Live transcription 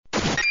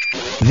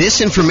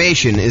This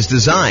information is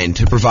designed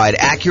to provide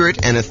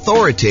accurate and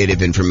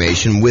authoritative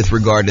information with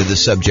regard to the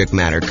subject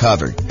matter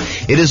covered.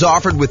 It is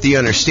offered with the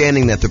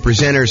understanding that the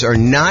presenters are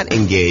not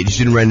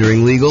engaged in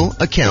rendering legal,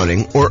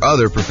 accounting, or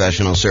other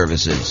professional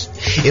services.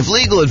 If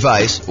legal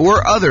advice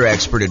or other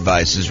expert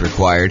advice is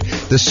required,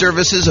 the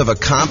services of a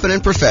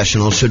competent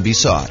professional should be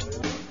sought.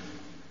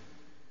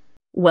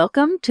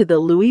 Welcome to the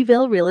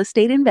Louisville Real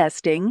Estate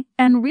Investing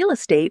and Real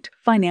Estate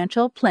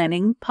Financial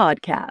Planning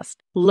Podcast.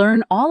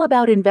 Learn all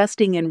about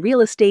investing in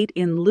real estate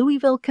in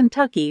Louisville,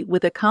 Kentucky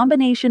with a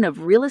combination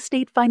of real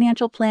estate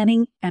financial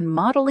planning and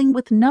modeling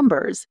with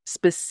numbers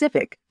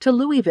specific to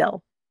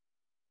Louisville.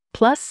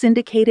 Plus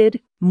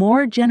syndicated,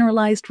 more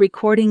generalized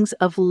recordings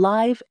of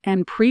live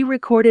and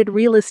pre-recorded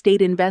real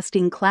estate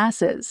investing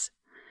classes.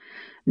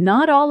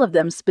 Not all of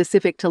them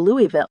specific to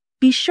Louisville.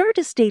 Be sure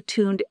to stay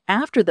tuned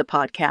after the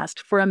podcast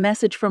for a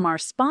message from our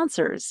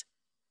sponsors.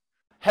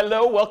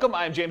 Hello, welcome.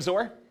 I'm James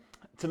Orr.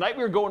 Tonight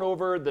we're going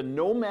over the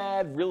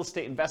Nomad real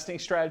estate investing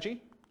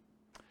strategy.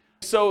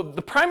 So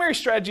the primary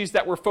strategies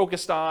that we're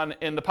focused on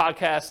in the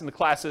podcast and the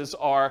classes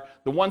are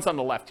the ones on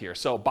the left here.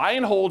 So buy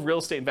and hold real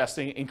estate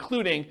investing,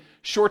 including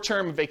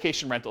short-term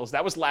vacation rentals.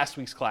 That was last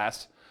week's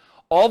class.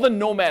 All the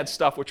Nomad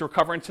stuff, which we're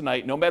covering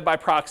tonight, Nomad by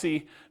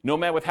proxy,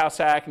 Nomad with house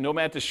hack,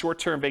 Nomad to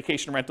short-term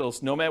vacation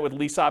rentals, Nomad with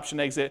lease option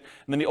exit,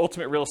 and then the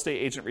ultimate real estate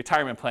agent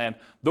retirement plan.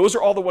 Those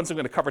are all the ones I'm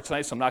going to cover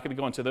tonight, so I'm not going to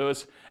go into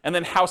those. And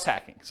then house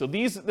hacking. So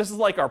this is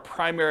like our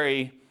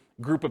primary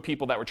group of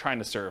people that we're trying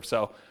to serve.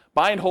 So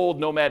buy and hold,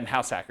 Nomad, and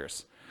house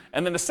hackers.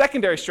 And then the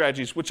secondary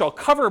strategies, which I'll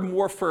cover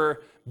more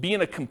for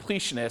being a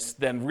completionist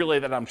than really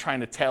that I'm trying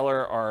to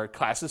tailor our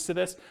classes to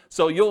this.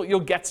 So you'll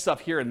get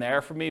stuff here and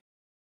there from me.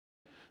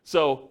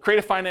 So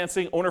creative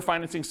financing, owner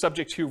financing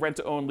subject to rent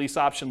to own, lease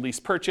option, lease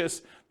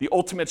purchase, the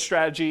ultimate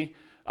strategy,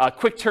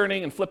 quick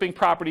turning and flipping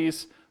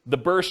properties, the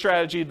BRRRR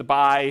strategy, the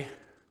buy,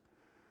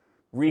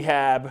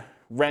 rehab,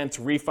 rent,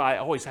 refi. I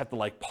always have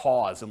to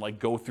pause and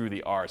go through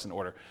the R's in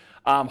order.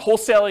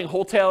 Wholesaling,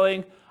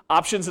 wholetailing,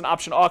 options and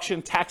option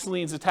auction, tax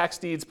liens and tax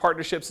deeds,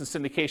 partnerships and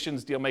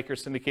syndications, deal maker,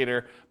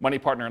 syndicator, money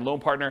partner, and loan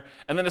partner.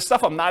 And then the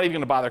stuff I'm not even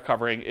going to bother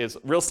covering is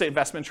real estate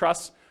investment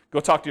trusts. Go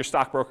talk to your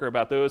stockbroker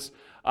about those,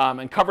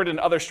 and covered in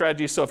other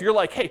strategies. So if you're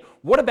like, hey,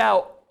 what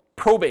about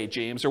probate,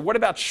 James? Or what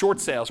about short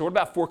sales? Or what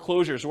about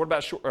foreclosures? Or what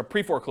about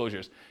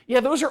pre-foreclosures? Yeah,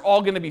 those are all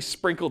going to be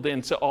sprinkled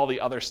into all the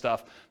other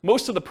stuff.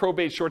 Most of the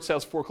probate, short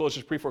sales,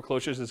 foreclosures,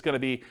 pre-foreclosures is going to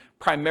be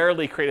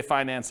primarily creative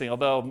financing,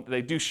 although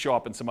they do show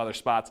up in some other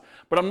spots.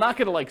 But I'm not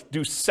going to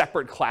do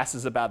separate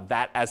classes about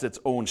that as its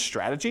own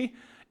strategy.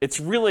 It's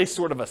really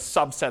sort of a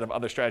subset of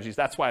other strategies.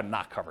 That's why I'm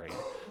not covering it.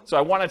 So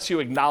I wanted to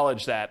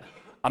acknowledge that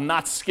I'm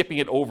not skipping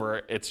it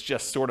over. It's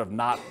just sort of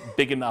not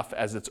big enough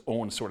as its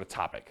own sort of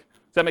topic.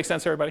 Does that make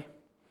sense, everybody?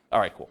 All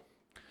right, cool.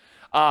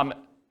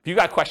 If you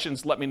got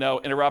questions, let me know.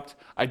 Interrupt.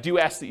 I do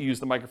ask that you use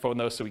the microphone,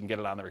 though, so we can get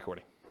it on the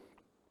recording.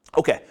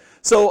 Okay,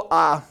 so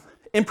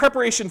in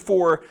preparation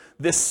for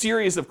this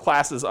series of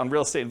classes on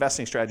real estate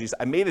investing strategies,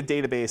 I made a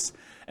database,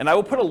 and I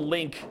will put a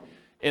link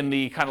in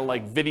the kind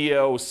of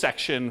video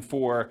section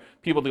for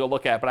people to go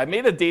look at. But I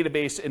made a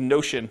database in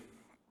Notion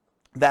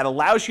that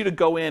allows you to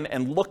go in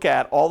and look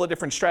at all the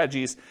different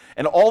strategies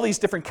and all these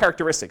different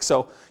characteristics.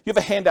 So you have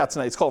a handout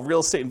tonight. It's called Real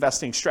Estate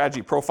Investing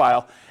Strategy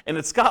Profile, and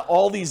it's got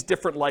all these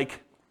different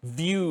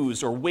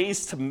views or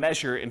ways to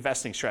measure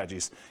investing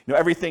strategies.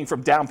 Everything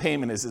from down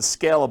payment is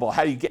scalable,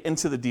 how you get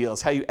into the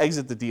deals, how you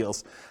exit the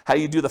deals, how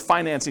you do the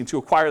financing to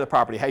acquire the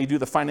property, how you do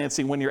the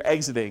financing when you're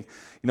exiting.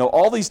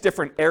 All these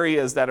different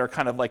areas that are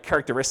kind of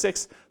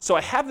characteristics. So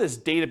I have this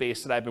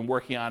database that I've been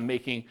working on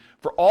making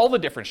for all the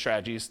different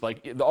strategies,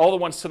 all the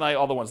ones tonight,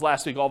 all the ones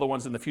last week, all the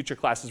ones in the future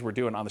classes we're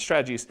doing on the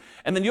strategies.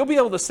 And then you'll be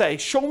able to say,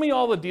 show me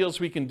all the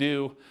deals we can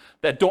do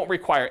that don't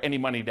require any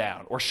money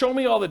down, or show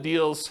me all the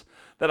deals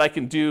that I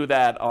can do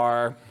that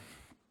are,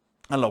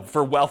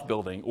 for wealth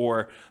building,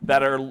 or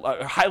that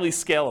are highly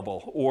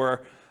scalable,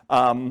 or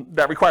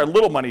that require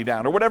little money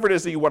down, or whatever it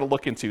is that you want to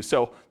look into.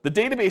 So the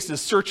database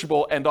is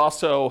searchable and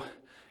also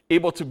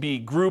able to be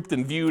grouped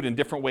and viewed in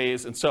different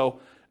ways. And so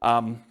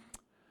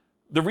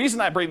the reason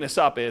I bring this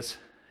up is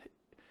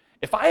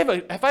if I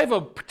have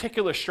a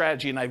particular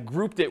strategy and I've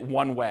grouped it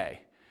one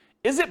way,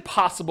 is it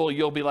possible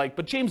you'll be like,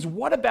 but James,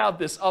 what about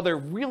this other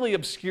really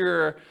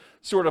obscure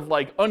sort of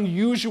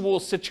unusual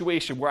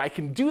situation where I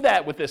can do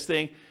that with this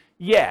thing?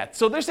 Yeah,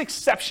 so there's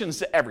exceptions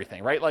to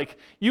everything, right?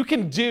 You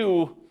can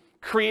do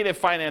creative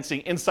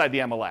financing inside the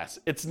MLS.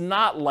 It's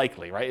not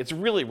likely, right? It's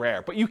really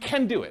rare, but you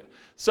can do it.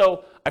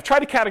 So I've tried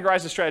to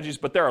categorize the strategies,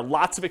 but there are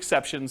lots of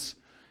exceptions.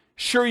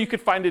 Sure, you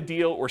could find a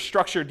deal or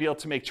structure a deal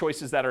to make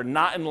choices that are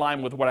not in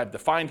line with what I've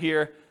defined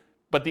here.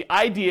 But the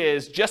idea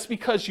is just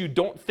because you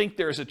don't think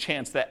there's a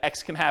chance that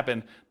X can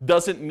happen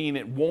doesn't mean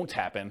it won't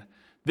happen.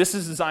 This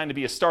is designed to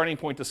be a starting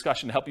point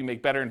discussion to help you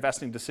make better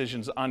investing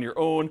decisions on your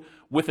own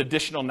with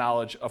additional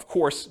knowledge. Of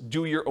course,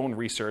 do your own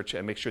research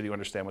and make sure that you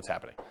understand what's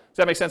happening. Does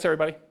that make sense,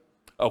 everybody?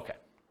 Okay.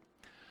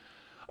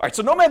 All right,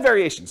 so Nomad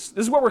variations.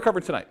 This is what we're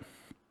covering tonight.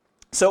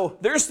 So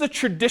there's the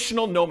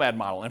traditional Nomad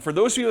model. And for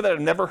those of you that have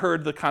never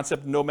heard the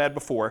concept of Nomad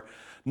before,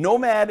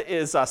 Nomad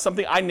is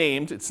something I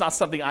named. It's not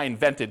something I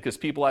invented because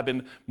people have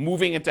been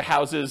moving into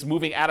houses,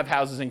 moving out of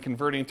houses and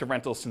converting to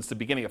rentals since the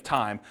beginning of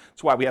time.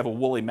 That's why we have a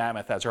woolly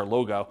mammoth as our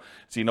logo.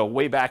 So,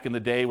 way back in the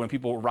day when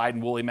people were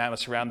riding woolly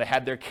mammoths around, they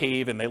had their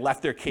cave and they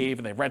left their cave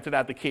and they rented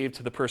out the cave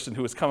to the person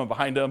who was coming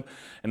behind them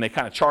and they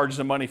kind of charged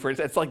them money for it.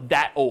 It's like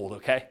that old,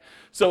 okay?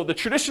 So the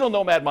traditional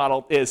Nomad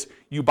model is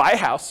you buy a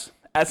house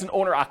as an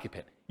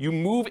owner-occupant. You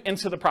move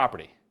into the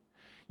property.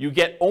 You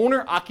get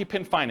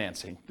owner-occupant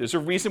financing. There's a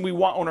reason we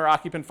want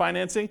owner-occupant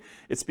financing.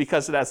 It's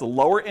because it has a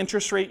lower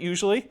interest rate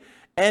usually,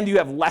 and you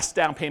have less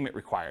down payment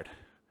required.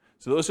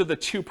 So those are the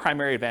two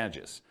primary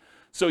advantages.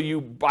 So you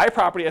buy a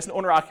property as an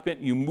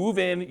owner-occupant, you move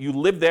in, you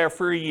live there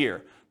for a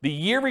year. The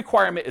year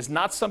requirement is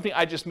not something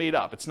I just made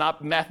up. It's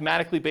not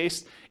mathematically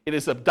based. It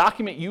is a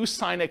document you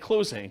sign at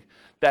closing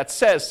that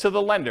says to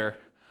the lender,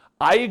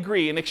 I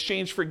agree in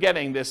exchange for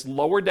getting this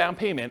lower down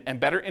payment and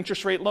better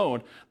interest rate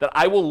loan that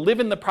I will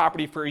live in the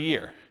property for a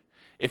year.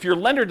 If your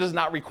lender does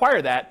not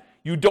require that,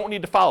 you don't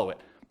need to follow it.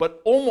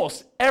 But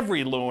almost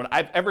every loan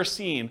I've ever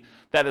seen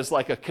that is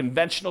like a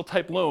conventional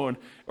type loan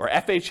or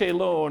FHA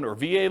loan or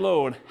VA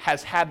loan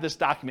has had this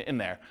document in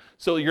there.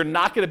 So you're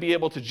not going to be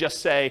able to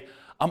just say,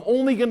 I'm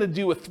only going to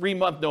do a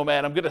 3-month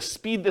Nomad. I'm going to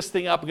speed this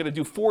thing up. I'm going to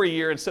do 4 a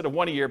year instead of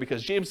 1 a year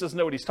because James doesn't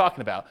know what he's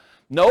talking about.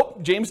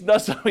 Nope, James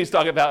does know what he's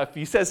talking about. If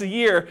he says a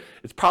year,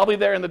 it's probably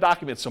there in the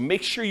document. So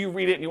make sure you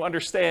read it and you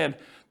understand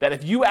that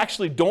if you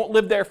actually don't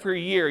live there for a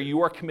year,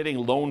 you are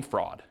committing loan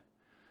fraud.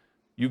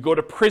 You go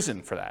to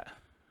prison for that,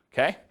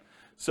 okay?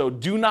 So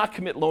do not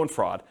commit loan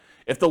fraud.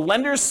 If the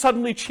lenders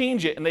suddenly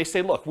change it and they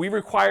say, look, we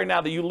require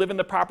now that you live in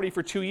the property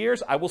for 2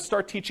 years, I will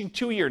start teaching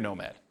 2-year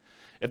Nomad.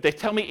 If they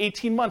tell me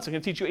 18 months, I'm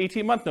going to teach you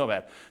 18-month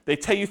Nomad. They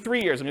tell you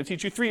 3 years, I'm going to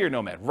teach you 3-year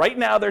Nomad. Right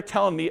now, they're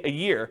telling me a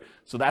year,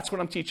 so that's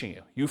what I'm teaching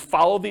you. You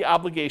follow the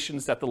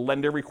obligations that the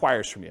lender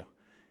requires from you.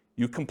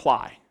 You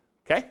comply,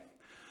 okay?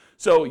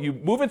 So you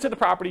move into the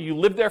property, you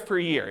live there for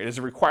a year. It is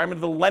a requirement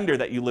of the lender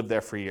that you live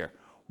there for a year.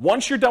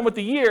 Once you're done with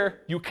the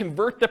year, you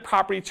convert the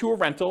property to a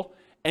rental,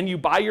 and you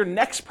buy your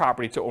next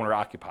property to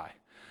owner-occupy.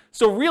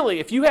 So really,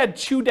 if you had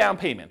 2 down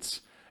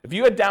payments, if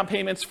you had down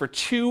payments for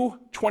 2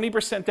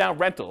 20% down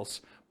rentals,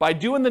 by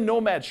doing the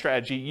Nomad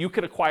strategy, you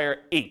could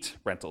acquire 8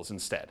 rentals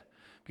instead.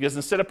 Because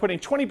instead of putting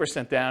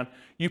 20% down,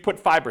 you put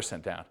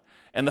 5% down.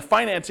 And the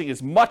financing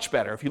is much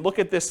better. If you look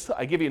at this,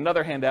 I give you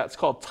another handout. It's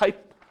called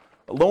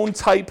loan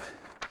type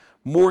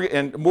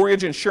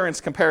mortgage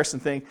insurance comparison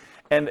thing.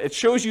 And it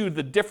shows you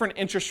the different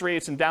interest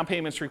rates and down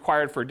payments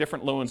required for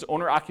different loans,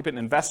 owner-occupant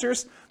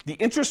investors. The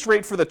interest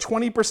rate for the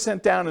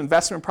 20% down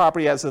investment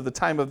property as of the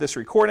time of this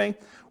recording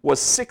was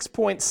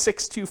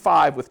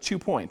 6.625 with 2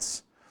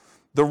 points.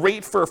 The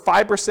rate for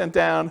 5%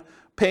 down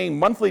paying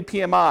monthly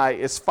PMI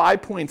is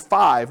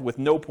 5.5 with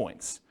no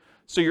points.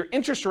 So your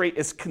interest rate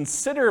is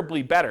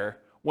considerably better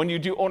when you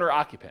do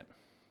owner-occupant,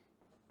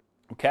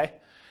 okay?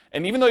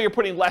 And even though you're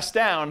putting less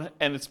down,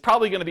 and it's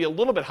probably going to be a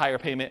little bit higher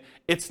payment,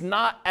 it's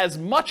not as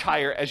much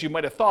higher as you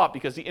might have thought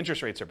because the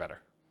interest rates are better,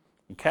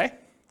 okay?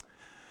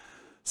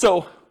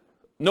 So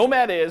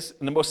Nomad is,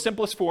 in the most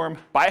simplest form,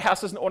 buy a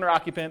house as an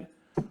owner-occupant,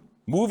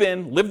 move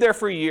in, live there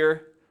for a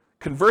year,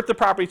 convert the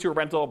property to a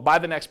rental, buy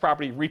the next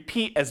property,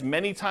 repeat as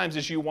many times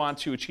as you want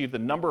to achieve the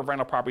number of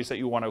rental properties that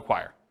you want to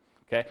acquire.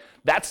 Okay?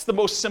 That's the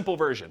most simple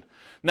version.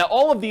 Now,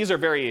 all of these are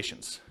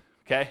variations.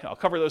 Okay? I'll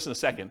cover those in a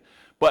second.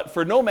 But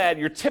for Nomad,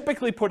 you're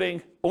typically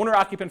putting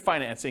owner-occupant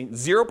financing,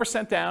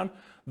 0% down.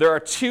 There are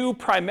 2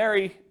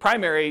 primary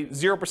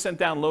 0%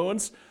 down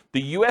loans.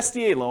 The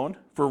USDA loan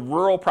for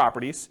rural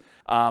properties.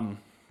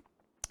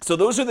 So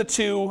those are the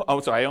 2, oh,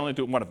 sorry, I only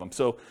do one of them.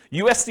 So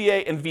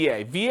USDA and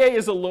VA. VA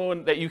is a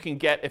loan that you can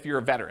get if you're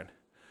a veteran.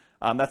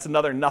 That's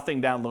another nothing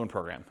down loan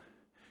program.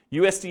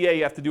 USDA,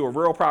 you have to do a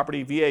rural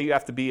property. VA, you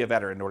have to be a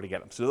veteran in order to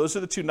get them. So those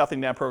are the 2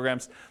 nothing down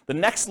programs. The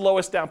next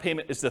lowest down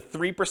payment is the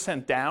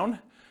 3% down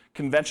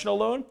conventional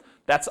loan.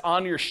 That's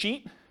on your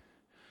sheet.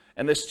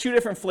 And there's 2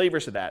 different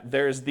flavors of that.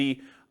 There's the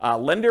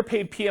lender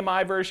paid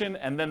PMI version,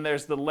 and then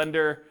there's the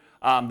lender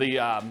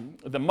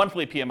the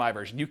monthly PMI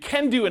version. You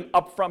can do an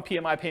upfront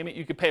PMI payment.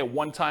 You could pay a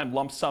one-time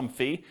lump sum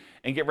fee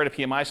and get rid of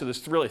PMI. So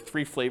there's really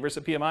 3 flavors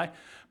of PMI.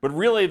 But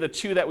really the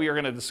 2 that we are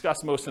going to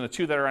discuss most and the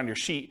 2 that are on your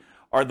sheet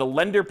are the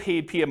lender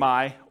paid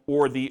PMI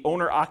or the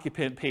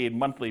owner-occupant paid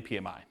monthly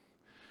PMI.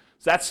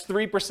 So that's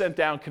 3%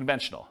 down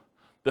conventional.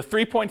 The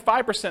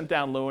 3.5%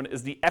 down loan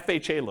is the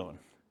FHA loan.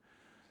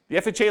 The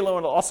FHA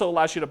loan also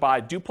allows you to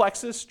buy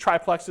duplexes,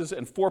 triplexes,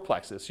 and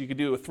fourplexes. So you could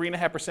do a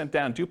 3.5%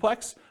 down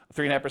duplex, a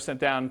 3.5%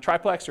 down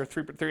triplex, or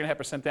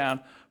 3.5%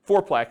 down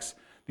fourplex.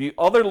 The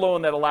other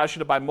loan that allows you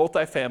to buy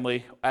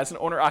multifamily as an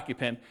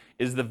owner-occupant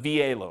is the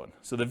VA loan.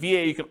 So the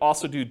VA, you can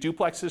also do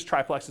duplexes,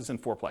 triplexes,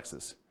 and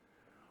fourplexes.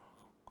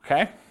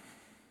 Okay?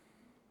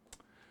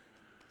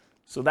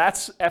 So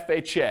that's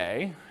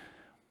FHA.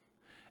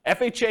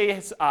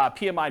 FHA's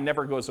PMI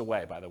never goes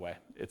away, by the way.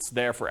 It's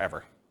there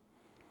forever.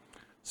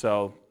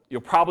 So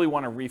you'll probably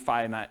want to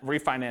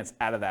refinance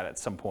out of that at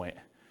some point.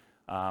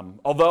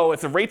 Although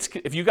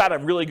if you got a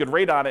really good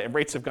rate on it and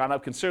rates have gone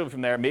up considerably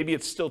from there, maybe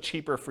it's still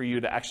cheaper for you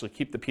to actually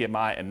keep the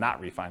PMI and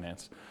not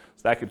refinance.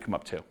 So that could come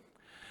up too.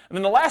 And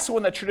then the last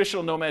one that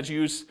traditional nomads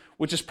use,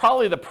 which is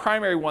probably the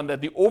primary one that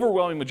the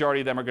overwhelming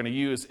majority of them are going to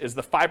use, is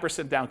the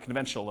 5% down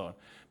conventional loan.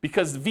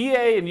 Because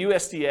VA and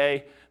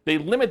USDA, they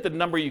limit the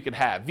number you can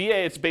have.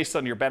 VA, it's based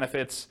on your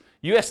benefits.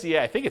 USDA,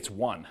 I think it's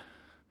 1.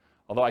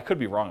 Although I could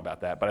be wrong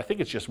about that, but I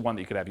think it's just 1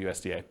 that you could have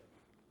USDA.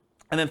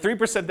 And then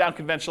 3% down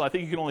conventional, I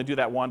think you can only do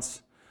that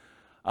once.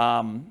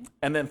 And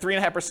then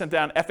 3.5%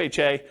 down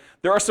FHA.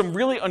 There are some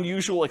really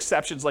unusual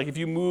exceptions, like if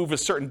you move a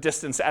certain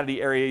distance out of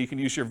the area, you can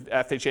use your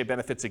FHA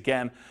benefits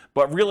again.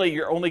 But really,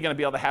 you're only going to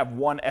be able to have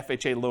 1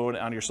 FHA loan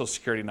on your Social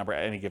Security number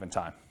at any given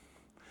time.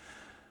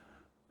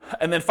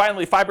 And then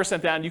finally,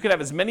 5% down, you can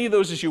have as many of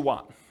those as you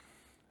want,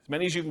 as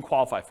many as you can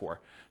qualify for.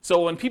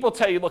 So when people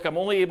tell you, look, I'm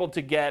only able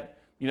to get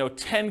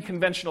 10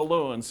 conventional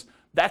loans,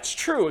 that's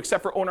true,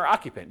 except for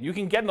owner-occupant. You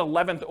can get an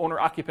 11th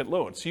owner-occupant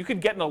loan. So you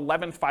could get an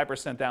 11th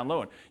 5% down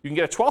loan. You can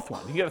get a 12th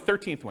one. You can get a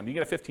 13th one. You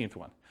can get a 15th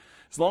one.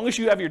 As long as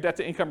you have your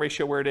debt-to-income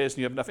ratio where it is and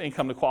you have enough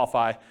income to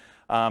qualify,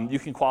 you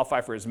can qualify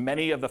for as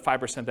many of the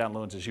 5% down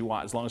loans as you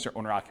want, as long as they're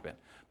owner-occupant.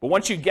 But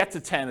once you get to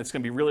 10, it's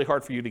going to be really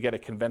hard for you to get a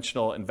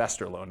conventional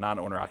investor loan,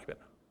 non-owner-occupant.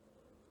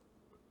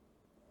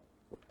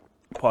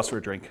 Pause for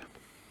a drink.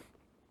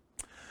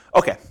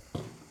 Okay.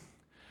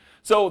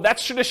 So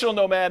that's traditional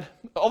nomad.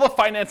 All the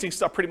financing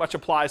stuff pretty much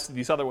applies to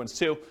these other ones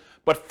too.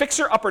 But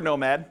fixer-upper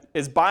nomad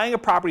is buying a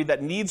property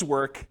that needs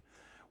work,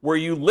 where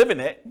you live in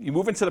it, you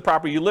move into the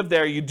property, you live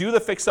there, you do the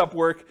fix-up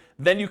work,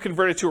 then you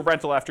convert it to a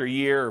rental after a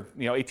year,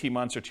 18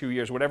 months or 2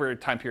 years, whatever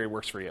time period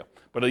works for you,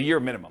 but a year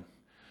minimum.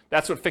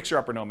 That's what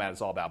fixer-upper nomad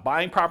is all about.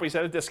 Buying properties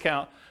at a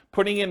discount,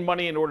 putting in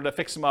money in order to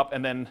fix them up,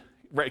 and then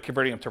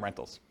converting them to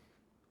rentals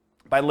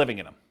by living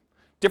in them.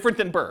 Different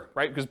than BRRRR,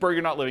 right? Because BRRRR,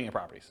 you're not living in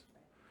properties.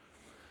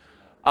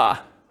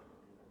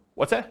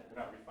 What's that? You're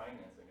not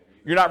refinancing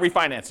it. You're not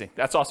refinancing.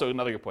 That's also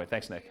another good point.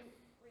 Thanks, Nick.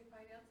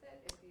 Refinance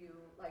it if you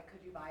could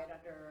you buy it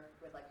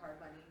with hard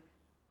money,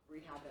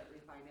 rehab it,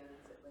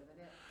 refinance it, live in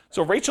it?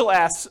 So Rachel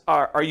asks,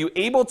 are you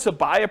able to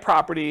buy a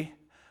property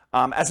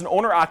as an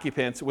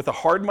owner-occupant with a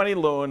hard money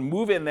loan,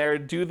 move in there,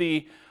 do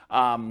the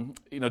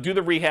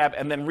rehab,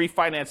 and then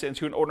refinance it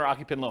into an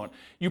owner-occupant loan?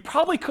 You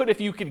probably could if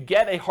you could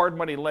get a hard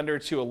money lender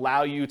to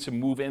allow you to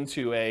move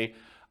into a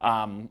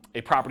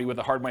property with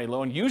a hard money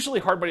loan. Usually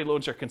hard money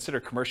loans are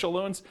considered commercial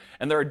loans,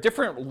 and there are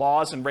different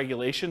laws and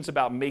regulations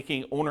about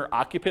making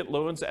owner-occupant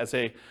loans as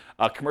a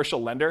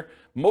commercial lender.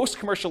 Most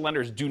commercial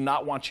lenders do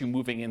not want you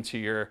moving into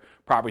your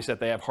properties that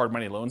they have hard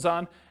money loans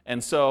on,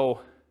 and so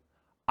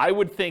I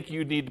would think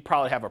you'd need to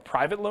probably have a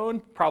private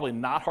loan, probably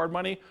not hard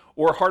money,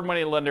 or a hard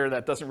money lender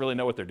that doesn't really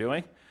know what they're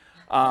doing,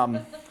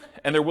 and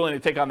they're willing to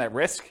take on that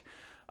risk.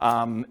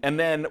 Or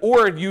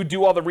you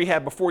do all the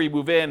rehab before you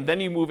move in,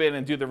 then you move in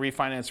and do the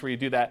refinance where you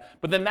do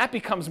that. But then that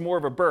becomes more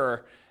of a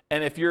BRRRR.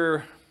 And if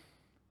you're,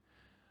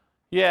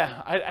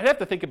 I'd have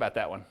to think about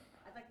that one.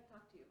 I'd like to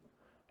talk to you.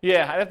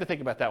 Yeah, I'd have to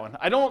think about that one.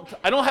 I don't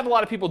have a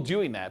lot of people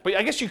doing that, but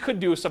I guess you could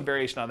do some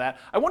variation on that.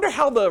 I wonder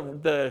how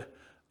the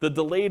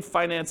delayed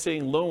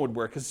financing loan would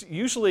work, because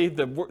usually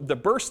the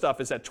BRRRR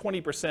stuff is at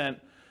 20%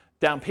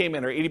 down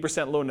payment or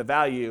 80% loan to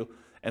value.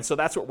 And so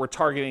that's what we're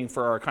targeting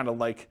for our kind of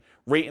like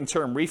rate and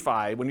term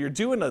refi. When you're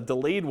doing a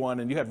delayed one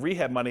and you have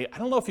rehab money, I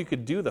don't know if you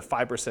could do the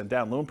 5%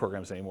 down loan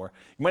programs anymore.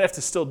 You might have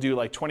to still do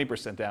like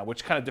 20% down,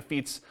 which kind of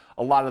defeats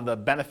a lot of the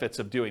benefits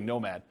of doing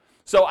Nomad.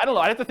 So I don't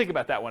know, I'd have to think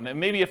about that one. And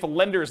maybe if a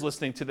lender is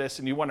listening to this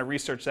and you want to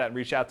research that and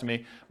reach out to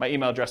me, my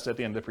email address is at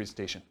the end of the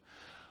presentation.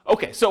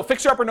 Okay, so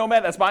fixer-upper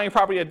Nomad, that's buying a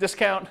property at a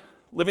discount,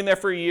 living there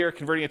for a year,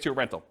 converting it to a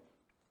rental.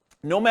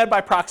 Nomad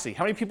by proxy.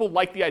 How many people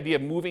like the idea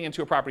of moving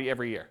into a property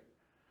every year?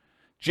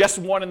 Just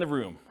one in the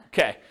room.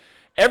 Okay.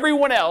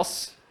 Everyone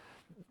else,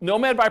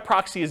 Nomad by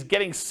proxy is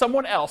getting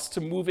someone else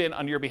to move in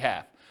on your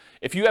behalf.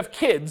 If you have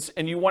kids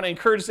and you want to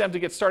encourage them to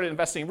get started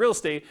investing in real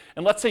estate,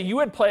 and let's say you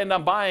had planned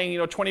on buying,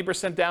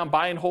 20% down,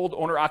 buy and hold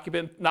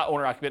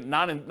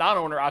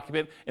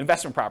non-owner-occupant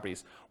investment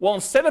properties. Well,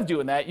 instead of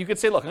doing that, you could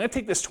say, look, I'm going to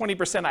take this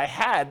 20% I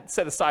had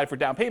set aside for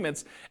down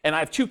payments, and I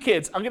have 2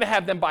 kids. I'm going to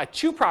have them buy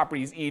 2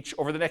 properties each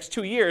over the next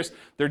 2 years.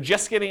 They're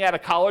just getting out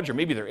of college, or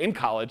maybe they're in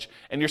college,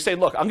 and you're saying,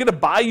 look, I'm going to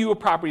buy you a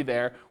property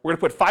there. We're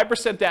going to put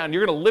 5% down.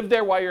 You're going to live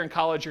there while you're in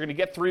college. You're going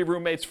to get 3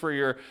 roommates for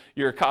your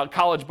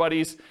college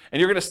buddies, and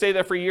you're going to stay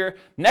there for a year.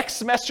 Next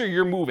semester,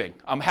 you're moving.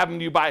 I'm having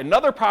you buy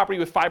another property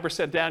with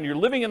 5% down. You're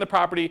living in the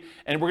property,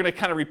 and we're going to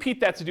kind of repeat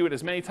that to do it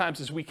as many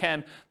times as we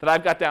can that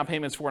I've got down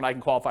payments for and I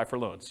can qualify for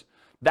loans.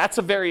 That's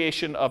a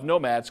variation of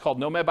Nomad. It's called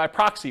Nomad by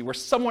proxy, where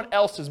someone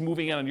else is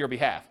moving in on your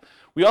behalf.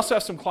 We also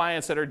have some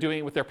clients that are doing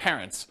it with their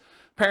parents.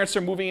 Parents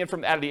are moving in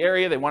from out of the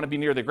area. They want to be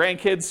near their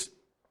grandkids.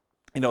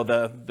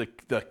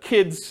 The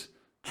kids,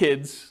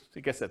 I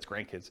guess that's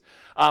grandkids.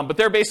 But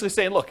they're basically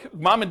saying, look,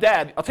 mom and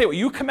dad, I'll tell you what,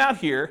 you come out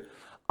here.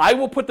 I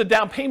will put the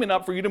down payment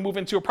up for you to move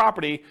into a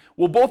property.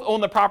 We'll both own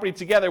the property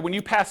together. When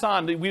you pass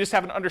on, we just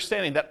have an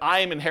understanding that I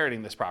am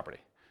inheriting this property.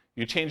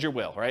 You change your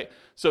will, right?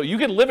 So you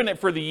can live in it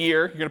for the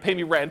year. You're going to pay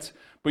me rent,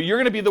 but you're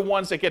going to be the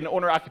ones that get an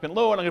owner-occupant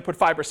loan. I'm going to put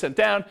 5%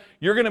 down.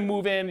 You're going to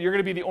move in. You're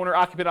going to be the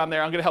owner-occupant on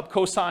there. I'm going to help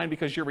co-sign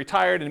because you're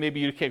retired and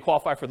maybe you can't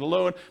qualify for the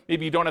loan.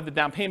 Maybe you don't have the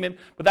down payment,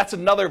 but that's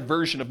another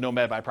version of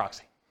Nomad by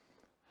proxy.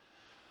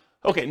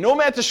 Okay,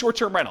 Nomad's a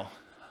short-term rental.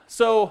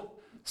 So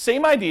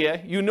same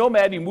idea. You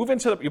Nomad, you move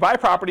into, you buy a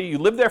property, you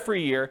live there for a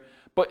year.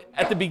 But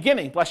at the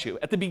beginning, bless you,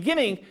 at the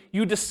beginning,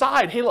 you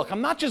decide, hey, look, I'm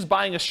not just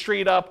buying a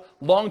straight up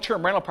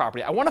long-term rental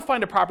property. I want to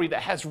find a property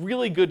that has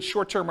really good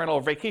short-term rental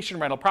or vacation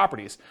rental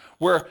properties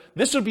where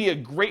this would be a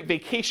great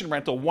vacation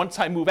rental once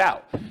I move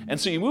out. And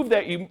so you move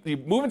there, you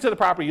move into the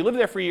property, you live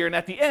there for a year, and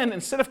at the end,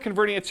 instead of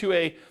converting it to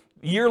a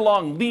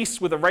year-long lease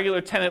with a regular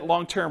tenant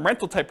long-term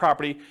rental type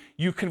property,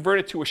 you convert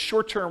it to a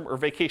short-term or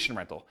vacation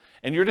rental.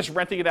 And you're just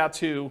renting it out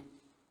to,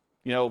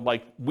 you know,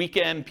 like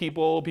weekend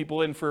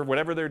people in for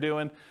whatever they're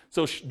doing.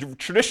 So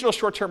traditional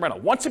short-term rental.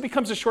 Once it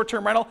becomes a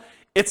short-term rental,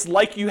 it's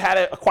like you had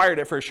acquired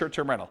it for a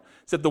short-term rental.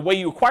 Except the way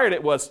you acquired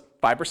it was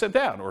 5%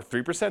 down, or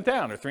 3%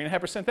 down, or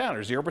 3.5% down,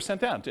 or 0%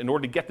 down in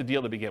order to get the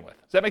deal to begin with.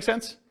 Does that make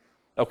sense?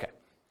 Okay.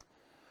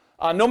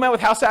 Nomad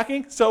with house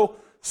hacking. So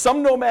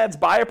some nomads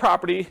buy a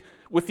property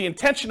with the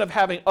intention of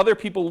having other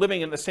people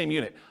living in the same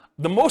unit.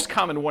 The most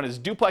common one is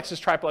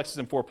duplexes, triplexes,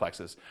 and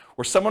fourplexes,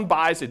 where someone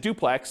buys a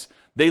duplex,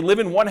 they live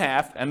in one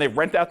half, and they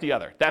rent out the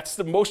other. That's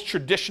the most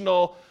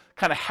traditional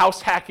kind of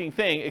house hacking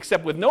thing,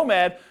 except with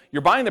Nomad,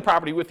 you're buying the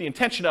property with the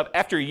intention of,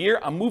 after a year,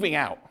 I'm moving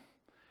out,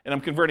 and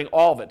I'm converting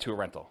all of it to a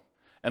rental.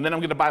 And then I'm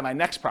going to buy my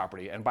next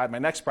property, and buy my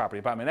next property,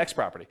 buy my next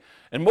property.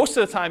 And most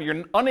of the time,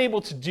 you're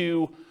unable to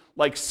do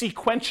like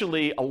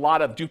sequentially a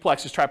lot of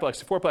duplexes,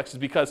 triplexes, fourplexes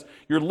because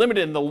you're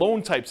limited in the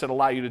loan types that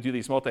allow you to do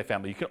these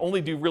multifamily. You can only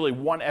do really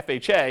one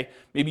FHA.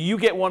 Maybe you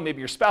get one, maybe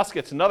your spouse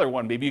gets another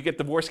one. Maybe you get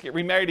divorced, get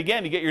remarried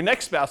again, you get your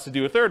next spouse to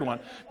do a third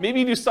one. Maybe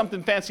you do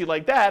something fancy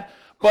like that,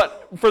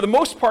 but for the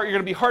most part, you're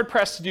going to be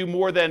hard-pressed to do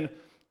more than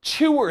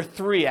 2 or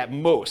 3 at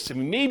most. I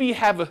mean, maybe you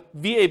have a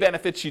VA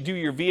benefits, you do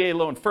your VA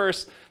loan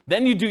first,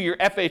 then you do your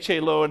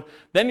FHA loan,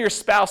 then your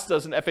spouse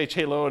does an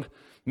FHA loan.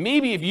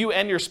 Maybe if you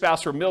and your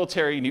spouse were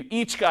military and you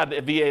each got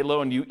a VA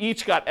loan, you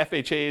each got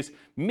FHAs,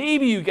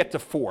 maybe you get to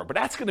 4, but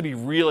that's going to be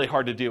really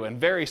hard to do and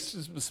very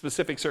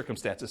specific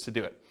circumstances to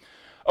do it.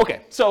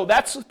 Okay, so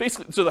that's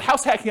basically, so the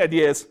house hacking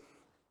idea is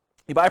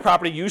you buy a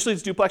property, usually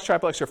it's duplex,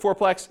 triplex, or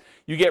fourplex,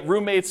 you get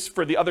roommates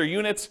for the other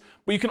units,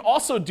 but you can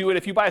also do it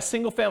if you buy a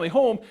single family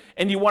home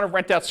and you want to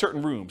rent out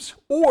certain rooms.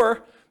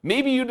 Or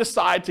maybe you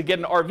decide to get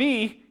an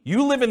RV,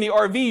 you live in the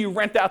RV, you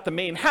rent out the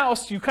main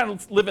house, you kind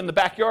of live in the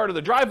backyard or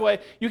the driveway,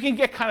 you can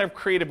get kind of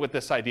creative with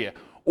this idea.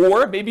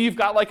 Or maybe you've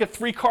got like a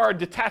 3-car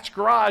detached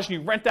garage and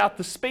you rent out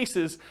the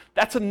spaces.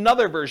 That's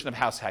another version of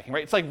house hacking,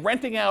 right? It's like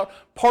renting out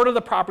part of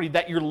the property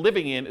that you're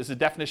living in is a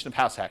definition of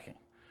house hacking.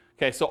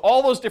 Okay, so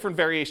all those different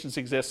variations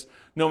exist,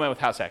 Nomad with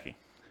house hacking.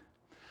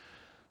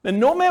 The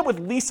Nomad with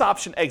lease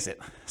option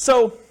exit.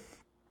 So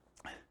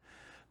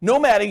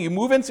nomading, you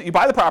move in, you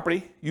buy the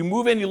property, you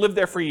move in, you live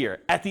there for a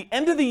year. At the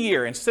end of the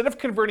year, instead of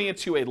converting it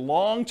to a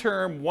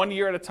long-term, 1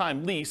 year at a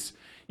time lease,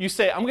 you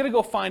say, I'm going to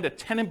go find a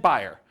tenant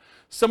buyer,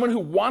 someone who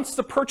wants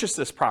to purchase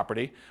this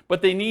property,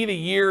 but they need a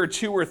year or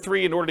 2 or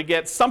 3 in order to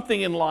get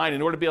something in line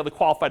in order to be able to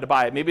qualify to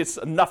buy it. Maybe it's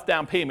enough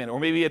down payment, or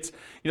maybe it's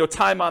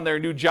time on their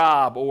new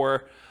job,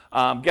 or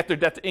get their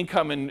debt to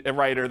income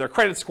right, or their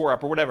credit score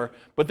up, or whatever.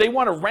 But they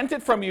want to rent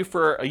it from you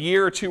for a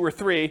year or 2 or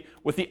 3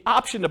 with the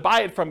option to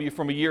buy it from you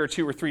from a year or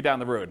 2 or 3 down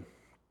the road.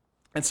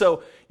 And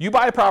so you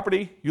buy a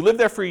property, you live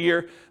there for a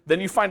year, then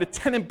you find a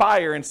tenant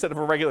buyer instead of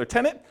a regular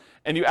tenant,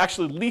 and you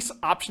actually lease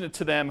option it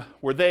to them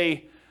where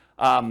they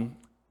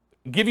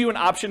give you an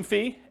option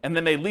fee, and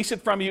then they lease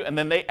it from you, and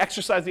then they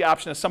exercise the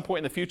option at some point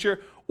in the future.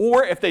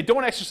 Or if they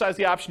don't exercise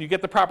the option, you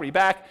get the property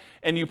back,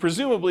 and you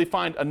presumably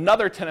find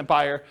another tenant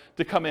buyer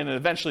to come in and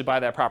eventually buy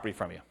that property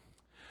from you.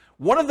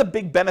 One of the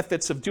big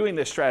benefits of doing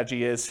this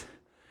strategy is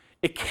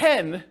it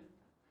can,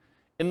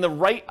 in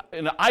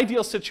an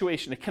ideal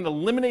situation, it can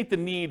eliminate the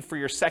need for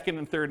your second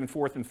and third and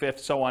fourth and fifth,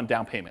 so on,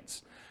 down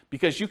payments.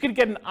 Because you can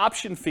get an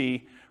option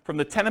fee from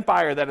the tenant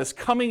buyer that is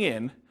coming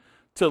in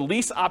to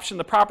lease option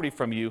the property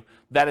from you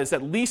that is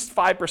at least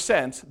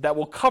 5% that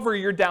will cover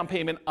your down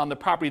payment on the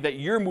property that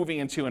you're moving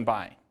into and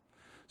buying.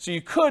 So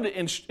you could,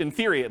 in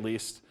theory at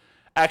least,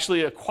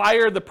 actually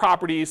acquire the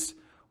properties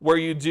where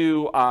you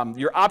do,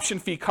 your option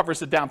fee covers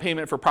the down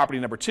payment for property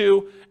number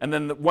 2, and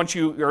then once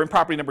you're in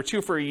property number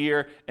 2 for a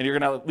year and you're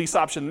going to lease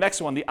option the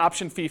next one, the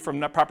option fee from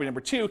property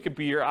number 2 could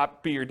be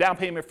your down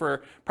payment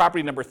for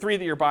property number 3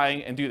 that you're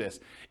buying, and do this.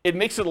 It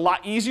makes it a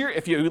lot easier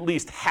if you at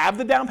least have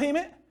the down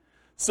payment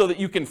so that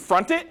you can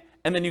front it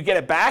and then you get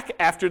it back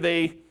after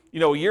a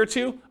year or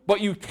 2,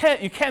 but you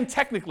can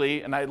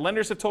technically, and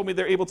lenders have told me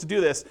they're able to do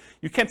this,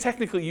 you can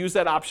technically use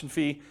that option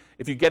fee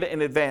if you get it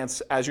in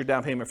advance as your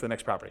down payment for the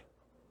next property.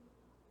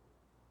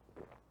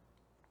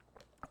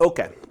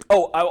 Okay.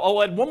 Oh,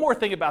 I'll add one more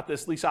thing about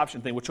this lease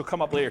option thing, which will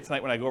come up later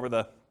tonight when I go over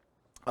the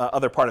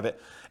other part of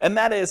it. And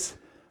that is,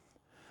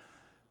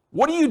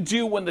 What do you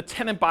do when the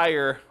tenant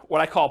buyer, what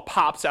I call,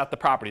 pops out the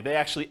property? They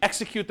actually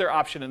execute their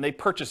option and they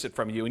purchase it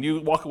from you, and you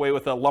walk away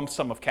with a lump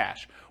sum of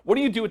cash. What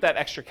do you do with that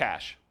extra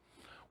cash?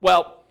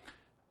 Well,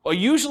 I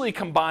usually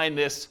combine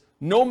this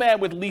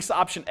Nomad with lease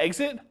option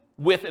exit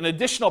with an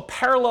additional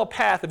parallel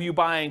path of you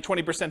buying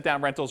 20%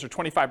 down rentals or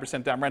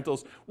 25% down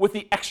rentals with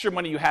the extra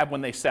money you have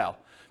when they sell.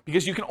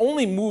 Because you can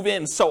only move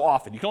in so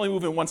often. You can only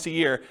move in once a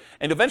year,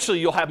 and eventually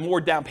you'll have more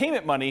down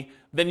payment money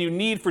than you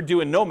need for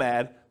doing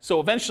Nomad. So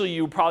eventually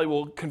you probably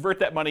will convert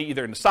that money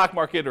either in the stock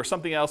market or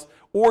something else,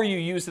 or you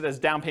use it as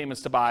down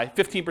payments to buy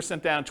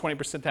 15% down,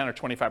 20% down, or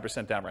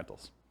 25% down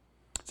rentals.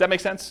 Does that make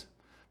sense?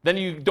 Then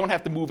you don't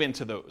have to move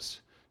into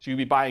those. So you'd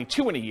be buying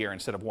 2 in a year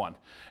instead of 1.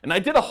 And I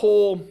did a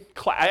whole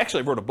class, I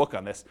actually wrote a book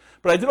on this,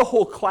 but I did a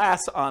whole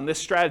class on this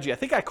strategy. I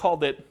think I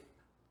called it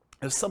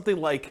something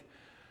like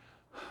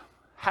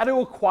how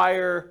to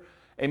acquire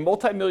a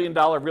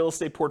multi-million-dollar real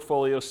estate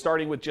portfolio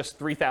starting with just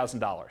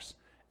 $3,000.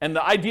 And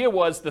the idea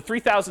was the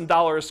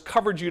 $3,000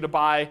 covered you to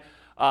buy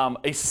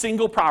a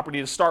single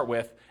property to start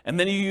with, and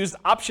then you used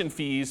option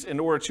fees in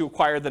order to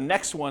acquire the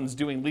next ones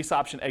doing lease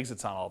option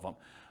exits on all of them.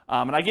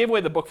 And I gave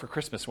away the book for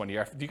Christmas one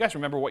year. Do you guys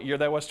remember what year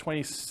that was?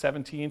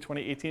 2017,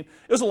 2018? It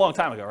was a long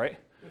time ago, right?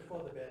 Before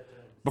the bad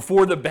times.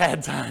 Before the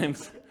bad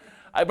times.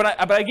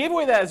 But I gave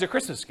away that as a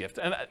Christmas gift.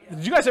 And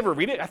did you guys ever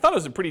read it? I thought it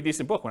was a pretty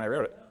decent book when I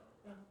wrote it.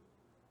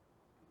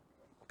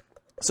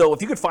 So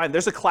if you could find,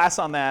 there's a class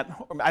on that.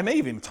 I may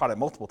have even taught it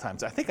multiple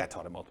times. I think I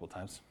taught it multiple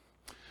times.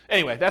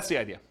 Anyway, that's the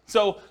idea.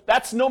 So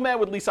that's Nomad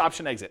with lease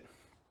option exit.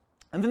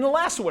 And then the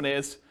last one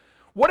is,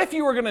 what if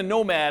you were going to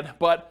Nomad,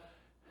 but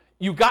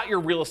you got your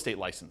real estate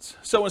license?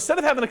 So instead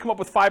of having to come up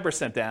with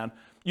 5% down,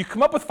 you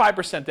come up with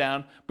 5%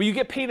 down, but you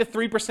get paid a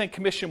 3%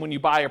 commission when you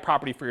buy a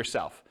property for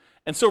yourself.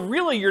 And so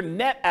really you're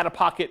net out of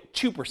pocket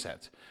 2%.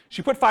 So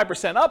you put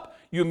 5% up,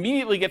 you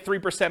immediately get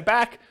 3%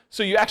 back,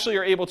 so you actually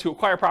are able to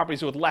acquire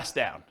properties with less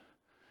down.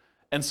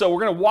 And so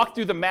we're going to walk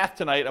through the math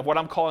tonight of what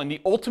I'm calling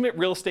the ultimate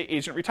real estate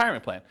agent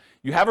retirement plan.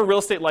 You have a real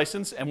estate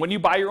license, and when you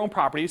buy your own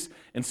properties,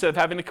 instead of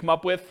having to come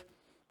up with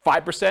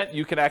 5%,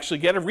 you can actually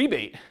get a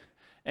rebate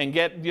and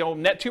get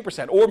net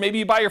 2%. Or maybe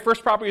you buy your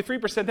first property with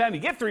 3% down, you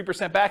get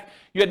 3% back,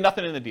 you had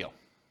nothing in the deal.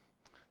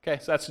 Okay,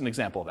 so that's an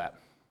example of that.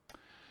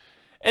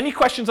 Any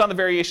questions on the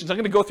variations? I'm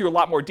going to go through a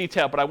lot more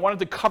detail, but I wanted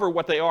to cover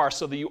what they are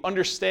so that you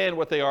understand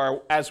what they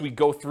are as we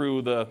go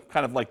through the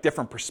kind of like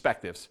different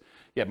perspectives.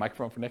 Yeah,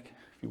 microphone for Nick,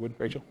 if you would,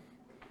 Rachel.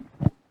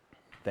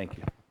 Thank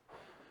you.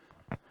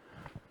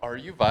 Are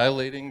you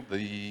violating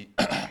the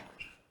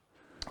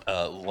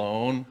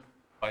loan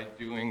by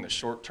doing the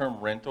short-term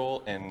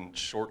rental and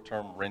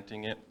short-term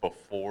renting it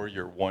before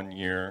your 1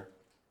 year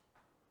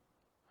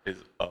is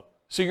up?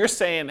 So you're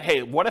saying,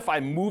 hey, what if I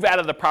move out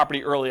of the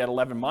property early at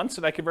 11 months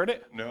and I convert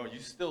it? No, you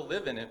still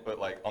live in it, but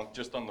like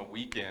just on the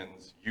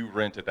weekends, you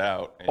rent it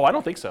out. Oh, I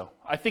don't think so.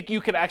 I think you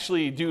could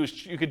actually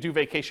do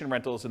vacation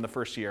rentals in the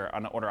first year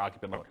on an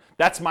owner-occupant loan.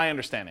 That's my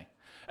understanding.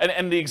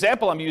 And the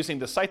example I'm using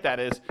to cite that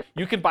is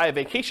you could buy a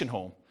vacation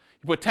home.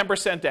 You put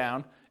 10%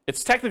 down.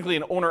 It's technically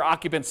an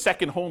owner-occupant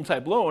second home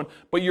type loan,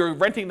 but you're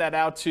renting that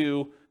out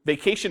to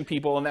vacation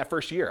people in that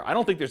first year. I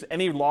don't think there's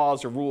any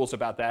laws or rules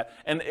about that.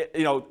 And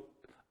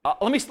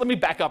let me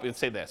back up and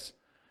say this.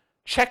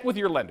 Check with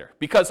your lender,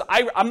 because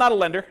I'm not a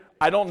lender.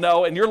 I don't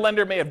know, and your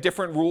lender may have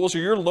different rules, or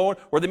your loan,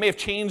 or they may have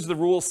changed the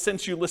rules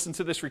since you listened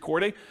to this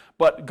recording.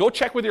 But go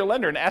check with your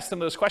lender and ask them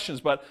those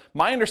questions. But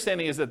my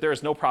understanding is that there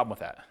is no problem with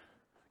that.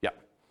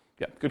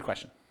 Yeah, good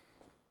question.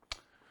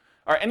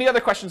 All right, any other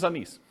questions on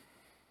these?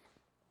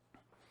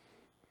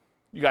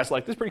 You guys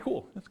like this? Pretty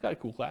cool. It's got a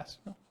cool class.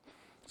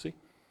 See?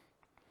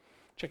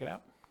 Check it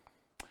out.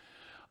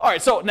 All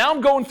right, so now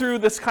I'm going through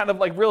this kind of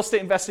like real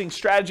estate investing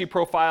strategy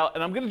profile,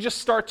 and I'm going to just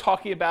start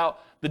talking about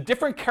the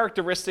different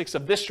characteristics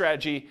of this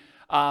strategy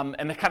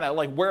and the kind of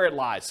like where it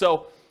lies.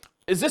 So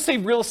is this a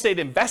real estate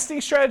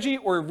investing strategy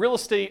or a real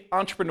estate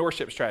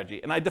entrepreneurship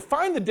strategy? And I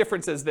define the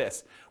difference as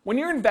this. When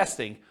you're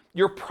investing,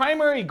 your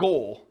primary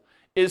goal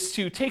is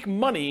to take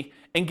money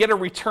and get a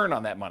return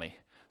on that money.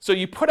 So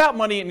you put out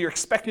money and you're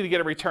expecting to get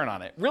a return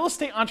on it. Real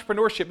estate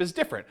entrepreneurship is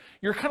different.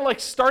 You're kind of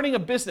like starting a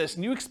business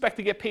and you expect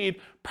to get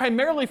paid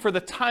primarily for the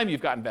time you've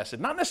got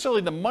invested. Not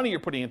necessarily the money you're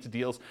putting into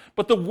deals,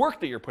 but the work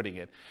that you're putting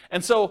in.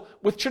 And so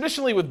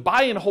traditionally with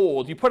buy and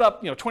hold, you put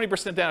up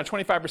 20% down,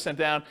 25%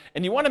 down,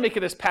 and you want to make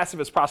it as passive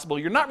as possible.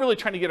 You're not really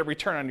trying to get a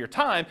return on your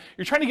time.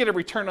 You're trying to get a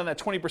return on that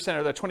 20%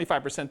 or that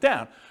 25%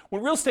 down.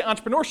 When real estate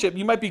entrepreneurship,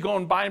 you might be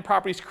going buying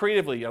properties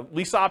creatively,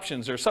 lease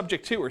options or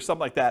subject to or something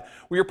like that,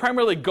 where you're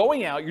primarily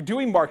going out, you're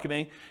doing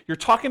marketing, you're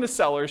talking to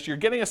sellers, you're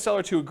getting a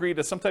seller to agree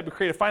to some type of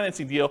creative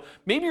financing deal.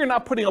 Maybe you're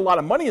not putting a lot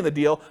of money in the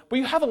deal, but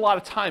you have a lot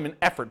of time and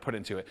effort put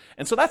into it.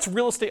 And so that's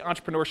real estate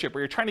entrepreneurship,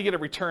 where you're trying to get a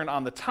return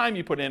on the time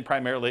you put in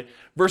primarily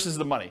versus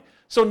the money.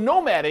 So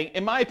nomading,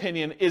 in my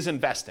opinion, is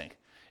investing.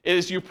 It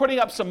is you're putting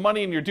up some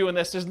money and you're doing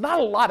this. There's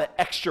not a lot of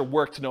extra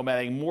work to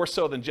nomading, more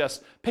so than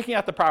just picking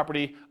out the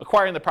property,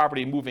 acquiring the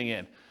property, and moving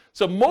in.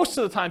 So most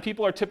of the time,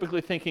 people are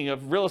typically thinking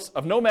of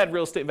nomad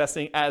real estate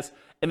investing as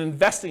an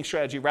investing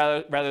strategy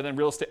rather than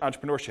real estate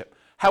entrepreneurship.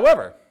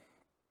 However,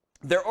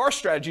 there are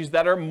strategies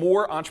that are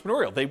more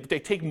entrepreneurial. They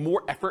take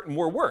more effort and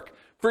more work.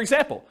 For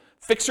example,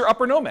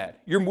 fixer-upper nomad.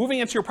 You're moving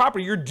into your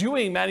property. You're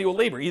doing manual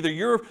labor. Either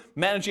you're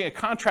managing a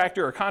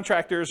contractor or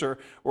contractors or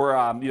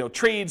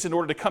trades in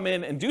order to come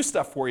in and do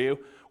stuff for you,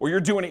 or you're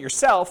doing it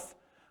yourself,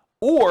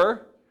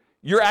 or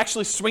you're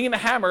actually swinging a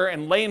hammer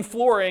and laying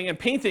flooring and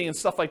painting and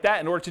stuff like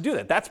that in order to do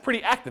that. That's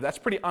pretty active. That's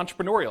pretty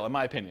entrepreneurial, in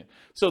my opinion.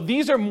 So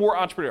these are more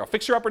entrepreneurial.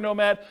 Fixer-upper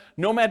nomad,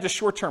 nomad to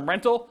short-term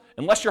rental.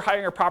 Unless you're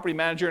hiring a property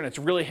manager and it's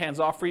really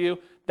hands-off for you,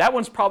 that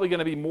one's probably going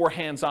to be more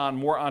hands-on,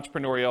 more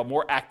entrepreneurial,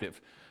 more active.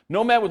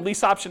 Nomad with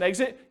lease option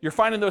exit, you're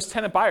finding those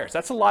tenant buyers.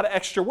 That's a lot of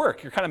extra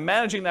work. You're kind of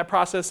managing that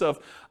process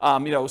of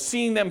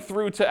seeing them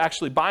through to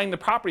actually buying the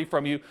property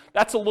from you.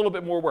 That's a little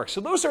bit more work.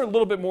 So those are a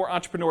little bit more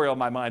entrepreneurial in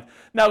my mind.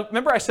 Now,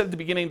 remember I said at the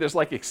beginning there's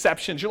like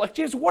exceptions. You're like,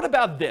 James, what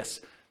about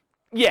this?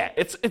 Yeah,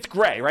 it's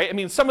gray, right? I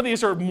mean, some of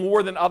these are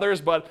more than others,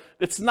 but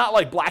it's not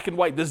like black and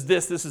white. This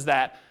is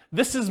that.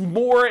 This is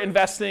more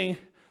investing.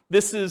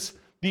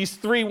 These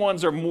three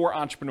ones are more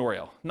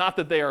entrepreneurial. Not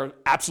that they are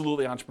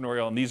absolutely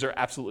entrepreneurial and these are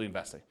absolutely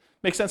investing.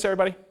 Make sense,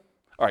 everybody?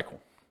 All right,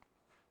 cool.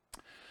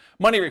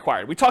 Money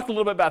required. We talked a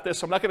little bit about this,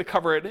 so I'm not going to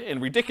cover it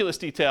in ridiculous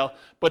detail,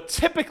 but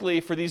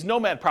typically for these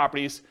Nomad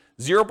properties,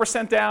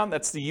 0% down,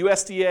 that's the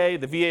USDA,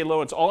 the VA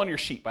loan, it's all on your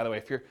sheet, by the way,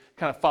 if you're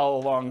kind of follow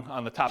along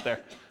on the top there.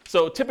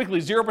 So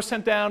typically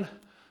 0% down,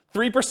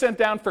 3%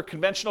 down for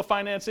conventional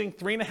financing,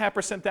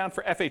 3.5% down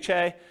for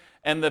FHA,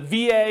 and the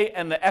VA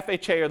and the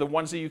FHA are the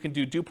ones that you can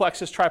do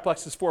duplexes,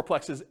 triplexes,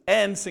 fourplexes,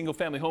 and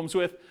single-family homes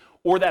with,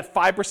 or that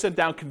 5%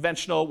 down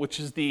conventional, which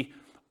is the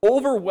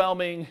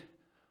overwhelming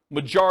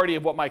majority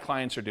of what my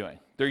clients are doing.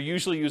 They're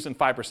usually using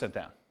 5%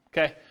 down,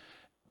 okay?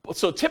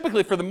 So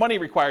typically for the money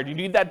required, you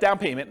need that down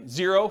payment,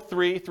 0,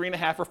 3,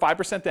 3.5, or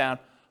 5% down,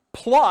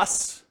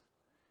 plus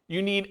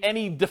you need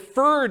any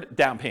deferred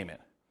down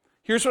payment.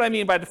 Here's what I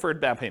mean by deferred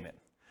down payment.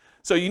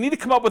 So you need to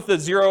come up with the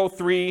 0,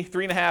 3,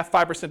 3.5,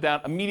 5%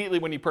 down immediately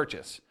when you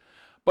purchase.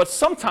 But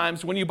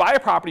sometimes when you buy a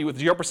property with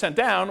 0%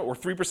 down, or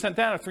 3%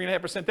 down, or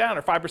 3.5% down,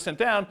 or 5%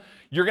 down,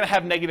 you're gonna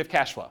have negative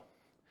cash flow.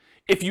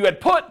 If you had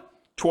put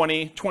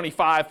 20,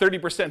 25,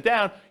 30%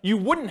 down, you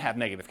wouldn't have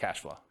negative cash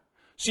flow.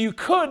 So you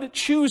could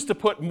choose to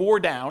put more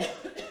down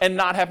and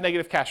not have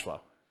negative cash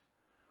flow.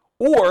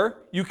 Or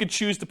you could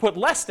choose to put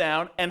less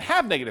down and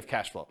have negative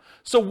cash flow.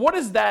 So what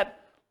is that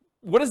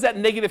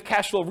negative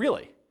cash flow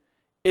really?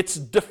 It's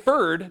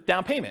deferred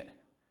down payment.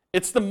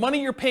 It's the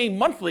money you're paying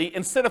monthly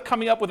instead of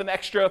coming up with an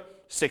extra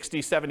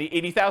 $60,000,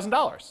 $70,000,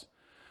 $80,000.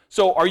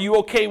 So are you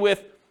okay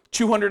with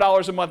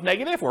 $200 a month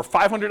negative or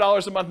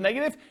 $500 a month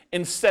negative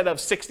instead of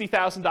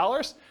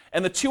 $60,000?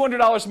 And the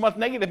 $200 a month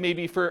negative may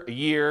be for a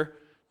year,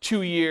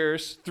 2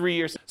 years, 3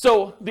 years.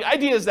 So the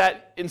idea is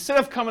that instead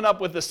of coming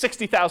up with the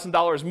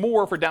 $60,000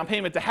 more for down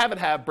payment to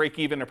have break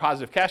even or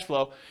positive cash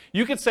flow,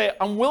 you could say,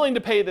 I'm willing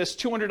to pay this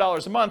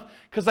 $200 a month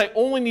because I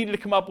only needed to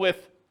come up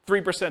with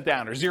 3%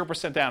 down or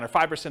 0% down or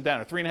 5% down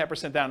or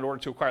 3.5% down in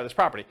order to acquire this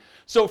property.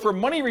 So for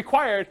money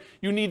required,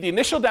 you need the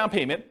initial down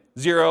payment,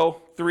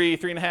 0, 3,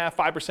 3.5,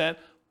 5%,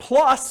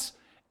 plus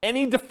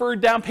any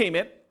deferred down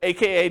payment,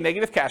 aka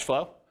negative cash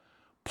flow,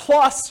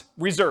 plus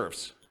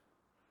reserves.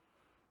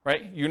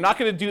 Right? You're not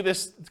going to do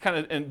this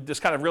kind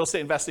of real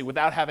estate investing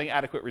without having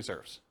adequate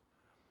reserves.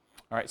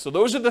 All right, so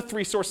those are the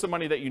three sources of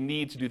money that you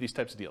need to do these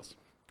types of deals.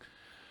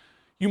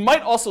 You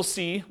might also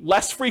see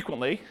less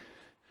frequently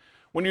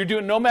when you're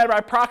doing Nomad by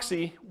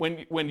proxy,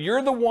 when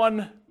you're the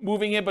one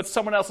moving in but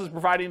someone else is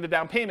providing the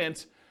down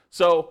payment.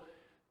 So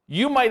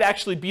you might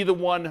actually be the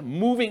one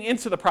moving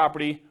into the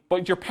property,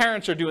 but your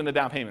parents are doing the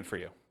down payment for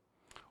you.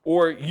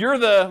 Or you're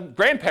the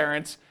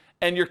grandparents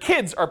and your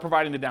kids are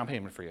providing the down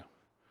payment for you.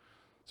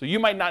 So you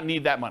might not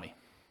need that money.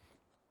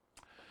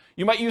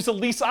 You might use a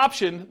lease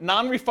option,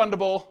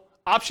 non-refundable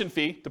option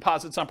fee,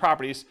 deposits on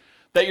properties,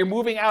 that you're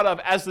moving out of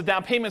as the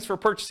down payments for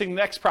purchasing the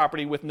next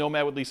property with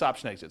Nomad with lease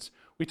option exits.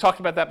 We talked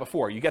about that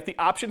before. You get the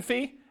option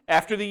fee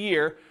after the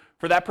year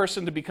for that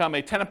person to become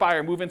a tenant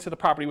buyer, move into the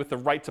property with the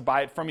right to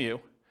buy it from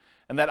you.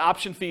 And that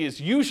option fee is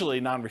usually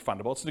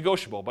non-refundable. It's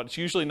negotiable, but it's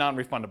usually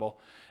non-refundable.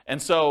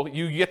 And so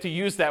you get to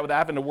use that without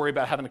having to worry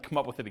about having to come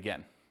up with it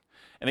again.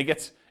 And it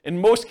gets, in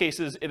most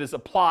cases, it is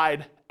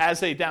applied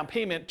as a down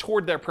payment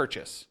toward their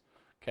purchase.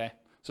 Okay?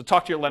 So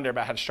talk to your lender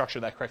about how to structure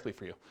that correctly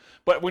for you.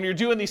 But when you're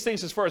doing these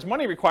things as far as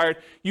money required,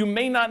 you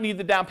may not need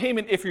the down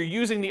payment if you're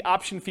using the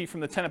option fee from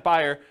the tenant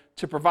buyer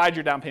to provide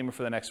your down payment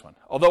for the next one.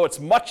 Although it's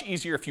much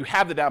easier if you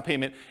have the down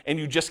payment and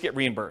you just get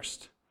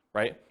reimbursed,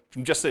 right?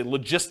 From just a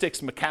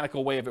logistics,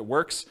 mechanical way of it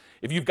works.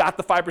 If you've got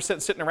the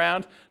 5% sitting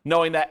around,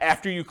 knowing that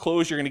after you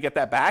close, you're going to get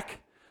that back,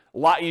 a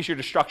lot easier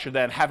to structure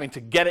than having to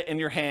get it in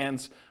your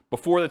hands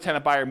before the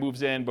tenant buyer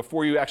moves in,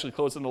 before you actually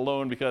close on the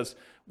loan, because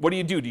what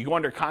do? Do you go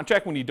under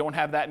contract when you don't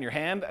have that in your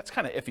hand? That's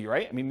kind of iffy,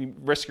 right? I mean, you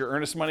risk your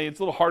earnest money. It's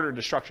a little harder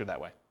to structure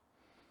that way.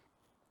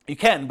 You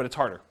can, but it's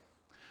harder.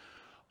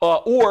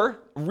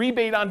 Or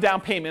rebate on down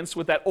payments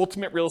with that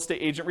ultimate real estate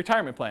agent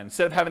retirement plan.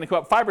 Instead of having to come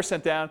up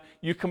 5% down,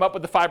 you come up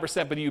with the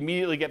 5%, but you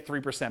immediately get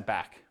 3%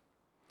 back.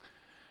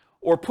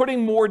 Or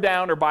putting more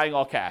down or buying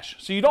all cash.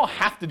 So you don't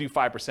have to do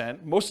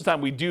 5%. Most of the time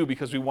we do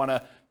because we want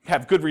to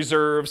have good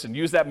reserves and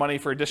use that money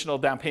for additional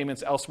down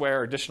payments elsewhere,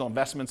 or additional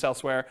investments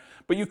elsewhere.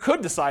 But you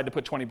could decide to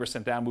put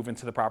 20% down, move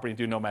into the property, and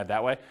do Nomad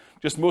that way.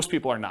 Just most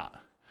people are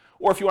not.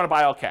 Or if you want to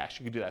buy all cash,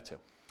 you can do that too.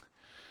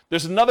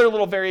 There's another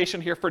little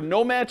variation here for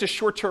Nomad to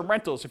short-term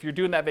rentals. If you're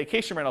doing that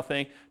vacation rental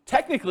thing,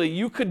 technically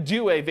you could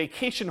do a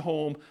vacation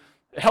home.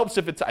 It helps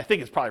if it's, I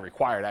think it's probably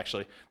required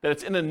actually, that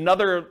it's in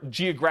another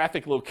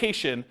geographic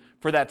location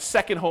for that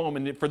second home,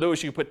 and for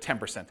those you put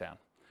 10% down.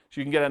 So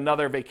you can get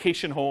another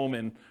vacation home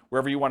in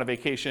wherever you want to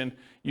vacation.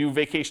 You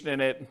vacation in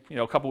it,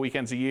 a couple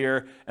weekends a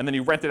year, and then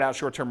you rent it out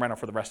short-term rental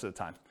for the rest of the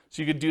time.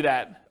 So you could do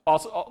that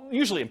also,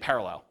 usually in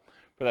parallel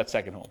for that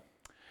second home.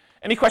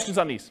 Any questions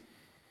on these?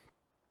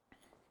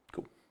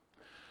 Cool.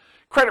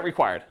 Credit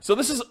required. So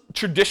this is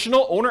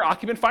traditional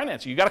owner-occupant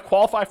financing. You got to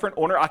qualify for an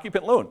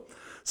owner-occupant loan.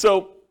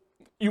 So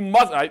you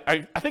must,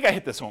 I think I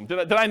hit this home.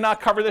 Did I not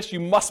cover this? You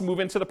must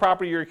move into the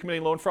property or you're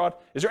committing loan fraud.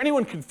 Is there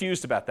anyone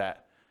confused about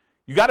that?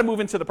 You got to move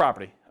into the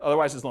property,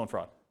 otherwise it's loan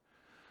fraud.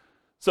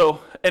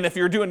 So, and if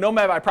you're doing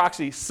Nomad by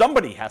proxy,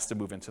 somebody has to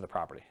move into the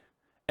property.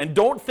 And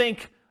don't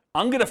think,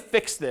 I'm going to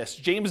fix this.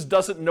 James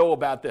doesn't know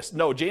about this.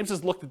 No, James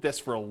has looked at this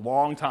for a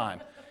long time.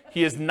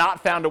 He has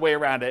not found a way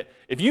around it.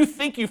 If you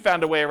think you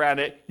found a way around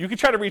it, you can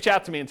try to reach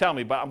out to me and tell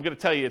me, but I'm going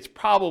to tell you it's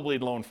probably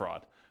loan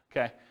fraud.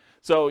 Okay?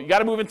 So you got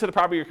to move into the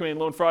property you're committing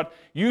loan fraud.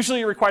 Usually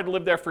you're required to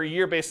live there for a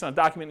year based on a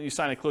document that you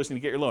sign at closing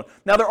to get your loan.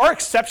 Now there are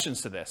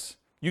exceptions to this.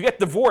 You get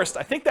divorced,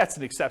 I think that's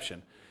an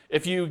exception.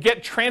 If you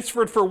get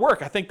transferred for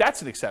work, I think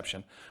that's an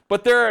exception.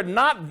 But there are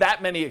not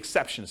that many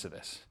exceptions to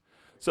this.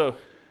 So,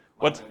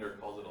 what? My lender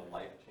calls it a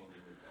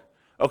life-changing event.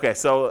 Okay,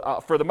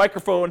 so for the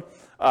microphone,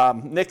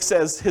 Nick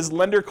says his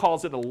lender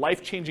calls it a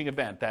life-changing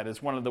event. That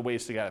is one of the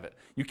ways to get out of it.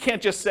 You can't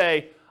just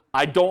say,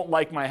 I don't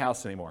like my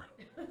house anymore.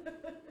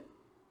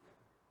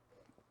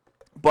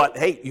 But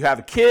hey, you have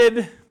a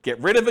kid, get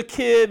rid of a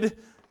kid,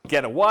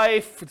 get a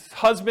wife,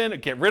 husband, or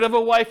get rid of a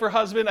wife or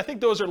husband. I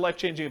think those are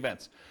life-changing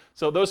events.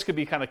 So those could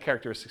be kind of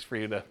characteristics for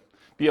you to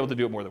be able to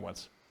do it more than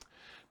once.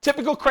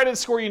 Typical credit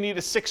score you need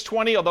is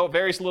 620, although it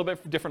varies a little bit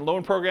for different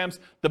loan programs.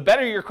 The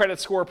better your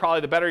credit score,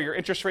 probably the better your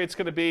interest rate's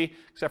going to be,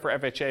 except for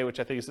FHA, which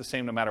I think is the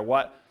same no matter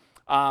what.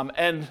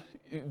 And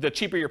the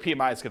cheaper your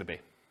PMI is going to be.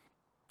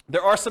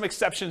 There are some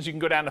exceptions. You can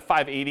go down to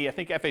 580. I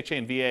think FHA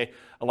and VA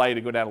allow you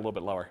to go down a little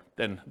bit lower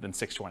than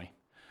 620.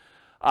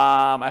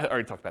 I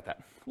already talked about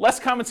that. Less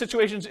common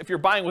situations, if you're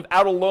buying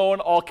without a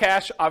loan, all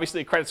cash,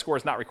 obviously a credit score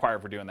is not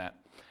required for doing that.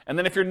 And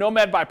then if you're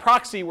Nomad by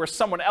proxy, where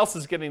someone else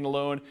is getting the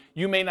loan,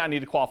 you may not need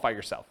to qualify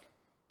yourself.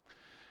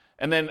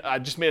 And then I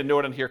just made a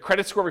note on here,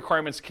 credit score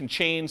requirements can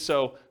change,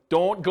 so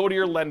don't go to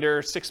your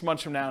lender 6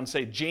 months from now and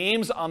say,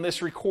 James on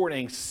this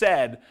recording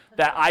said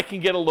that I can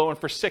get a loan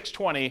for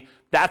 620,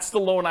 that's the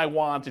loan I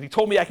want, and he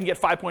told me I can get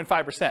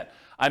 5.5%.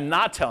 I'm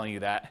not telling you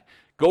that.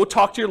 Go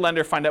talk to your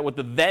lender, find out what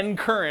the then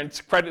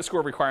current credit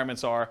score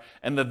requirements are,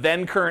 and the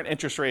then current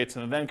interest rates,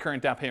 and the then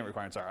current down payment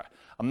requirements are.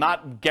 I'm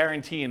not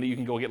guaranteeing that you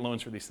can go get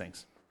loans for these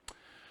things.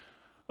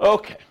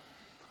 Okay,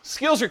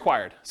 skills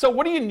required. So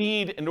what do you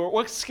need,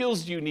 what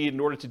skills do you need in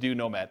order to do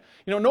Nomad?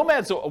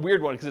 Nomad's a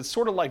weird one because it's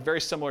sort of like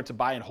very similar to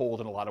buy and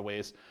hold in a lot of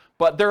ways.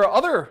 But there are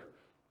other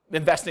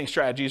investing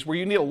strategies where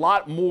you need a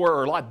lot more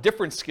or a lot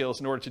different skills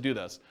in order to do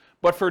this.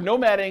 But for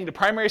nomading, the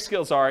primary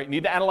skills are you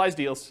need to analyze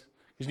deals.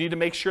 You need to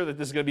make sure that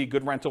this is going to be a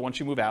good rental once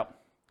you move out.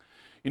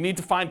 You need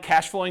to find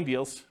cash flowing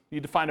deals. You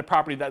need to find a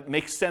property that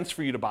makes sense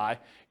for you to buy.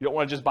 You don't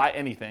want to just buy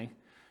anything.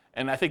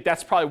 And I think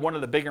that's probably one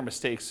of the bigger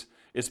mistakes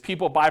is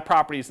people buy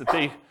properties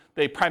that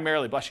they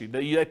primarily, bless you,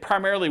 they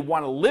primarily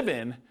want to live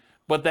in,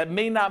 but that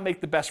may not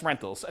make the best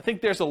rentals. I think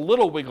there's a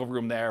little wiggle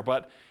room there,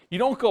 but you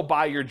don't go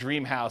buy your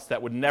dream house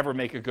that would never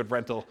make a good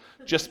rental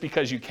just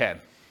because you can.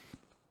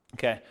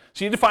 Okay,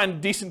 so you need to find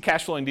decent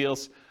cash flowing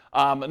deals.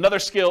 Another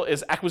skill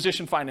is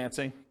acquisition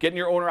financing, getting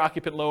your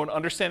owner-occupant loan,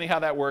 understanding how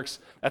that works.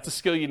 That's a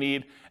skill you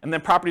need. And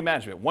then property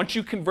management. Once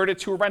you convert it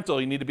to a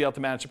rental, you need to be able to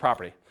manage the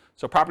property.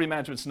 So property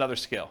management is another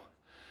skill.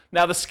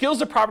 Now, the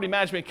skills of property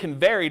management can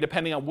vary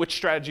depending on which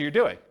strategy you're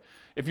doing.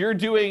 If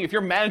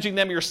you're managing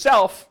them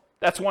yourself,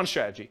 that's one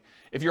strategy.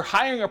 If you're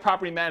hiring a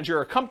property manager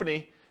or a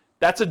company,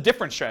 that's a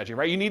different strategy,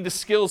 right? You need the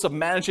skills of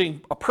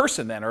managing a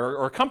person then,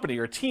 or a company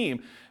or a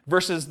team,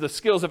 versus the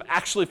skills of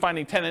actually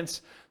finding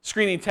tenants,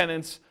 screening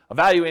tenants,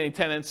 evaluating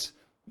tenants,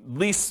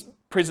 lease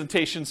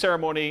presentation,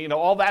 ceremony,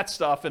 all that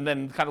stuff, and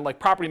then kind of like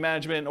property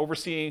management,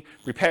 overseeing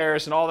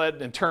repairs and all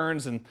that, and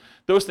turns and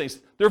those things.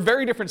 They're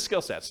very different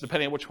skill sets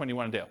depending on which one you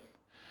want to do.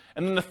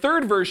 And then the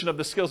third version of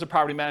the skills of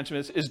property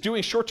management is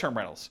doing short-term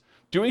rentals.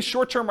 Doing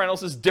short-term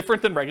rentals is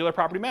different than regular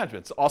property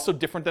management. It's also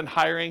different than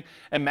hiring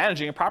and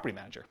managing a property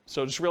manager.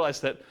 So just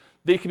realize that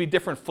they can be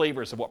different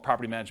flavors of what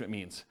property management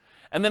means.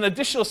 And then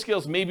additional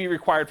skills may be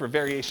required for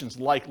variations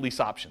like lease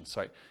options.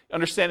 Right?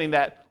 Understanding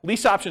that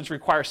lease options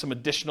require some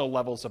additional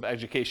levels of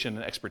education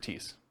and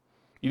expertise.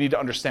 You need to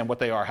understand what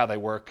they are, how they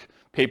work,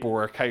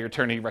 paperwork, how your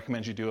attorney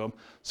recommends you do them,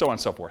 so on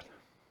and so forth.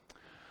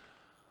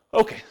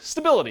 Okay,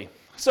 stability.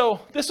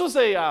 So this was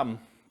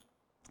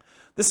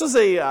This was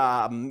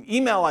a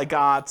email I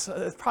got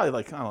probably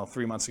like, I don't know,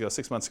 3 months ago,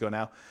 6 months ago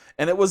now.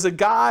 And it was a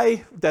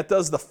guy that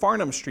does the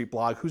Farnham Street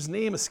blog, whose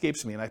name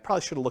escapes me, and I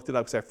probably should have looked it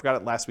up because I forgot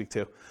it last week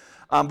too.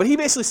 But he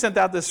basically sent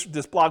out this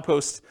blog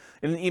post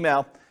in an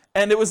email,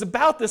 and it was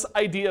about this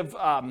idea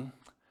of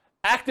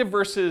active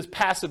versus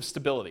passive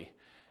stability.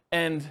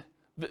 And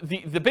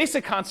the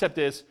basic concept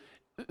is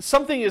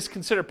something is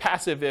considered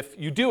passive if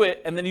you do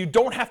it and then you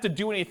don't have to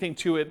do anything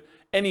to it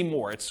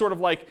anymore. It's sort of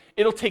like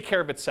it'll take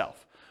care of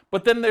itself.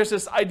 But then there's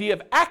this idea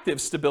of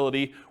active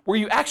stability where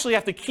you actually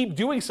have to keep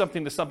doing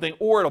something to something,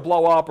 or it'll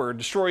blow up or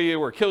destroy you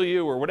or kill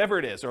you or whatever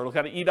it is, or it'll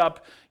kind of eat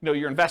up,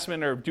 your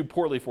investment or do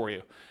poorly for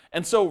you.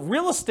 And so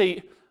real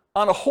estate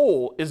on a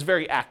whole is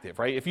very active,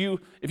 right? If you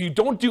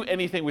don't do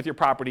anything with your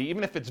property,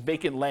 even if it's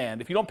vacant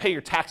land, if you don't pay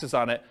your taxes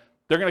on it,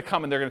 they're going to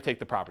come and they're going to take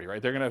the property,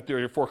 right? They're going to do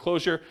your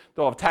foreclosure,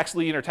 they'll have a tax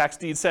lien or tax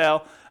deed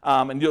sale,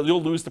 and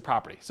you'll lose the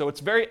property. So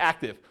it's very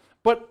active.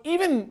 But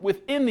even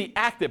within the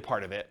active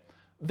part of it,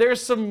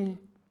 there's some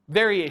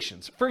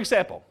variations. For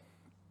example,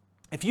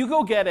 if you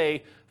go get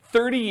a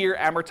 30-year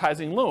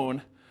amortizing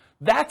loan,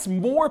 that's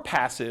more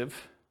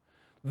passive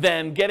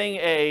than getting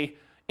a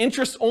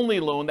interest-only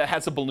loan that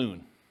has a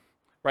balloon,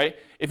 right?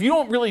 If you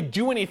don't really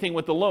do anything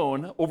with the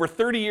loan, over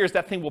 30 years,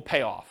 that thing will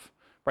pay off,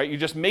 right? You're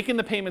just making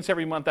the payments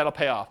every month, that'll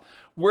pay off.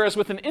 Whereas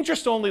with an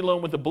interest-only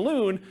loan with a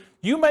balloon,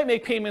 you might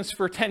make payments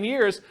for 10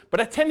 years, but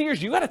at 10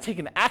 years, you got to take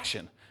an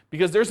action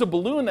because there's a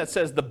balloon that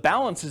says the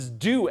balance is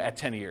due at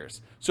 10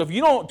 years. So if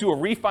you don't do a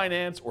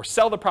refinance or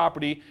sell the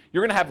property,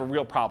 you're going to have a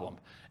real problem.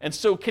 And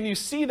so can you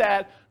see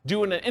that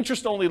doing an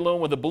interest-only loan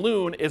with a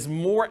balloon is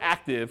more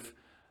active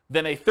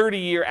than a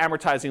 30-year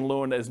amortizing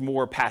loan that is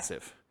more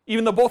passive?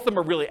 Even though both of them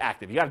are really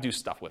active, you got to do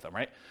stuff with them,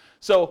 right?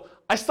 So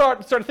I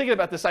started thinking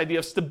about this idea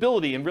of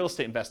stability in real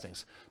estate investing.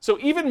 So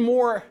even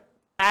more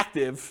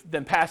active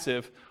than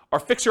passive are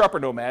fixer-upper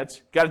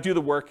nomads. Got to do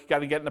the work, got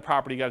to get in the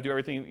property, got to do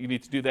everything you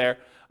need to do there.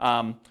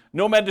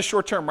 Nomad to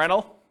short-term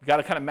rental. Got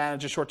to kind of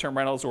manage the short-term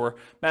rentals or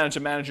manage a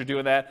manager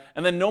doing that.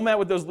 And then nomad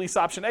with those lease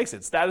option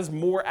exits. That is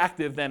more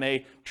active than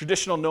a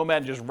traditional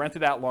nomad just rent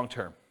it out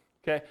long-term.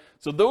 Okay,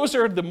 so those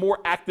are the more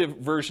active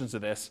versions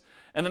of this.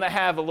 And then I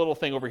have a little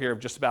thing over here of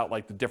just about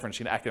like the difference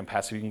between active and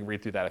passive. You can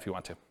read through that if you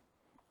want to.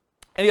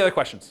 Any other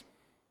questions?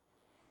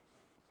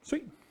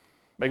 Sweet. Am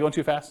I going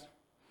too fast?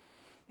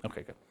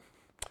 Okay, good.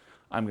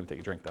 I'm going to take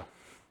a drink though.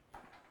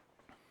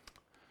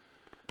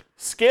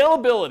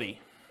 Scalability.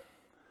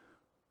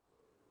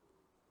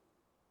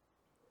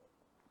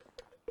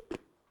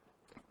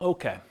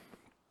 Okay.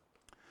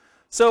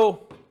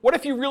 So what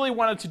if you really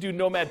wanted to do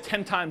Nomad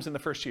 10 times in the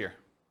first year?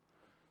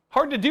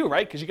 Hard to do,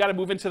 right? Because you got to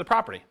move into the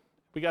property.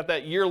 We got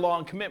that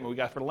year-long commitment we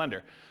got for the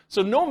lender.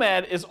 So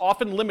Nomad is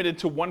often limited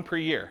to one per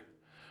year.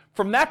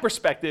 From that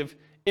perspective,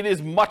 it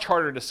is much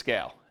harder to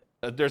scale.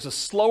 There's a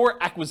slower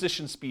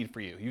acquisition speed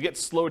for you. You get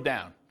slowed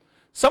down.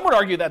 Some would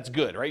argue that's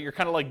good, right? You're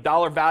kind of like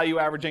dollar value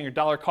averaging or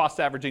dollar cost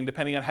averaging,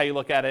 depending on how you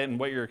look at it and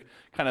what you're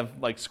kind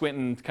of like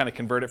squinting to kind of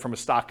convert it from a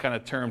stock kind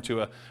of term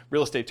to a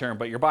real estate term.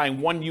 But you're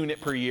buying 1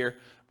 unit per year,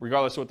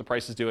 regardless of what the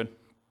price is doing.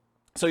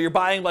 So you're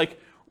buying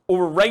like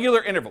over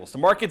regular intervals. The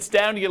market's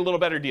down, you get a little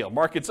better deal.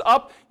 Market's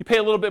up, you pay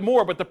a little bit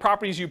more, but the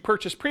properties you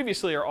purchased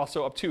previously are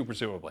also up too,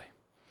 presumably.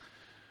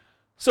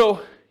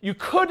 So you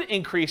could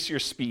increase your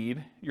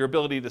speed, your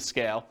ability to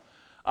scale,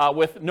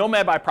 with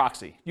Nomad by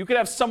proxy. You could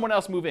have someone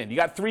else move in. You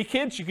got 3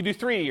 kids, you can do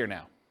 3 a year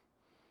now,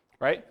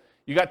 right?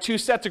 You got 2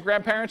 sets of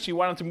grandparents, you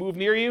want them to move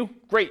near you,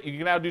 great, you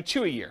can now do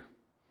 2 a year.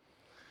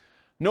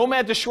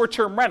 Nomad to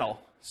short-term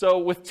rental. So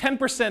with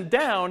 10%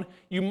 down,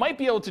 you might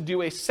be able to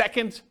do a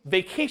second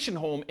vacation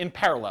home in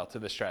parallel to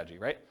this strategy,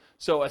 right?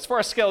 So as far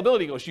as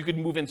scalability goes, you could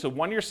move into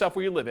one yourself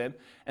where you live in,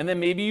 and then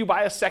maybe you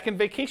buy a second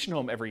vacation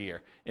home every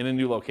year in a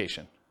new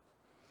location.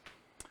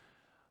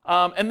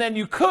 And then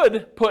you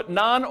could put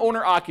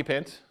non-owner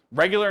occupant,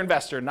 regular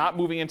investor, not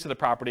moving into the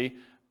property,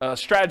 a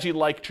strategy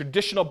like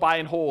traditional buy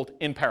and hold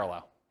in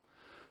parallel.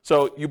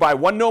 So you buy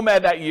 1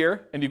 Nomad that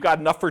year, and you've got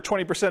enough for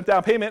 20%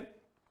 down payment.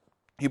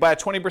 You buy a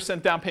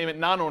 20% down payment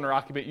non-owner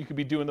occupant, you could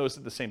be doing those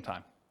at the same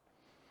time.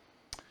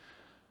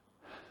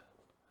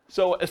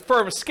 So as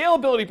from a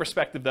scalability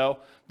perspective, though,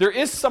 there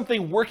is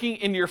something working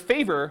in your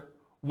favor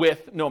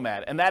with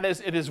Nomad, and that is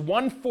it is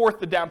 1/4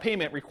 the down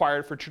payment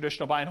required for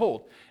traditional buy and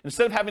hold.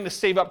 Instead of having to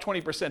save up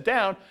 20%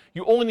 down,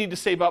 you only need to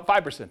save up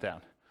 5%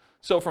 down.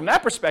 So from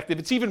that perspective,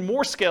 it's even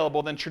more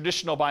scalable than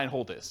traditional buy and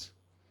hold is.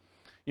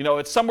 You know,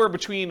 it's somewhere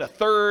between a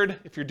third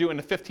if you're doing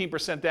the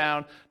 15%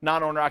 down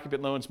non-owner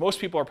occupant loans. Most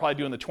people are probably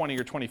doing the 20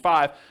 or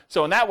 25.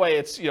 So in that way,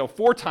 it's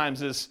 4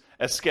 times as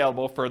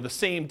scalable. For the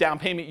same down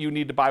payment you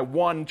need to buy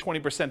 1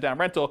 20% down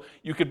rental,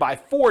 you could buy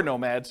 4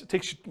 Nomads. It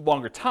takes you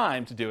longer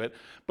time to do it,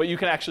 but you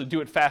can actually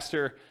do it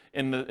faster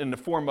in the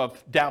form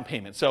of down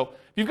payment. So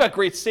if you've got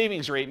great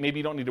savings rate, maybe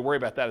you don't need to worry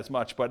about that as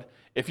much. But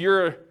if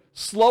you're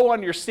slow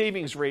on your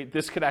savings rate,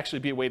 this could actually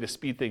be a way to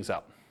speed things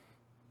up.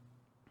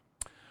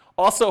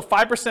 Also,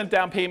 5%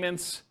 down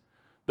payments,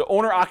 the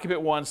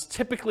owner-occupant ones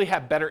typically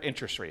have better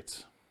interest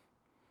rates.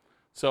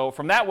 So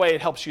from that way,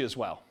 it helps you as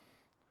well.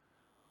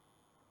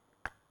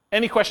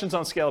 Any questions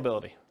on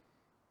scalability?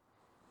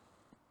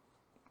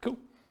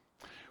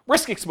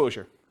 Risk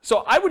exposure.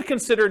 So I would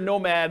consider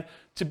Nomad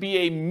to be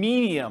a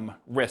medium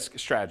risk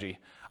strategy.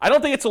 I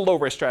don't think it's a low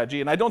risk strategy,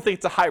 and I don't think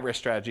it's a high risk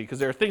strategy, because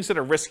there are things that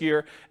are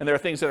riskier and there are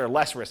things that are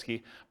less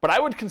risky. But I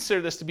would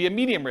consider this to be a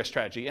medium risk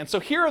strategy. And so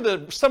here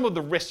are some of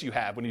the risks you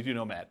have when you do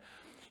Nomad.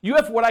 You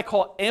have what I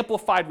call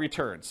amplified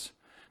returns.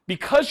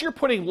 Because you're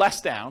putting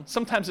less down,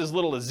 sometimes as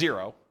little as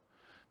 0,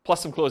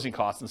 plus some closing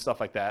costs and stuff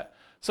like that,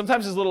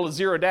 sometimes as little as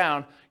 0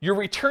 down, your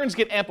returns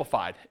get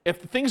amplified.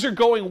 If things are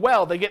going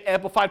well, they get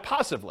amplified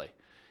positively.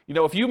 You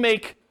know, if you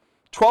make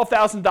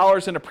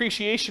 $12,000 in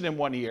appreciation in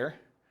 1 year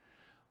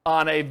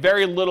on a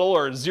very little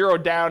or 0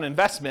 down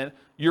investment,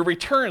 your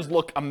returns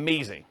look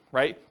amazing,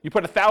 right? You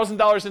put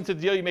 $1,000 into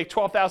the deal, you make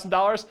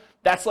 $12,000,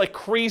 that's like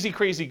crazy,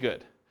 crazy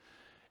good.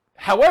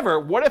 However,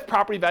 what if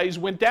property values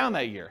went down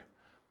that year?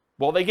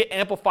 Well, they get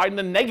amplified in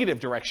the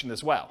negative direction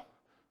as well.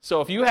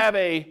 So if you have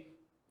a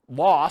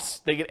loss,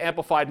 they get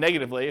amplified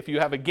negatively. If you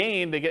have a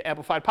gain, they get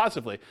amplified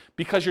positively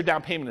because your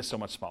down payment is so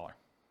much smaller.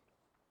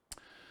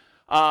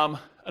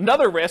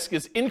 Another risk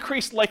is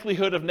increased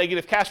likelihood of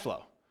negative cash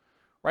flow,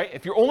 right?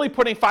 If you're only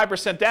putting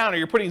 5% down or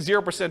you're putting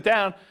 0%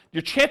 down,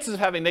 your chances of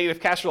having negative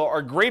cash flow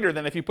are greater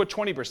than if you put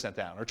 20%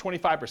 down or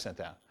 25%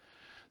 down.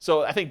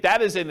 So I think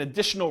that is an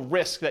additional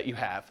risk that you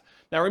have.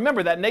 Now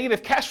remember, that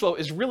negative cash flow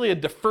is really a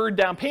deferred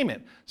down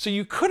payment. So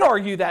you could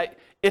argue that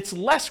it's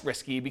less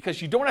risky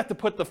because you don't have to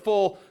put the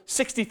full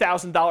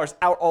 $60,000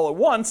 out all at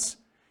once.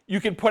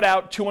 You can put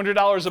out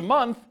 $200 a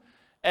month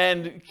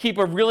and keep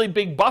a really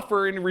big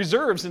buffer in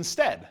reserves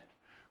instead,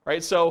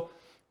 right? So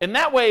in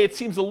that way, it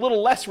seems a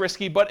little less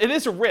risky, but it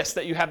is a risk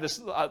that you have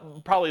this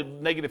probably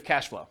negative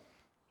cash flow.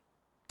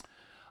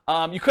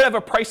 You could have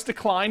a price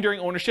decline during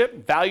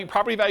ownership.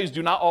 Property values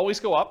do not always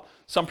go up.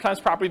 Sometimes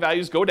property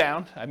values go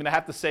down. I mean, I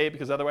have to say it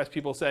because otherwise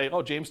people say,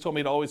 oh, James told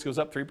me it always goes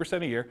up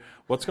 3% a year.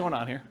 What's going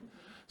on here?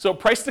 So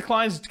price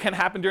declines can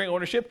happen during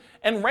ownership,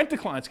 and rent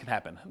declines can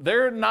happen.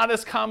 They're not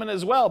as common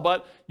as well,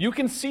 but you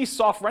can see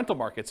soft rental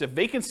markets. If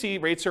vacancy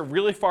rates are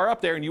really far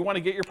up there and you want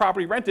to get your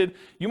property rented,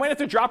 you might have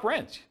to drop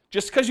rent.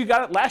 Just because you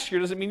got it last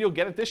year doesn't mean you'll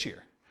get it this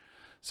year.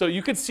 So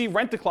you could see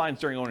rent declines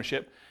during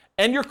ownership,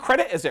 and your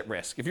credit is at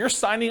risk. If you're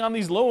signing on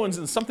these loans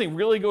and something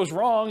really goes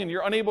wrong and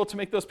you're unable to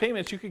make those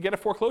payments, you could get a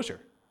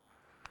foreclosure.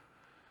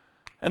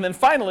 And then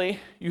finally,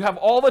 you have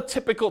all the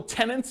typical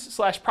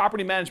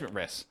tenants/property management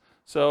risks.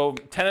 So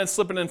tenants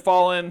slipping and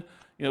falling,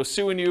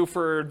 suing you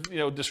for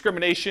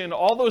discrimination,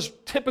 all those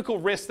typical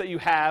risks that you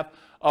have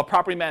of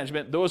property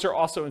management, those are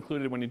also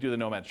included when you do the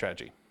Nomad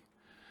strategy.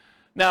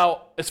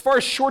 Now, as far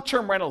as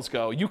short-term rentals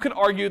go, you could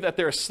argue that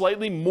there's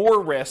slightly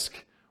more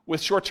risk with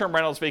short-term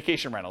rentals,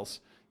 vacation rentals.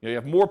 You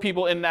have more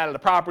people in and out of the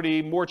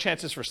property, more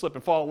chances for slip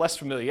and fall, less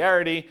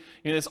familiarity.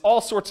 There's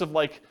all sorts of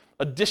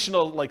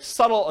additional,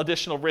 subtle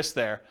additional risks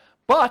there.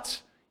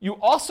 But you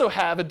also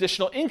have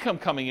additional income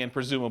coming in,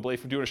 presumably,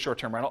 from doing a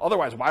short-term rental.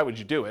 Otherwise, why would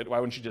you do it? Why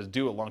wouldn't you just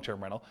do a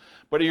long-term rental?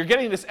 But you're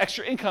getting this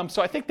extra income,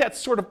 so I think that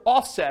sort of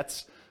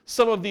offsets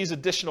some of these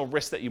additional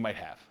risks that you might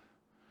have.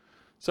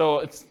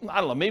 So I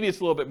don't know, maybe it's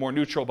a little bit more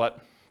neutral,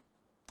 but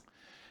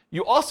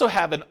you also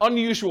have an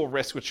unusual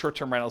risk with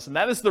short-term rentals, and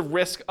that is the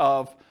risk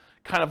of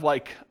kind of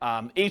like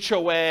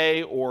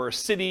HOA or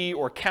city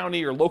or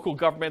county or local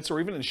governments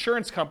or even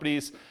insurance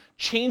companies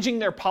changing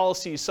their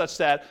policies such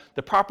that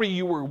the property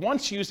you were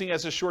once using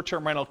as a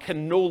short-term rental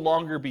can no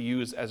longer be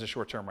used as a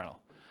short-term rental.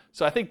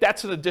 So I think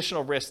that's an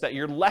additional risk that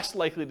you're less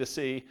likely to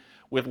see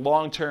with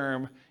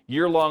long-term,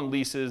 year-long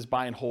leases,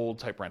 buy and hold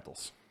type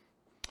rentals.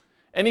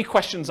 Any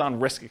questions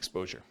on risk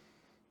exposure?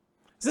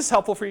 Is this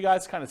helpful for you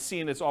guys, kind of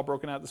seeing it's all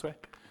broken out this way?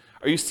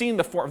 Are you seeing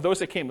the form, those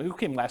that came, who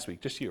came last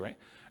week? Just you, right?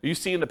 Are you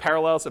seeing the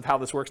parallels of how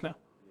this works now?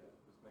 Yeah,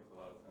 this makes a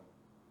lot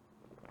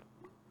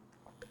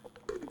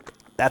of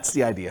sense. That's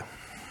the idea.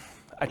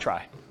 I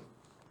try.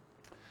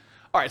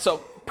 All right, so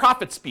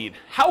profit speed.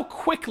 How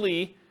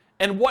quickly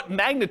and what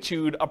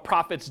magnitude of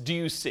profits do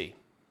you see?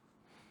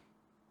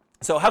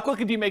 So how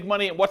quickly do you make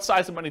money and what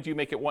size of money do you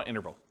make at what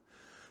interval?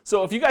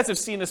 So if you guys have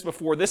seen this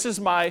before, this is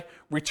my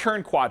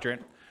return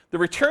quadrant. The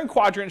return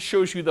quadrant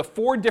shows you the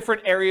 4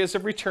 different areas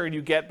of return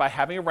you get by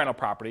having a rental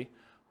property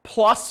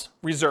plus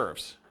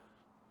reserves.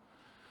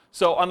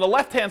 So on the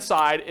left-hand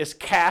side is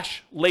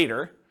cash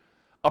later,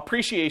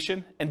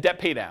 appreciation, and debt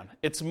paydown.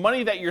 It's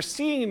money that you're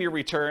seeing in your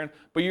return,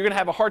 but you're going to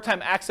have a hard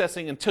time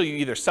accessing until you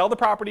either sell the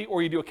property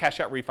or you do a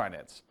cash-out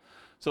refinance.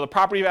 So the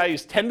property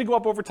values tend to go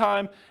up over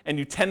time, and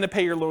you tend to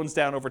pay your loans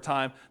down over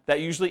time. That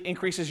usually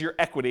increases your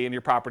equity in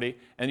your property,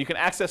 and you can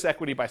access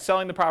equity by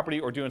selling the property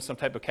or doing some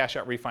type of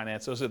cash-out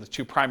refinance. Those are the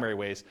 2 primary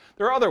ways.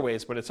 There are other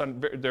ways, but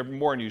they're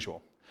more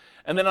unusual.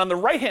 And then on the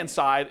right-hand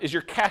side is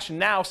your cash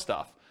now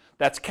stuff.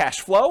 That's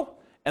cash flow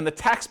and the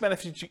tax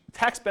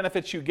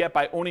benefits you get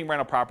by owning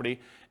rental property,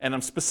 and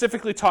I'm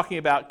specifically talking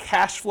about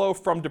cash flow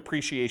from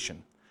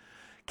depreciation.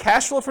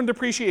 Cash flow from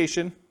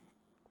depreciation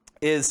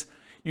is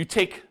you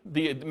take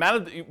the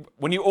amount of,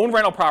 when you own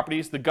rental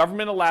properties, the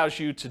government allows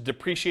you to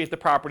depreciate the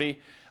property,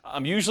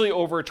 usually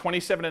over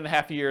 27 and a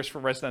half years for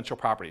residential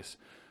properties.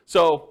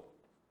 So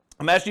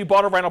imagine you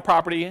bought a rental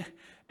property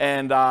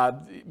And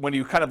when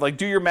you kind of like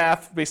do your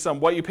math based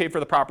on what you paid for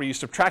the property, you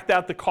subtract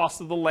out the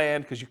cost of the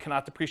land because you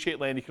cannot depreciate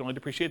land, you can only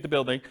depreciate the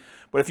building.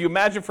 But if you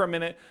imagine for a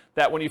minute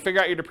that when you figure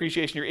out your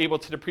depreciation, you're able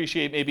to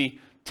depreciate maybe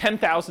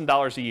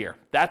 $10,000 a year.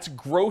 That's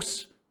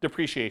gross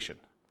depreciation.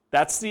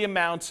 That's the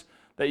amount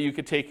that you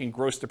could take in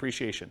gross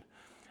depreciation.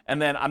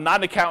 And then I'm not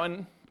an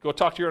accountant, go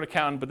talk to your own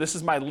accountant, but this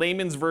is my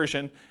layman's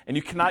version, and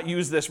you cannot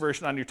use this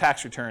version on your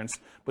tax returns,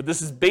 but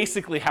this is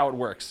basically how it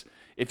works.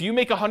 If you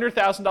make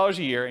 $100,000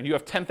 a year and you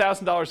have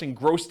 $10,000 in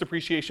gross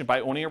depreciation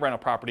by owning a rental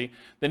property,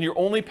 then you're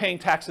only paying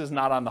taxes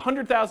not on the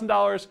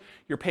 $100,000,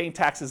 you're paying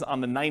taxes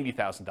on the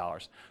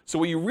 $90,000. So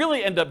what you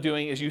really end up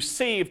doing is you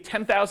save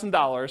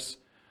 $10,000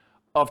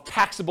 of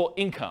taxable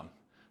income.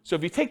 So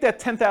if you take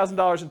that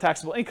 $10,000 in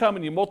taxable income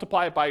and you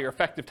multiply it by your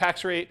effective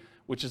tax rate,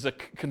 which is a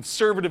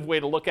conservative way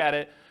to look at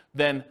it,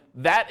 then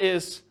that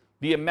is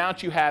the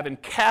amount you have in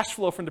cash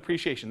flow from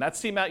depreciation.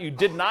 That's the amount you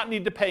did not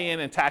need to pay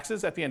in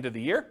taxes at the end of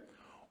the year,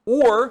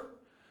 or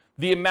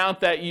the amount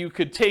that you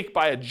could take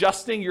by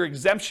adjusting your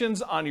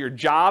exemptions on your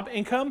job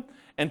income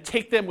and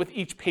take them with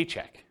each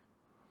paycheck.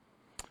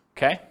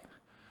 Okay?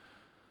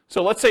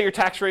 So let's say your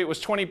tax rate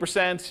was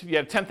 20%, you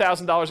had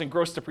 $10,000 in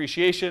gross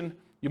depreciation,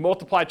 you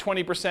multiply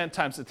 20%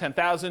 times the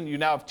 10,000, you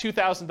now have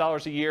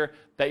 $2,000 a year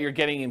that you're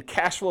getting in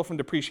cash flow from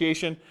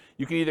depreciation.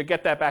 You can either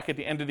get that back at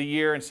the end of the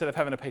year instead of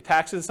having to pay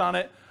taxes on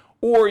it,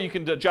 or you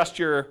can adjust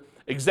your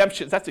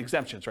exemptions. That's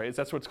exemptions, right?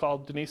 That's what it's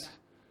called, Denise?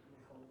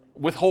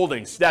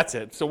 Withholdings, that's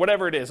it. So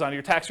whatever it is on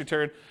your tax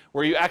return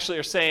where you actually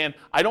are saying,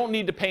 I don't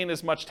need to pay in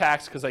as much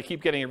tax because I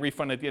keep getting a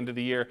refund at the end of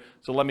the year,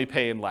 so let me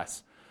pay in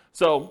less.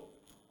 So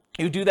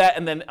you do that,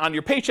 and then on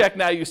your paycheck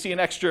now you see an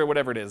extra,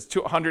 whatever it is,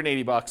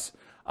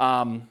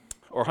 $180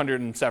 or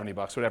 170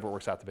 bucks, whatever it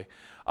works out to be,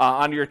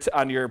 on your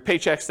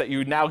paychecks that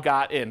you now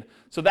got in.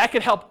 So that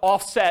could help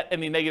offset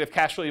any negative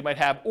cash flow you might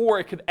have,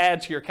 or it could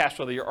add to your cash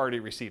flow that you're already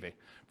receiving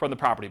from the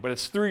property. But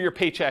it's through your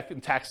paycheck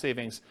and tax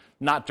savings,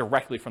 not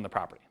directly from the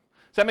property.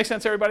 Does that make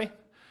sense, everybody?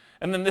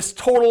 And then this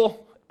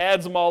total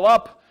adds them all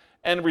up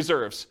and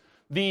reserves.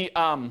 The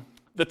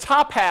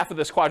top half of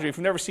this quadrant, if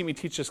you've never seen me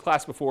teach this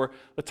class before,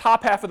 the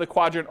top half of the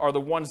quadrant are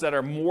the ones that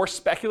are more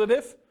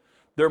speculative.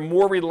 They're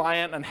more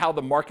reliant on how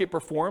the market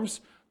performs.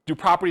 Do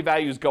property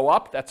values go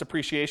up? That's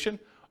appreciation.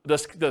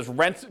 Does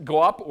rent go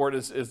up, or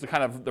is the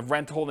kind of the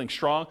rent holding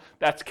strong?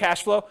 That's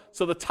cash flow.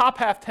 So the top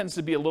half tends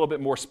to be a little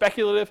bit more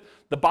speculative.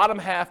 The bottom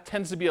half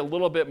tends to be a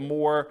little bit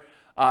more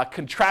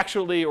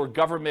contractually or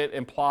government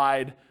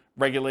implied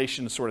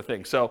regulation sort of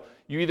thing. So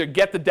you either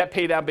get the debt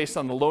pay down based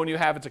on the loan you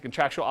have, it's a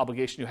contractual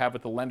obligation you have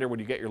with the lender when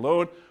you get your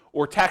loan,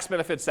 or tax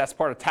benefits, that's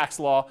part of tax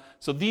law.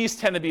 So these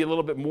tend to be a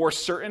little bit more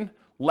certain,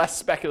 less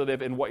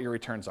speculative in what your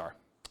returns are.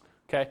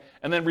 Okay?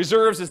 And then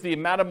reserves is the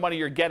amount of money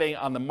you're getting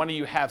on the money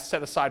you have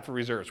set aside for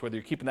reserves, whether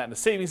you're keeping that in a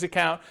savings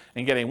account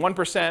and getting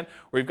 1%,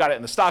 or you've got it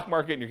in the stock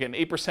market and you're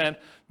getting 8%.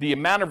 The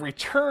amount of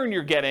return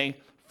you're getting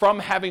from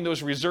having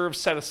those reserves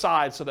set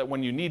aside so that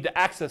when you need to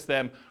access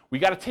them, we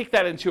got to take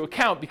that into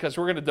account because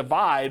we're going to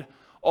divide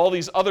all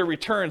these other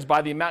returns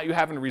by the amount you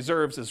have in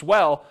reserves as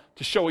well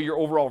to show what your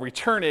overall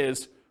return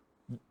is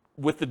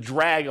with the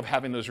drag of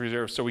having those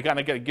reserves. So we got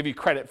to give you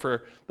credit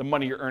for the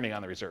money you're earning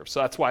on the reserves.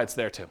 So that's why it's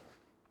there too.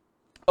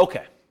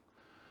 Okay,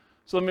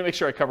 so let me make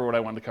sure I cover what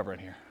I wanted to cover in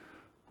here.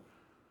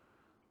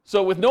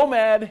 So with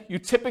Nomad, you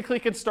typically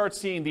can start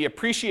seeing the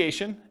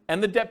appreciation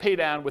and the debt pay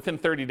down within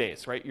 30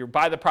 days, right? You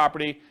buy the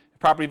property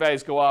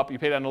values go up, you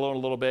pay down the loan a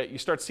little bit, you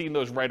start seeing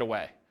those right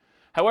away.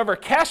 However,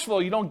 cash flow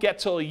you don't get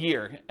till a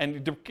year,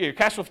 and your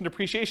cash flow from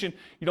depreciation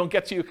you don't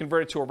get till you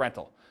convert it to a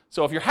rental.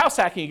 So if you're house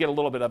hacking, you get a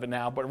little bit of it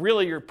now, but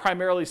really you're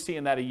primarily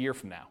seeing that a year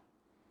from now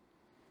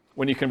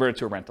when you convert it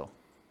to a rental.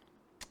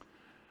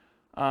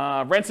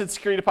 Rents and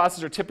security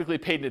deposits are typically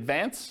paid in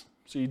advance,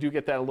 so you do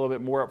get that a little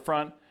bit more up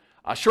front.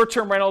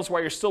 Short-term rentals,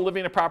 while you're still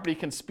living in a property,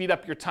 can speed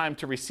up your time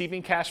to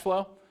receiving cash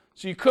flow.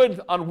 So you could,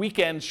 on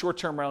weekends,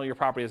 short-term rental your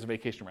property as a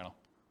vacation rental.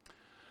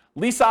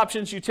 Lease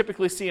options, you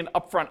typically see an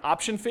upfront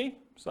option fee.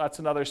 So that's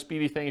another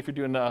speedy thing if you're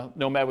doing a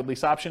Nomad with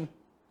lease option.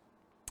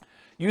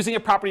 Using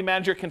a property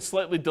manager can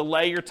slightly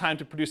delay your time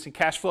to producing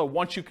cash flow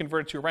once you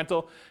convert it to a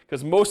rental,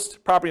 because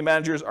most property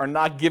managers are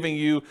not giving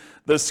you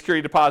the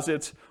security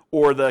deposits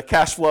or the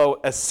cash flow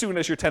as soon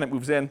as your tenant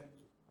moves in.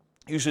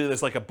 Usually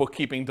there's like a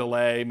bookkeeping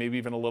delay, maybe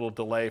even a little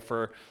delay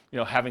for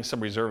having some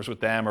reserves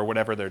with them or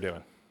whatever they're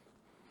doing.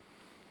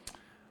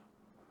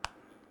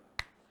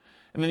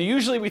 And then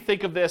usually we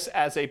think of this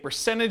as a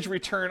percentage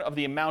return of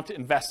the amount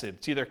invested.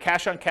 It's either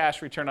cash on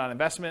cash return on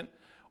investment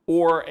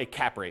or a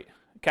cap rate.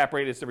 Cap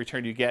rate is the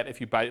return you get if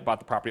you bought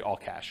the property all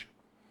cash.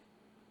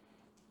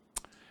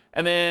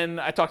 And then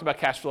I talked about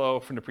cash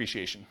flow from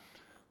depreciation.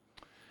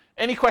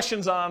 Any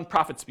questions on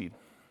profit speed?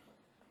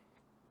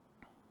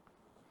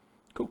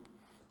 Cool.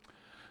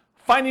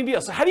 Finding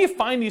deals. So how do you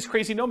find these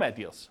crazy Nomad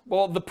deals?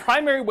 Well, the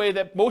primary way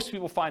that most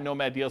people find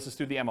Nomad deals is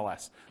through the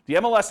MLS. The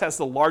MLS has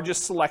the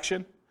largest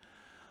selection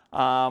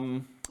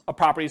of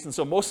properties, and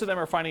so most of them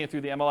are finding it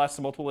through the MLS,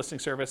 the multiple listing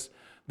service.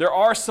 There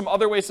are some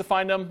other ways to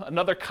find them.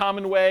 Another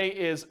common way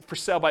is for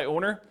sale by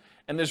owner,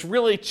 And there's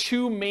really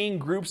two main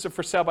groups of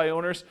for sale by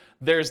owners.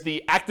 There's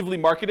the actively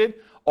marketed,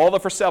 all the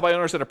for sale by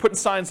owners that are putting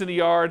signs in the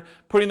yard,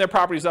 putting their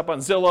properties up on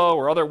Zillow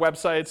or other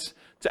websites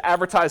to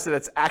advertise that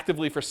it's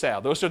actively for sale.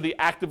 Those are the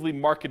actively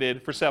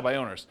marketed for sale by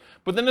owners.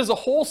 But then there's a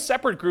whole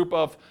separate group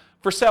of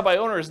for sale by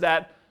owners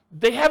that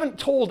they haven't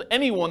told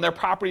anyone their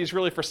property is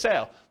really for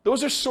sale.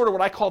 Those are sort of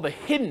what I call the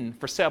hidden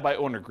for sale by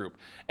owner group.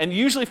 And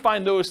you usually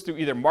find those through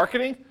either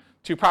marketing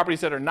to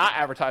properties that are not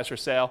advertised for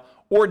sale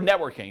or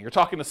networking. You're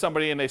talking to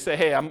somebody and they say,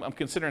 hey, I'm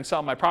considering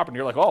selling my property.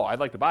 You're like, oh, I'd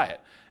like to buy it.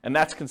 And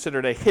that's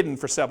considered a hidden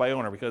for sale by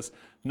owner because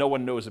no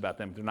one knows about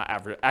them. They're not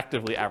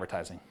actively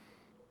advertising.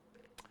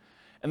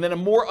 And then a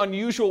more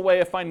unusual way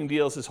of finding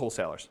deals is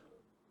wholesalers.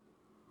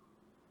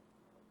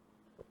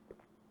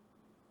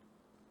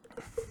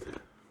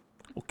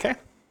 Okay.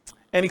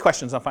 Any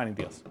questions on finding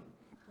deals?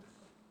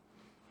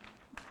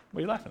 What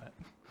are you laughing at?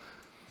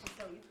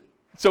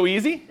 So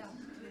easy.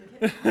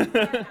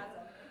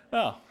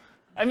 Oh.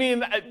 I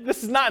mean,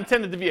 this is not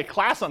intended to be a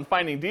class on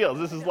finding deals.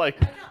 This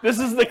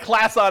is the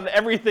class on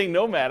everything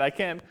Nomad. I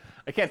can't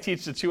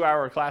teach the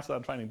 2-hour class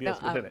on finding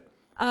deals within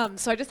it.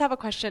 So I just have a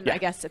question. Yeah. I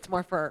guess it's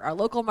more for our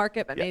local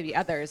market, but maybe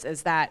others,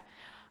 is that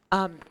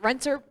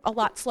rents are a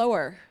lot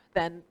slower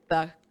than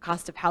the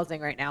cost of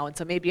housing right now. And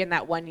so maybe in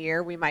that 1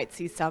 year, we might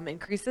see some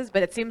increases.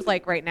 But it seems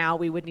like right now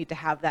we would need to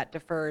have that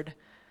deferred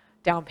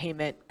down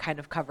payment kind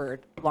of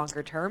covered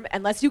longer term,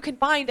 unless you can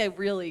find a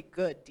really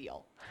good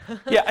deal.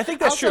 Yeah, I think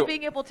that's also, true.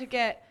 being able to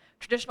get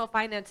traditional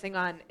financing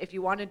on, if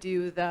you want to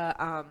do the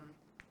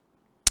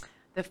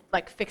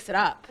like fix it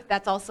up,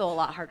 that's also a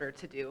lot harder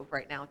to do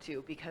right now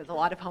too, because a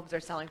lot of homes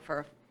are selling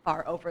for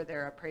far over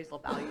their appraisal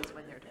values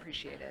when they're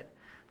depreciated.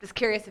 Just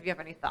curious if you have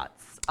any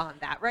thoughts on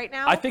that right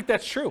now. I think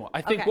that's true.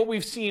 I think what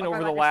we've seen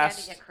over the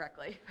last, it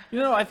correctly.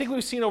 I think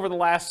we've seen over the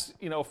last,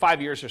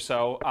 5 years or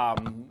so,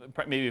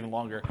 maybe even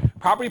longer,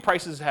 property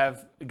prices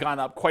have gone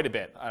up quite a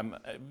bit,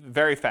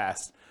 very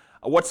fast.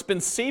 What's been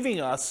saving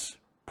us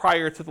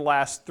prior to the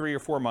last 3 or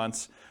 4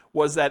 months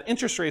was that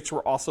interest rates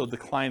were also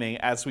declining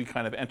as we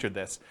kind of entered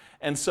this.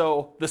 And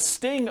so the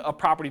sting of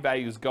property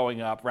values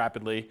going up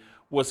rapidly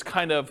was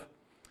kind of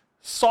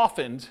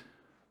softened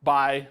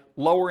by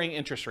lowering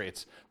interest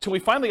rates till we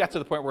finally got to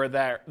the point where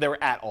they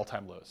were at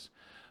all-time lows.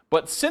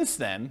 But since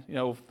then,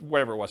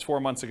 whatever it was, 4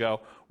 months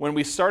ago, when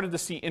we started to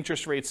see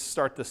interest rates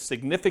start to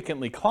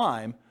significantly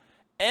climb,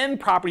 and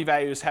property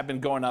values have been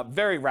going up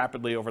very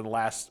rapidly over the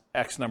last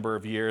X number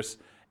of years,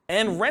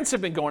 and rents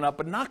have been going up,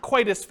 but not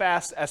quite as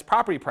fast as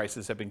property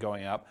prices have been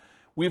going up,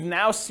 we've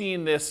now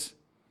seen this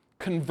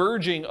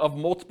converging of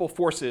multiple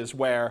forces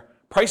where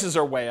prices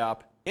are way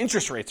up,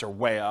 interest rates are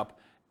way up,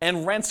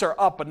 and rents are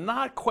up, but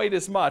not quite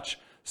as much,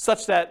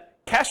 such that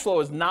cash flow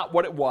is not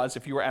what it was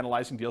if you were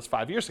analyzing deals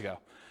 5 years ago.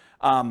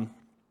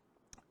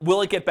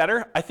 Will it get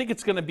better? I think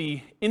it's going to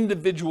be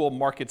individual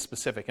market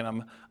specific,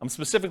 and I'm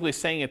specifically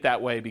saying it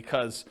that way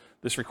because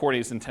this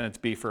recording is intended to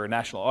be for a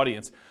national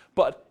audience.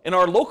 But in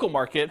our local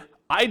market,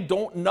 I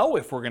don't know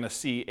if we're going to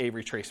see a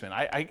retracement.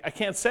 I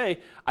can't say.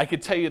 I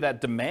could tell you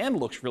that demand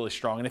looks really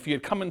strong, and if you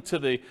had come into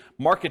the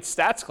market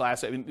stats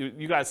class, I mean,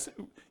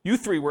 you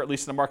three were at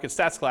least in the market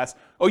stats class.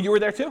 Oh, you were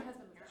there too?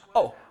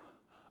 Oh,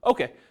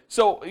 okay.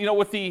 So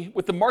with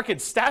the market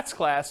stats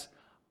class,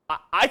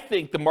 I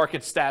think the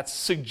market stats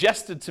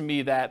suggested to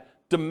me that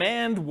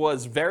demand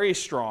was very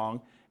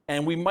strong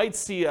and we might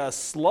see a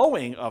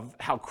slowing of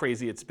how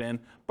crazy it's been,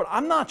 but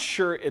I'm not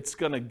sure it's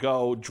going to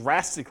go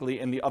drastically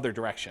in the other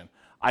direction.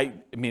 I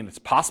mean, it's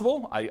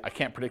possible. I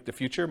can't predict the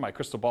future. My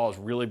crystal ball is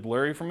really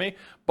blurry for me,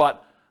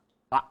 but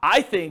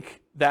I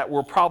think that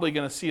we're probably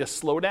going to see a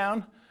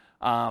slowdown,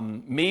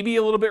 maybe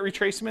a little bit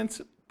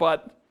retracement,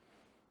 but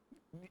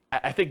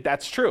I think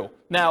that's true.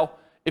 Now,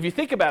 if you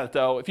think about it,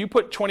 though, if you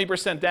put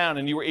 20% down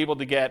and you were able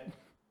to get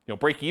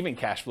break-even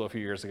cash flow a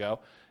few years ago,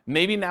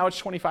 maybe now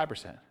it's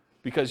 25%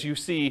 because you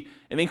see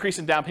an increase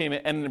in down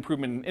payment and an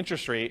improvement in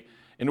interest rate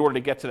in order to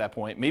get to that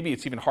point. Maybe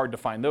it's even hard to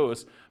find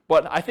those.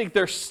 But I think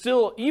there's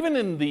still, even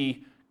in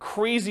the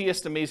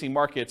craziest, amazing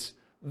markets,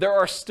 there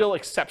are still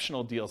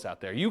exceptional deals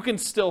out there. You can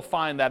still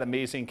find that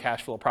amazing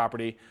cash flow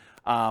property.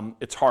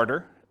 It's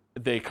harder.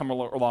 They come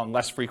along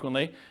less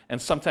frequently,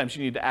 and sometimes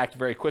you need to act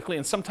very quickly,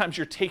 and sometimes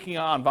you're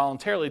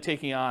voluntarily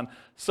taking on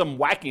some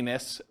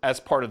wackiness as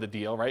part of the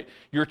deal, right?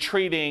 You're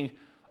trading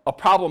a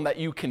problem that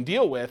you can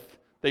deal with,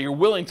 that you're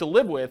willing to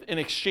live with, in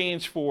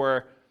exchange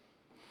for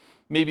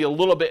maybe a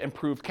little bit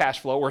improved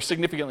cash flow or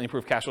significantly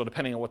improved cash flow,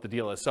 depending on what the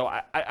deal is. So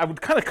I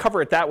would kind of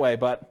cover it that way,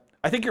 but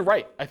I think you're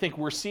right. I think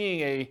we're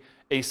seeing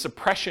a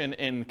suppression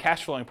in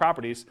cash flowing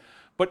properties,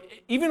 but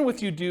even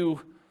with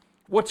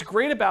what's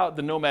great about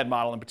the Nomad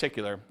model in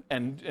particular,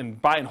 and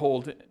buy and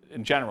hold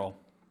in general,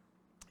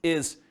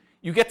 is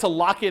you get to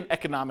lock in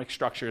economic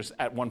structures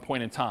at one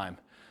point in time.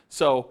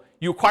 So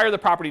you acquire the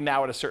property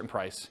now at a certain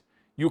price.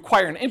 You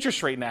acquire an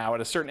interest rate now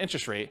at a certain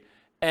interest rate.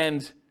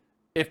 And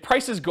if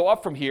prices go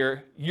up from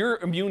here, you're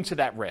immune to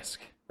that risk,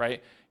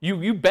 right?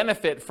 You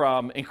benefit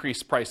from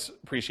increased price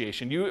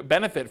appreciation. You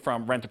benefit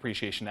from rent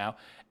appreciation now,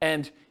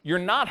 and you're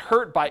not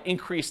hurt by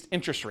increased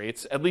interest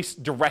rates, at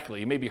least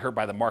directly. You may be hurt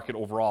by the market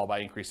overall by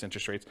increased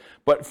interest rates,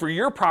 but for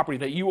your property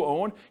that you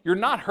own, you're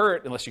not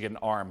hurt unless you get an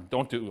ARM.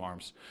 Don't do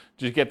ARMs.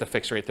 Just get the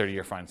fixed rate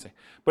 30-year financing.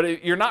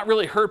 But you're not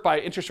really hurt by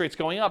interest rates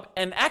going up,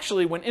 and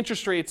actually when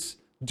interest rates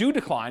do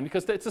decline,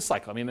 because it's a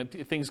cycle. I mean,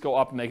 things go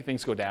up and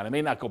things go down. It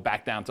may not go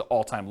back down to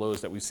all-time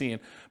lows that we've seen,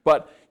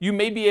 but you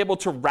may be able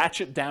to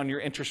ratchet down your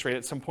interest rate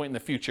at some point in the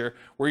future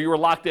where you were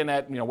locked in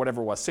at,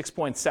 whatever it was,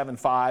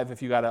 6.75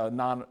 if you got a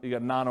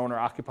non-owner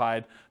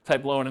occupied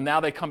type loan, and now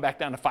they come back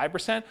down to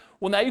 5%.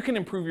 Well, now you can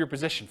improve your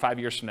position 5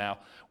 years from now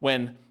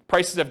when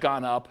prices have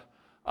gone up,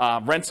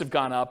 rents have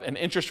gone up, and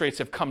interest rates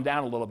have come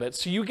down a little bit.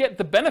 So you get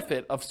the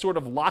benefit of sort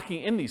of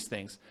locking in these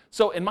things.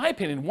 So in my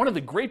opinion, one of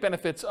the great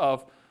benefits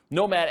of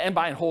Nomad and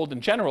buy and hold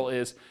in general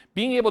is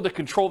being able to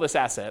control this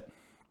asset,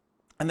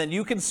 and then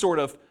you can sort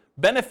of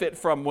benefit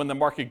from when the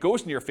market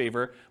goes in your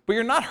favor, but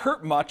you're not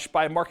hurt much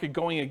by a market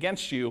going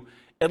against you,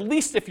 at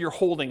least if you're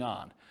holding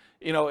on.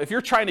 If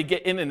you're trying to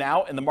get in and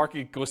out and the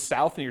market goes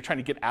south and you're trying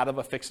to get out of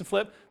a fix and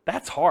flip,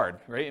 that's hard,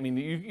 right? I mean,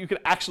 you could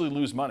actually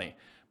lose money.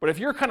 But if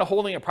you're kind of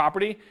holding a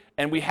property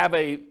and we have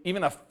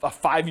even a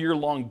 5-year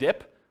long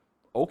dip,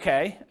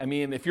 okay. I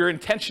mean, if your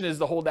intention is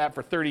to hold that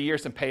for 30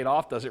 years and pay it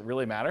off, does it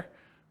really matter?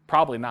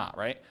 Probably not,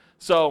 right?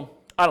 So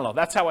I don't know.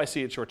 That's how I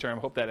see it short term.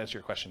 Hope that answered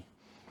your question.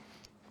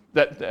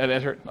 That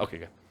answered? Okay,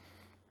 good.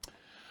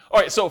 All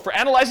right, so for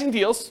analyzing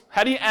deals,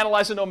 how do you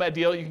analyze a Nomad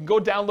deal? You can go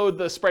download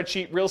the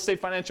spreadsheet,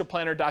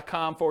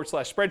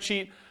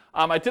 realestatefinancialplanner.com/spreadsheet.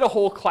 I did a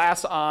whole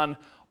class on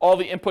all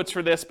the inputs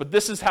for this, but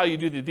this is how you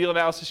do the deal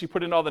analysis. You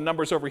put in all the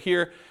numbers over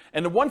here.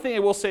 And the one thing I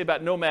will say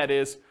about Nomad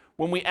is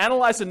when we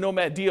analyze a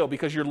Nomad deal,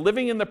 because you're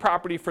living in the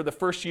property for the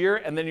first year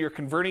and then you're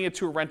converting it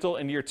to a rental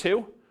in year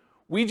 2,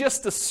 we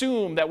just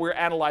assume that we're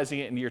analyzing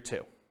it in year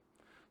 2.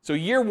 So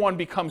year 1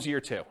 becomes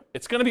year 2.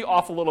 It's going to be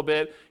off a little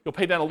bit. You'll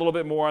pay down a little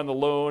bit more on the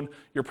loan.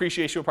 Your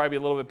appreciation will probably be a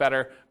little bit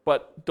better,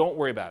 but don't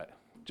worry about it.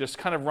 Just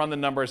kind of run the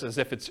numbers as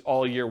if it's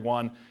all year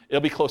 1.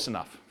 It'll be close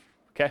enough,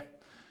 okay?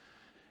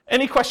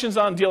 Any questions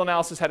on deal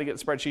analysis, how to get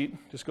the spreadsheet?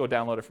 Just go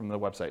download it from the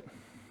website.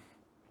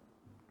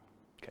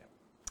 Okay.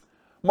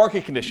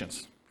 Market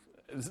conditions.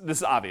 This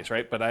is obvious,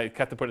 right? But I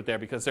had to put it there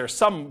because there are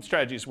some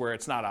strategies where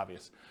it's not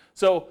obvious.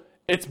 So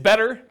it's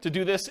better to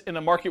do this in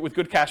a market with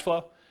good cash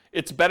flow.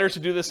 It's better to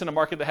do this in a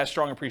market that has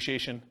strong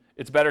appreciation.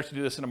 It's better to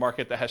do this in a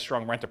market that has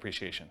strong rent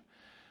appreciation.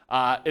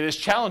 It is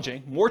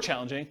challenging, more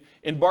challenging,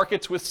 in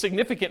markets with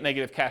significant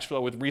negative cash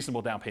flow with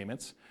reasonable down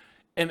payments.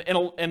 And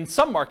in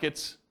some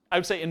markets, I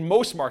would say in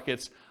most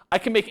markets, I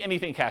can make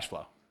anything cash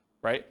flow,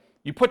 right?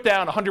 You put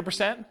down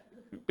 100%,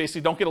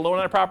 basically don't get a loan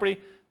on a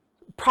property,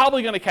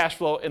 probably going to cash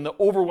flow in the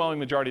overwhelming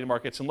majority of the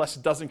markets unless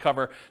it doesn't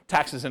cover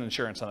taxes and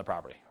insurance on the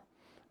property.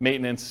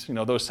 Maintenance,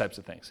 those types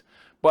of things.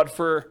 But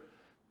for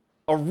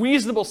a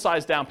reasonable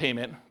size down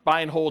payment,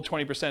 buy and hold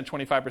 20%,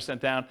 25%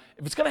 down,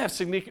 if it's going to have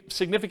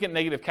significant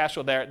negative cash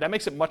flow there, that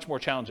makes it much more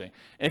challenging.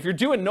 And if you're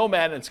doing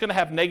Nomad and it's going to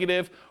have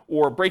negative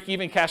or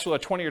break-even cash flow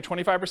at 20 or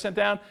 25%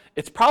 down,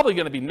 it's probably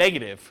going to be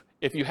negative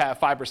if you have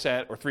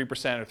 5% or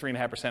 3% or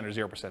 3.5%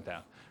 or 0%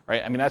 down,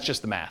 right? I mean, that's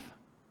just the math.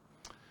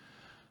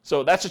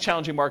 So that's a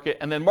challenging market.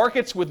 And then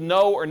markets with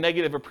no or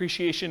negative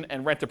appreciation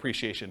and rent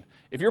appreciation.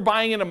 If you're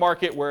buying in a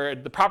market where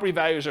the property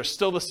values are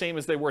still the same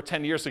as they were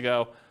 10 years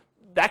ago,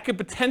 that could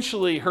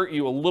potentially hurt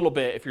you a little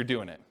bit if you're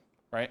doing it,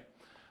 right?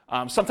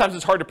 Sometimes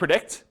it's hard to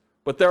predict,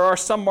 but there are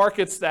some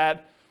markets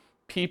that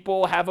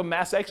people have a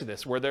mass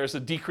exodus where there's a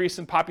decrease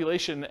in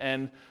population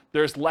and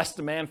there's less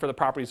demand for the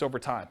properties over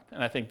time.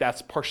 And I think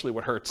that's partially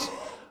what hurts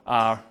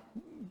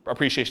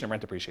appreciation and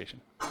rent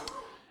appreciation.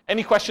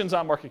 Any questions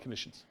on market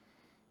conditions?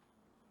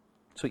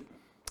 Sweet.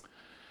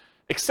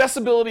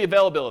 Accessibility,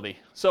 availability.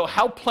 So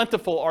how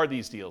plentiful are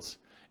these deals?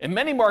 In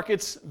many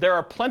markets, there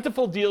are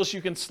plentiful deals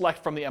you can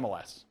select from the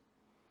MLS.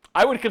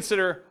 I would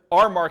consider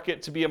our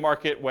market to be a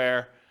market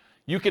where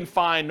you can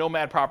find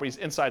Nomad properties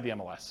inside the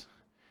MLS.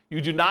 You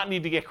do not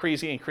need to get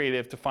crazy and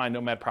creative to find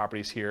Nomad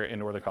properties here in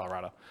Northern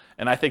Colorado.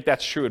 And I think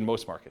that's true in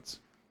most markets.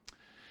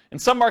 In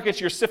some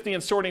markets, you're sifting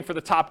and sorting for the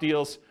top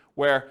deals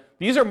where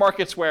these are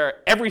markets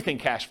where everything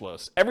cash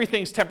flows.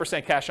 Everything's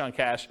 10% cash on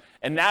cash.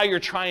 And now you're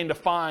trying to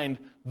find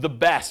the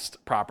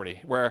best property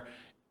where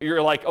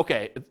you're like,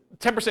 okay,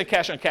 10%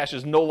 cash on cash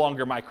is no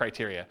longer my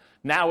criteria.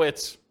 Now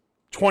it's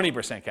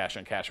 20% cash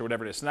on cash or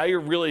whatever it is. So now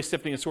you're really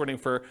sifting and sorting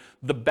for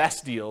the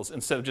best deals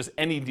instead of just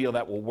any deal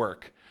that will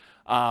work.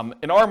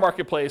 In our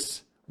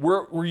marketplace,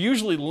 we're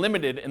usually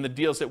limited in the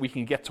deals that we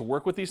can get to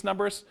work with these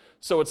numbers.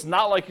 So it's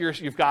not like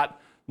you've got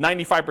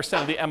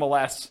 95% of the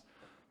MLS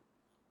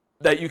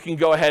that you can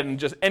go ahead and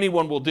just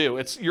anyone will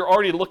do. You're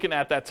already looking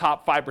at that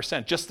top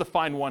 5% just to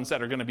find ones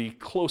that are going to be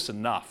close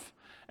enough.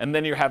 And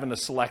then you're having to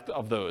select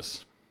of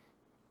those.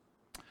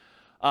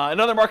 In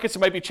other markets, it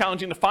might be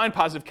challenging to find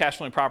positive cash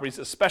flowing properties,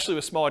 especially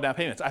with smaller down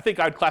payments. I think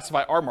I'd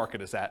classify our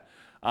market as that.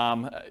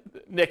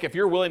 Nick, if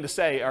you're willing to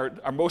say,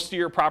 are most of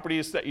your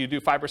properties that you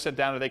do 5%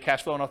 down, are they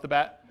cash flowing off the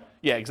bat?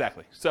 Yeah,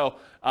 exactly. So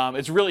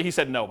it's really, he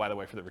said no, by the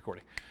way, for the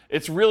recording.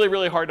 It's really,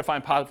 really hard to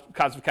find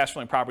positive cash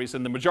flowing properties.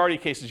 In the majority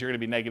of cases, you're going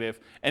to be negative,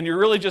 and you're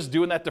really just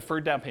doing that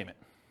deferred down payment.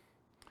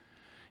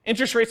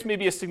 Interest rates may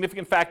be a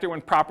significant factor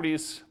when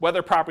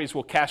whether properties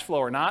will cash flow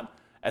or not.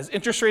 As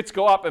interest rates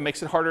go up, it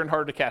makes it harder and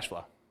harder to cash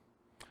flow.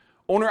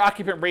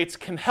 Owner-occupant rates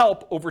can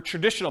help over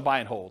traditional buy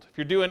and hold. If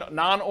you're doing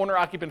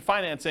non-owner-occupant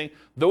financing,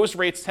 those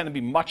rates tend to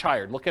be much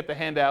higher. Look at the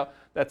handout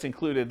that's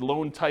included,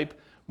 loan type,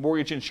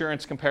 mortgage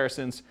insurance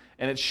comparisons,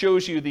 and it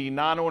shows you the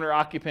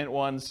non-owner-occupant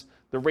ones,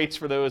 the rates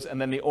for those, and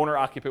then the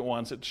owner-occupant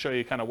ones that show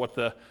you kind of what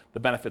the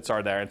benefits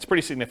are there. It's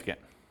pretty significant.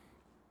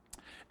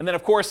 And then,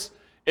 of course,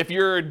 if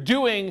you're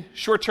doing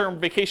short-term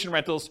vacation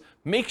rentals,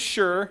 make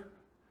sure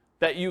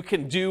that you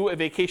can do a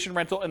vacation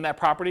rental in that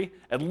property,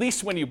 at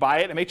least when you buy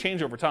it. It may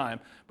change over time,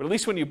 but at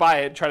least when you buy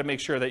it, try to make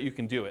sure that you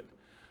can do it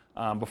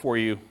before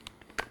you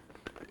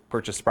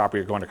purchase the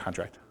property or go under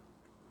contract.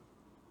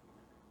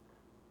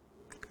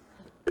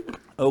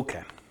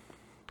 Okay.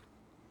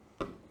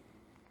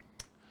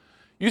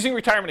 Using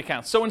retirement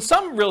accounts. So in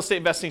some real estate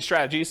investing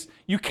strategies,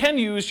 you can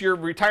use your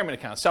retirement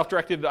account,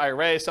 self-directed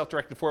IRA,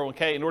 self-directed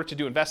 401k, in order to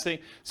do investing.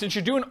 Since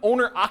you're doing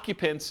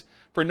owner-occupants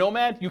for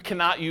Nomad, you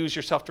cannot use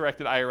your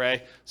self-directed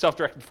IRA,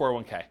 self-directed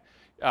 401k.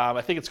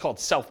 I think it's called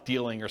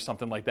self-dealing or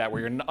something like that,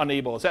 where you're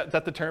unable. Is that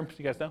the term? Do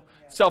you guys know?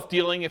 Yeah.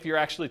 Self-dealing, if you're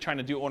actually trying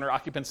to do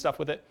owner-occupant stuff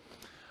with it.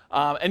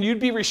 And you'd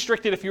be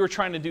restricted if you were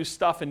trying to do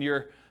stuff in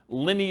your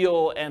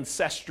lineal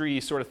ancestry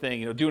sort of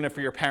thing, doing it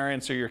for your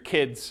parents or your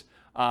kids.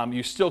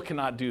 You still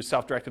cannot do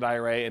self-directed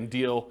IRA and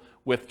deal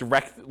with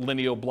direct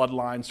lineal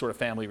bloodline sort of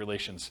family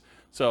relations.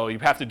 So you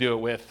have to do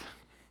it with,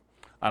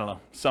 I don't know,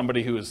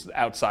 somebody who is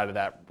outside of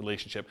that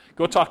relationship.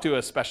 Go talk to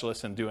a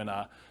specialist in doing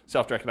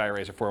self-directed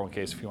IRAs or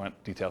 401ks if you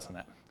want details on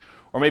that.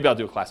 Or maybe I'll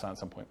do a class on it at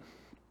some point.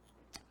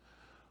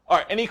 All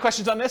right, any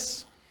questions on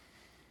this?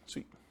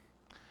 Sweet.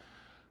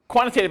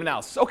 Quantitative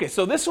analysis. Okay,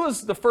 so this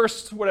was the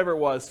first, whatever it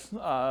was.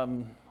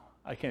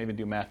 I can't even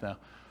do math now.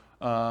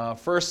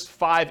 First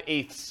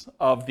 5/8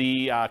 of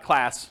the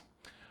class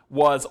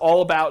was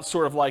all about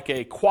sort of like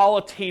a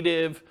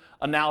qualitative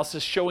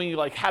analysis showing you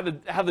like how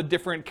the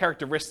different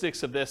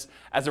characteristics of this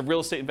as a real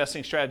estate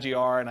investing strategy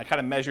are, and I kind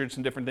of measured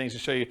some different things to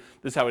show you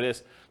this is how it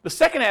is. The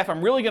second half,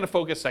 I'm really going to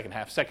focus, second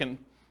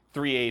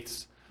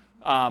 3/8,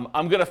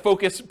 I'm going to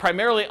focus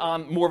primarily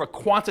on more of a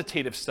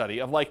quantitative study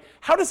of like,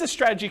 how does this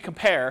strategy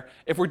compare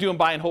if we're doing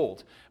buy and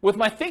hold? With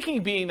my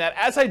thinking being that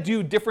as I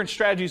do different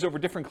strategies over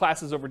different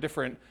classes, over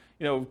different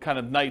kind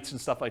of nights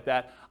and stuff like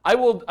that, I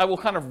will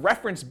kind of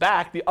reference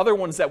back the other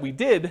ones that we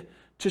did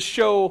to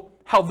show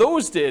how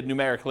those did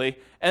numerically,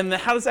 and then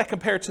how does that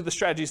compare to the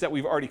strategies that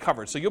we've already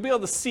covered. So you'll be able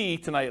to see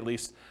tonight at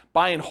least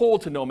buy and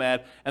hold to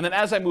Nomad, and then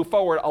as I move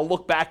forward, I'll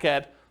look back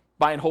at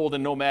buy and hold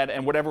and Nomad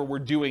and whatever we're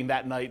doing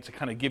that night to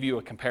kind of give you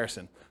a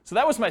comparison. So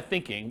that was my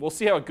thinking. We'll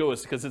see how it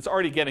goes because it's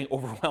already getting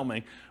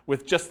overwhelming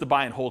with just the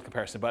buy and hold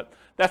comparison, but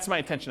that's my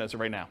intention as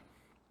of right now.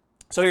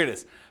 So here it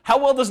is. How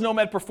well does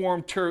Nomad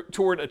perform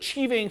toward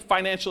achieving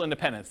financial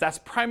independence? That's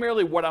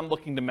primarily what I'm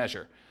looking to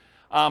measure.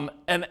 And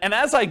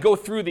as I go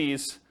through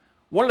these,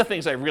 one of the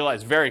things I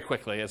realized very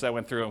quickly as I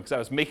went through them, because I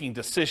was making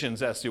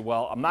decisions as to,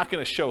 well, I'm not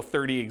going to show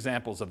 30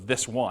 examples of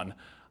this one.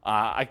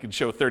 I could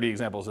show 30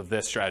 examples of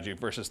this strategy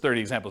versus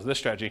 30 examples of this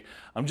strategy.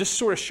 I'm just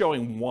sort of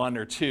showing one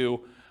or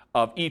two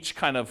of each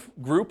kind of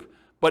group,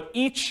 but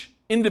each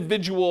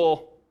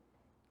individual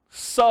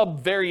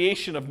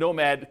sub-variation of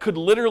Nomad could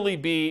literally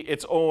be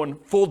its own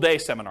full-day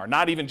seminar,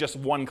 not even just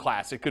one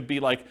class. It could be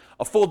like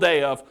a full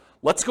day of,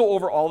 let's go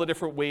over all the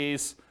different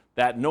ways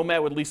that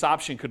Nomad with lease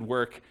option could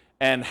work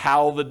and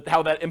how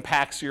that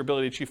impacts your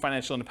ability to achieve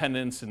financial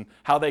independence and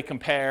how they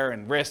compare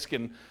and risk.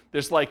 And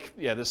there's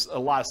there's a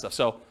lot of stuff.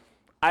 So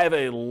I have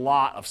a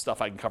lot of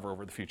stuff I can cover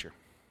over the future.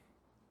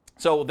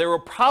 So there will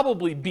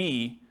probably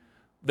be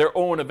their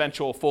own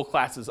eventual full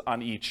classes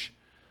on each.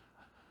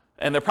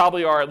 And there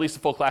probably are at least a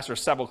full class or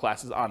several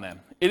classes on them.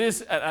 It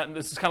is, and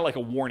this is kind of like a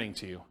warning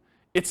to you.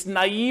 It's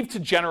naive to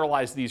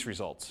generalize these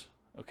results.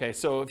 Okay,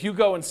 so if you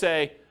go and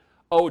say,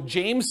 oh,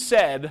 James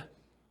said,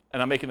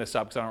 and I'm making this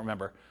up because I don't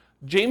remember,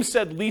 James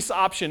said lease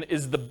option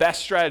is the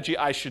best strategy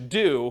I should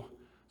do,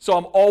 so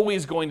I'm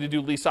always going to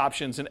do lease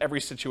options in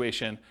every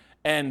situation.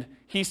 And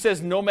he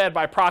says Nomad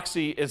by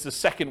proxy is the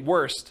second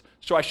worst,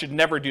 so I should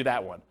never do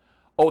that one.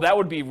 Oh, that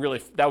would be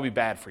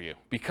bad for you,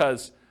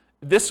 because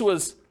this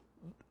was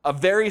a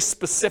very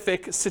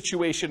specific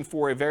situation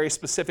for a very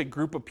specific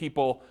group of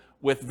people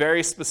with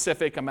very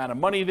specific amount of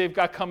money they've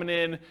got coming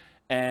in,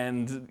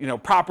 and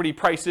property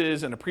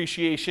prices and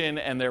appreciation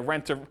and their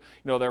rent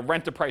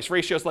to price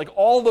ratios. Like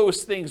all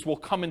those things will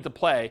come into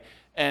play.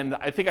 And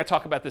I think I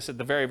talk about this at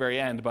the very, very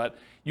end, but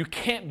you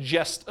can't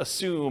just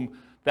assume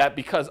that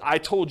because I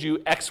told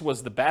you X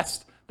was the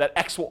best, that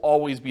X will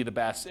always be the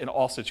best in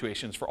all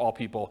situations for all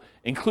people,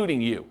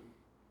 including you.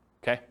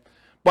 Okay?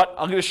 But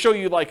I'm going to show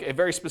you like a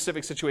very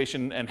specific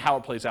situation and how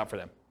it plays out for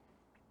them.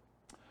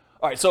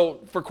 All right,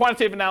 so for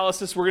quantitative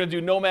analysis, we're going to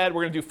do Nomad.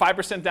 We're going to do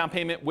 5% down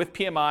payment with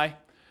PMI.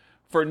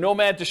 For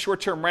Nomad to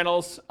short-term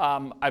rentals,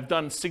 I've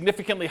done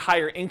significantly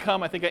higher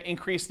income. I think I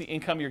increased the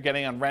income you're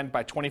getting on rent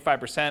by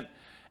 25%,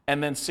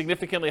 and then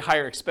significantly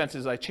higher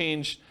expenses. I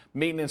changed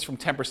maintenance from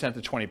 10%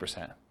 to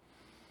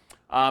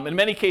 20%. In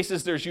many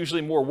cases, there's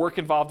usually more work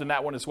involved in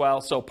that one as well.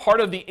 So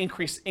part of the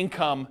increased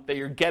income that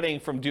you're getting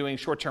from doing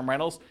short-term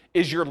rentals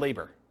is your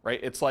labor, right?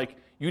 It's like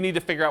you need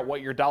to figure out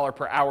what your dollar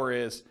per hour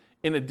is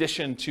in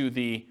addition to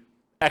the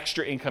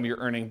extra income you're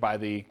earning by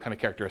the kind of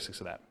characteristics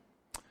of that.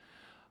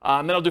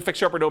 Then I'll do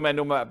fixer upper Nomad,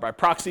 Nomad by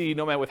proxy,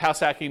 Nomad with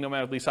house hacking,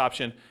 Nomad with lease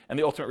option, and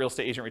the ultimate real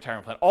estate agent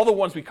retirement plan. All the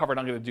ones we covered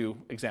I'm going to do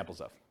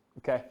examples of.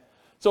 Okay.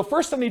 So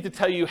first I need to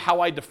tell you how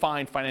I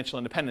define financial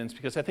independence,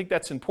 because I think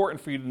that's important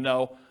for you to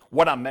know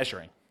what I'm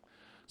measuring.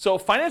 So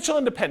financial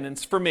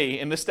independence for me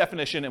in this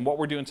definition and what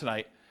we're doing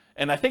tonight,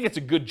 and I think it's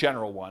a good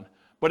general one,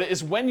 but it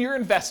is when your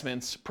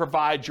investments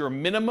provide your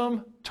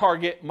minimum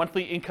target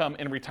monthly income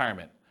in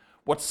retirement.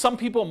 What some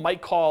people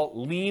might call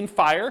lean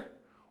FIRE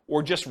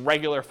or just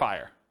regular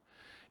FIRE.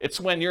 It's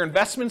when your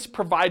investments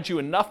provide you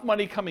enough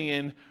money coming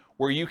in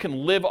where you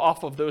can live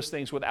off of those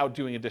things without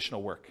doing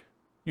additional work.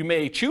 You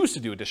may choose to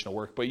do additional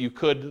work, but you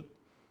could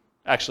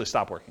actually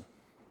stop working.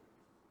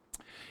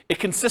 It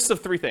consists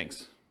of three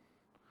things.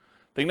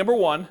 Thing number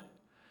one,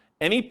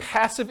 any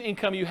passive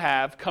income you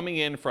have coming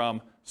in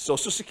from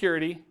Social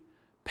Security,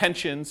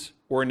 pensions,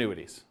 or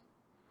annuities.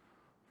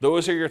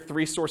 Those are your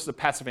three sources of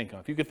passive income.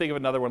 If you could think of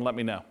another one, let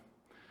me know.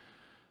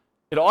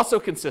 It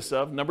also consists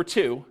of, number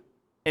two,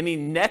 any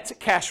net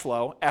cash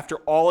flow after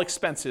all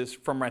expenses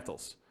from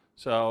rentals.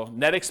 So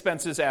net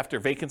expenses after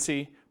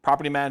vacancy,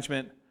 property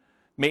management,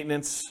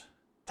 maintenance,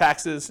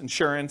 taxes,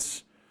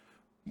 insurance,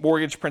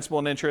 mortgage, principal,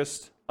 and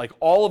interest. Like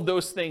all of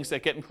those things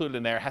that get included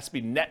in there has to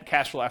be net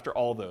cash flow after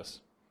all of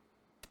those.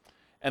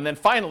 And then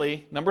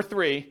finally, number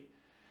three,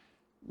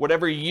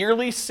 whatever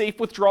yearly safe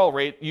withdrawal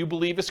rate you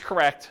believe is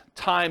correct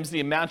times the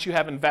amount you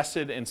have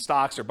invested in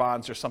stocks or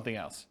bonds or something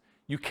else.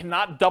 You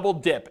cannot double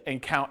dip and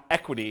count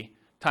equity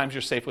times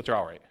your safe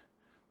withdrawal rate.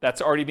 That's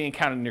already being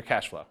counted in your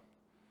cash flow.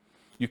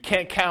 You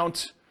can't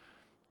count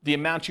the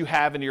amount you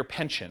have in your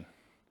pension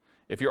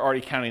if you're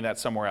already counting that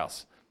somewhere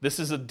else. This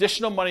is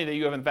additional money that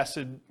you have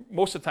invested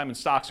most of the time in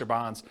stocks or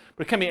bonds,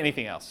 but it can be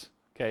anything else,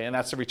 okay? And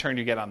that's the return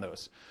you get on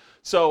those.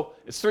 So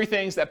it's three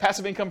things: that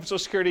passive income from Social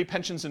Security,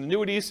 pensions, and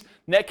annuities,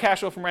 net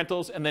cash flow from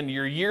rentals, and then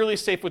your yearly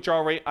safe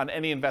withdrawal rate on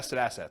any invested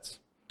assets,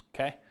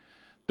 okay?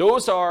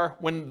 Those are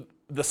when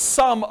the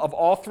sum of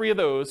all three of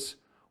those,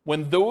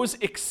 when those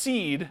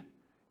exceed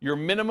your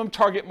minimum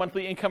target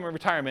monthly income in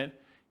retirement,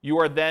 you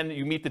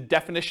meet the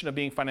definition of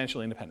being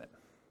financially independent.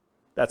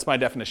 That's my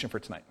definition for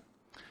tonight.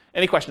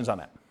 Any questions on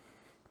that?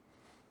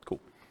 Cool.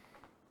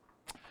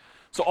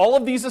 So all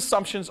of these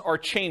assumptions are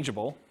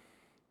changeable.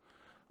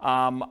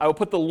 I will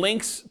put the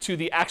links to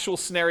the actual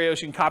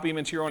scenarios. You can copy them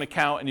into your own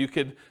account, and you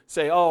could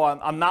say, oh,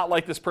 I'm not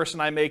like this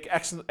person. I make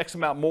X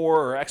amount more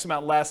or X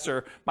amount less,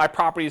 or my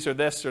properties are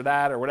this or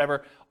that or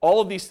whatever. All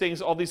of these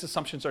things, all these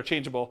assumptions are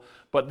changeable,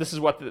 but this is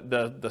what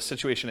the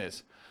situation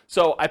is.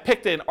 So I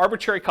picked an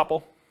arbitrary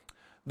couple.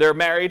 They're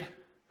married.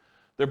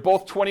 They're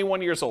both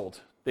 21 years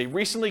old. They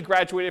recently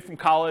graduated from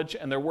college,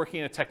 and they're working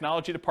in a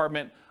technology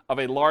department of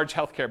a large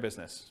healthcare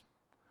business.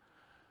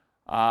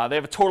 They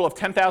have a total of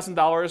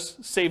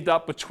 $10,000 saved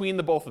up between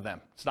the both of them.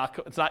 It's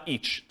not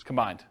each, it's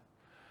combined.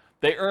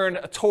 They earn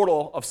a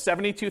total of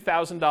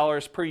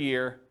 $72,000 per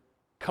year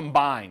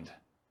combined,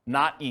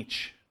 not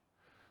each.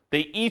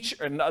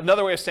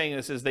 Another way of saying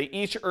this is they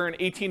each earn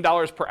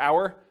 $18 per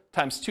hour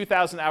times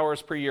 2,000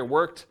 hours per year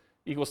worked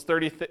equals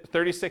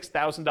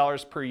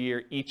 $36,000 per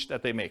year each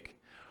that they make.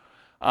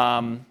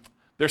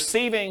 They're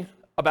saving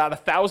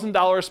about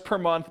 $1,000 per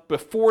month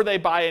before they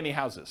buy any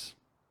houses.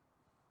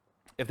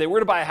 If they were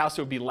to buy a house,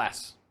 it would be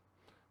less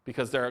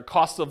because their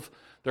cost of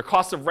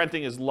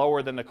renting is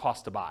lower than the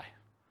cost to buy.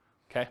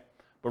 Okay?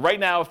 But right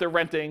now, if they're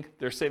renting,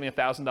 they're saving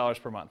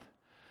 $1,000 per month.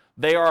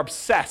 They are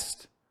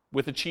obsessed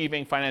with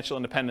achieving financial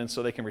independence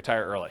so they can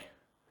retire early.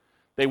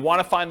 They want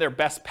to find their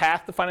best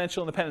path to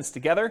financial independence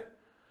together.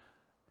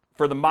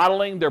 For the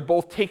modeling, they're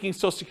both taking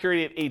Social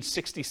Security at age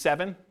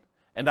 67,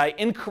 and I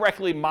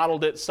incorrectly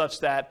modeled it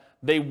such that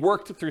they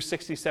worked through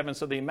 67,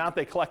 so the amount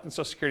they collect in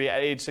Social Security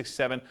at age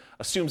 67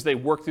 assumes they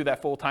work through that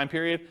full time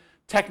period.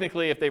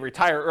 Technically, if they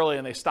retire early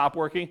and they stop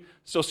working,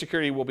 Social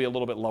Security will be a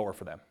little bit lower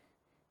for them.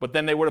 But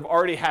then they would have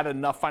already had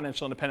enough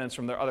financial independence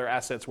from their other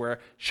assets where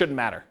it shouldn't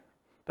matter.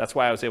 That's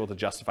why I was able to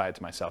justify it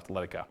to myself to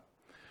let it go.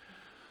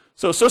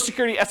 So Social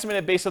Security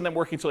estimated based on them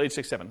working until age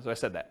 67, so I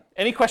said that.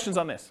 Any questions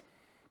on this?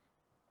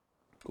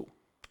 Cool.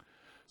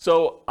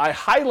 So I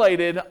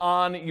highlighted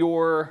on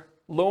your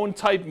loan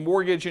type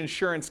mortgage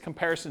insurance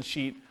comparison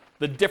sheet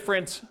the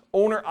different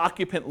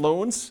owner-occupant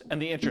loans and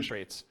the interest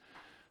rates.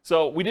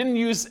 So we didn't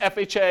use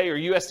FHA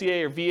or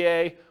USDA or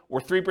VA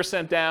or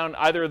 3% down,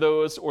 either of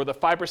those, or the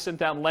 5%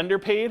 down lender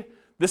paid.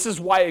 This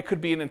is why it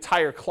could be an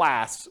entire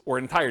class or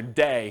an entire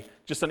day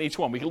just on each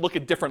one. We could look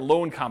at different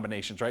loan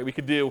combinations, right? We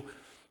could do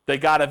They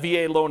got a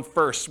VA loan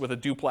first with a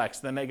duplex,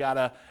 then they got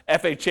a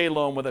FHA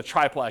loan with a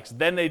triplex,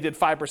 then they did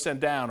 5%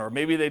 down, or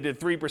maybe they did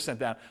 3%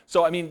 down.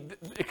 So, I mean,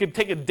 it could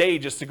take a day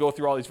just to go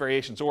through all these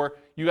variations, or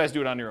you guys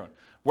do it on your own.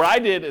 What I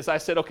did is I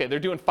said, okay, they're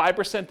doing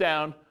 5%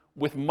 down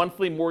with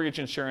monthly mortgage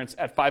insurance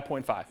at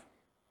 5.5.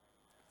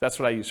 That's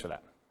what I use for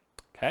that,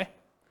 okay?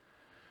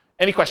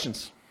 Any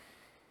questions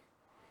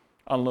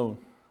on loan?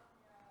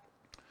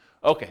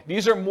 Okay,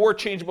 these are more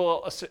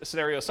changeable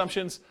scenario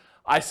assumptions.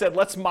 I said,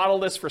 let's model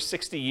this for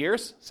 60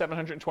 years,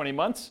 720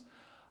 months.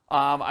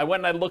 I went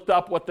and I looked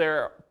up what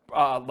their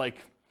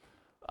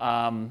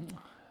kind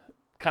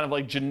of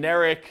like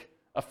generic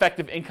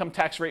effective income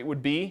tax rate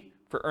would be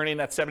for earning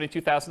that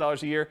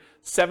 $72,000 a year.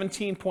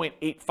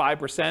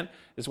 17.85%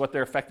 is what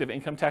their effective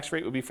income tax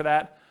rate would be for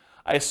that.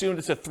 I assumed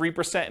it's a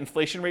 3%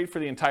 inflation rate for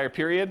the entire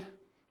period.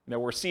 You know,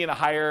 we're seeing a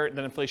higher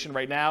than inflation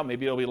right now.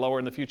 Maybe it'll be lower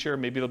in the future.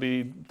 Maybe it'll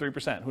be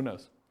 3%. Who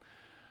knows?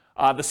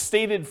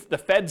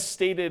 The Fed's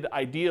stated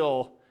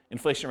ideal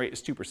inflation rate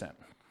is 2%,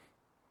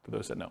 for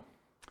those that know.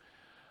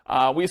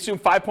 We assume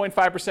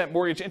 5.5%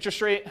 mortgage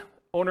interest rate,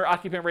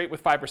 owner-occupant rate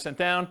with 5%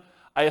 down.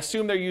 I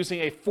assume they're using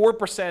a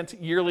 4%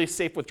 yearly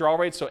safe withdrawal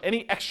rate. So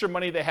any extra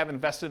money they have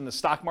invested in the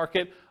stock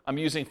market, I'm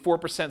using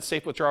 4%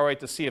 safe withdrawal rate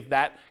to see if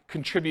that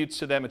contributes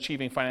to them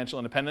achieving financial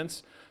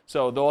independence.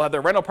 So they'll have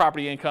their rental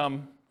property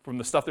income from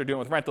the stuff they're doing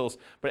with rentals,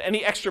 but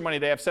any extra money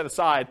they have set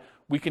aside,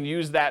 we can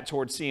use that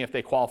towards seeing if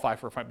they qualify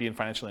for being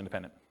financially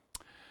independent.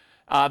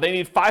 They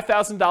need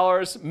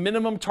 $5,000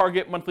 minimum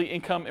target monthly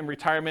income in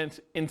retirement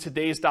in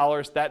today's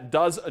dollars. That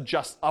does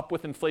adjust up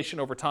with inflation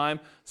over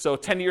time. So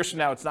 10 years from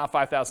now, it's not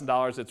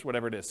 $5,000, it's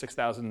whatever it is,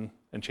 $6,000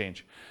 and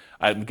change.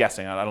 I'm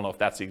guessing, I don't know if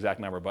that's the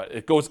exact number, but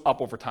it goes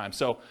up over time.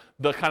 So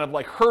the kind of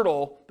like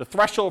hurdle, the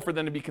threshold for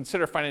them to be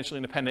considered financially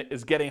independent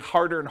is getting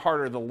harder and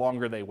harder the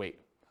longer they wait.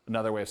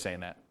 Another way of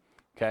saying that,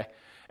 okay?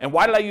 And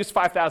why did I use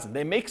 5,000?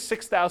 They make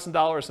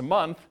 $6,000 a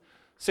month.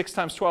 6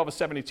 times 12 is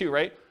 72,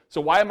 right?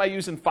 So why am I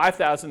using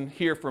 5,000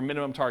 here for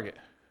minimum target?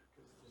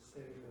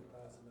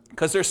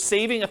 Because they're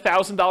saving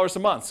 $1,000 a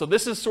month. So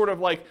this is sort of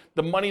like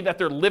the money that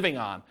they're living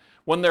on.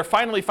 When they're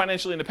finally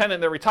financially independent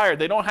and they're retired,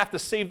 they don't have to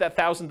save that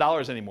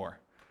 $1,000 anymore.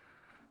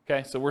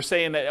 Okay, so we're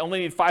saying that they only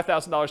need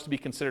 $5,000 to be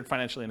considered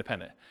financially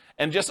independent.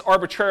 And just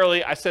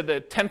arbitrarily, I said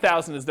that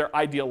 10,000 is their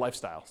ideal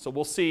lifestyle. So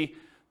we'll see,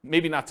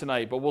 maybe not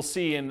tonight, but we'll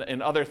see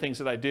in other things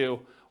that I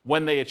do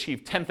when they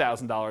achieve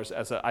 $10,000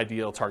 as an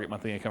ideal target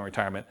monthly income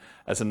retirement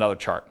as another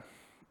chart.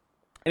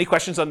 Any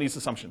questions on these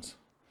assumptions?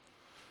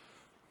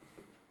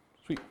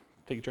 Sweet,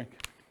 take a drink.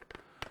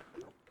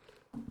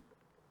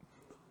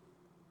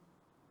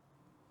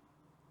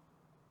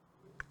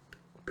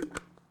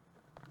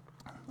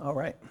 All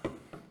right.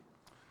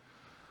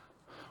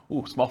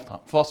 Ooh, small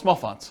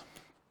fonts.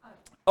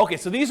 Okay,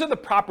 so these are the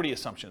property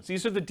assumptions.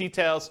 These are the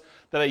details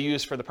that I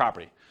use for the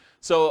property.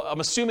 So I'm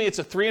assuming it's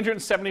a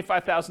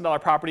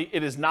 $375,000 property.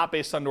 It is not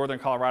based on Northern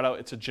Colorado.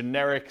 It's a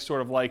generic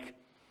sort of like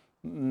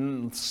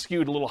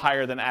skewed a little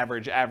higher than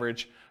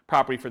average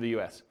property for the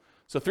U.S.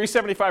 So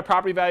 375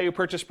 property value,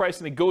 purchase price,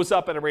 and it goes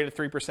up at a rate of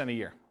 3% a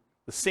year.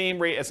 The same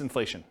rate as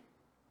inflation.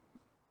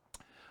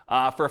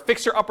 For a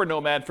fixer-upper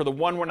Nomad, for the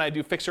one when I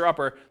do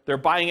fixer-upper, they're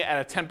buying it at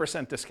a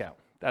 10% discount.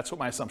 That's what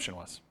my assumption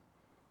was.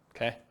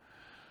 Okay?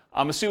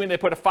 I'm assuming they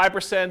put a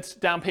 5%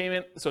 down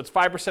payment, so it's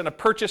 5% of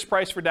purchase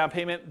price for down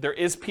payment. There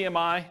is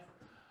PMI.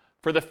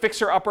 For the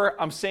fixer-upper,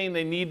 I'm saying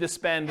they need to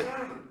spend,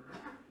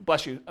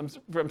 bless you,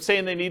 I'm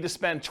saying they need to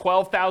spend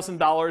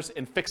 $12,000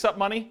 in fix-up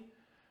money,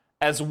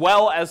 as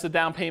well as the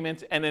down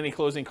payment and any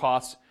closing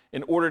costs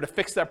in order to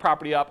fix that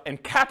property up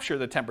and capture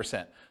the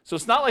 10%. So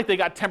it's not like they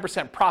got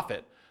 10%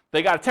 profit.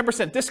 They got a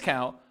 10%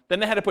 discount, then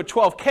they had to put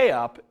 $12K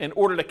up in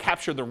order to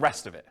capture the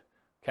rest of it,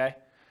 okay?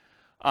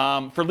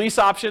 For lease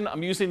option,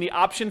 I'm using the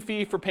option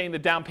fee for paying the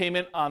down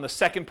payment on the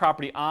second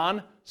property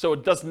on, so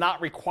it does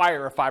not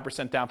require a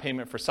 5% down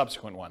payment for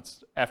subsequent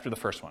ones after the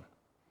first one.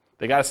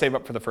 They got to save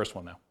up for the first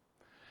one now.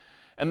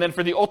 And then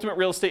for the ultimate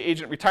real estate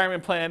agent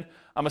retirement plan,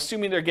 I'm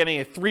assuming they're getting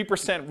a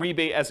 3%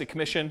 rebate as a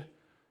commission.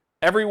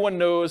 Everyone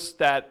knows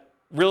that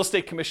real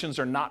estate commissions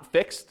are not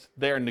fixed.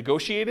 They are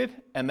negotiated,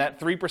 and that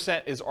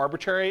 3% is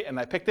arbitrary, and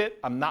I picked it.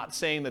 I'm not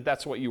saying that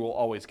that's what you will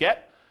always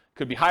get.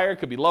 Could be higher,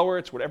 could be lower.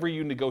 It's whatever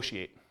you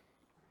negotiate.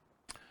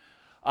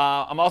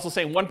 I'm also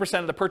saying 1%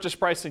 of the purchase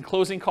price and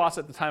closing costs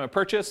at the time of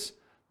purchase.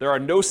 There are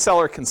no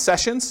seller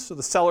concessions, so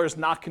the seller is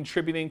not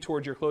contributing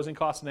towards your closing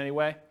costs in any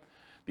way.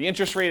 The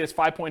interest rate is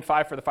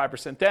 5.5 for the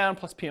 5% down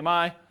plus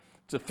PMI.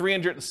 It's a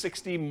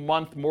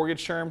 360-month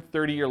mortgage term,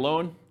 30-year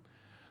loan.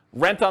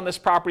 Rent on this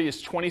property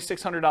is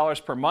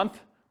 $2,600 per month,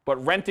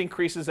 but rent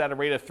increases at a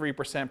rate of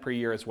 3% per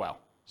year as well.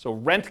 So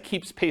rent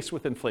keeps pace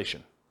with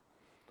inflation.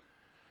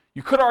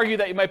 You could argue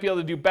that you might be able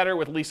to do better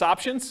with lease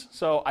options.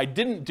 So I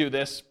didn't do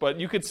this, but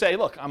you could say,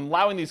 look, I'm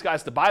allowing these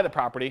guys to buy the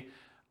property.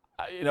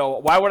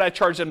 Why would I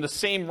charge them the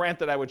same rent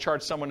that I would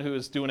charge someone who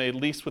is doing a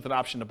lease with an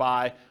option to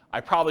buy? I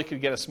probably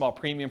could get a small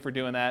premium for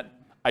doing that.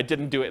 I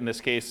didn't do it in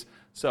this case.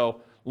 So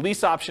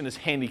lease option is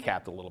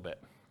handicapped a little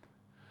bit.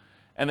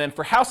 And then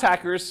for house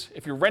hackers,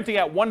 if you're renting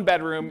out 1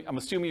 bedroom, I'm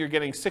assuming you're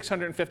getting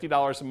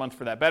 $650 a month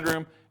for that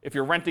bedroom. If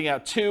you're renting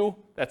out 2,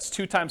 that's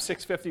 2 times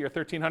 $650 or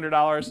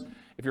 $1,300.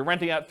 If you're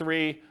renting out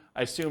 3,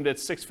 I assumed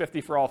it's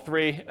 $650 for all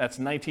 3. That's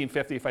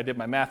 $1,950 if I did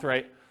my math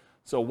right.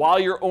 So while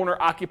you're owner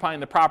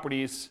occupying the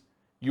properties,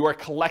 you are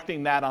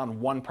collecting that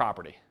on 1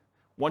 property.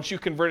 Once you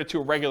convert it to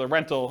a regular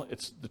rental,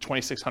 it's the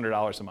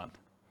 $2,600 a month.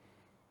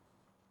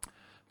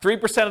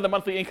 3% of the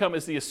monthly income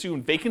is the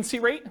assumed vacancy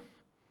rate.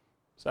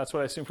 So that's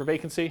what I assume for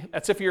vacancy.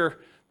 That's if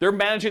they're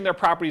managing their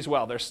properties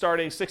well. They're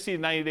starting 60 to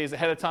 90 days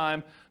ahead of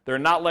time. They're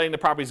not letting the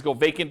properties go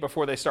vacant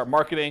before they start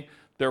marketing.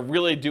 They're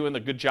really doing a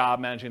good job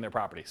managing their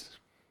properties.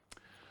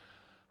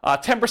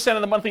 10%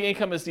 of the monthly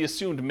income is the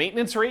assumed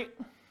maintenance rate.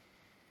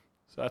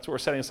 So that's what we're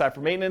setting aside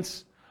for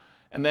maintenance.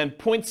 And then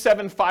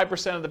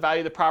 0.75% of the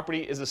value of the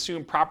property is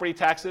assumed property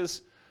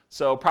taxes.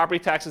 So property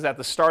taxes at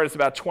the start is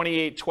about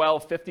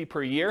 $28,1250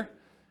 per year.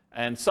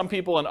 And some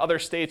people in other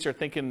states are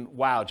thinking,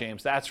 wow,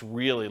 James, that's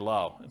really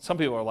low. And some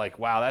people are like,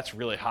 wow, that's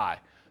really high.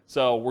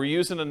 So we're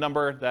using a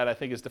number that I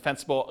think is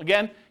defensible.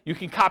 Again, you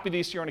can copy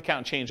these to your own account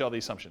and change all the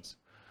assumptions.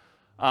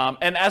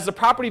 And as the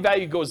property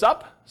value goes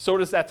up, so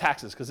does that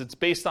taxes, because it's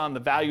based on the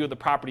value of the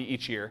property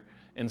each year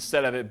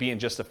instead of it being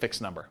just a fixed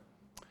number.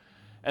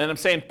 And then I'm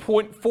saying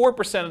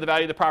 0.4% of the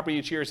value of the property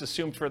each year is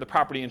assumed for the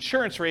property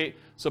insurance rate.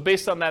 So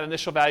based on that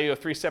initial value of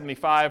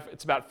 $375,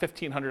 it's about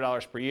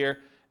 $1,500 per year.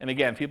 And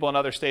again, people in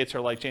other states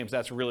are like, James,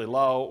 that's really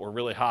low or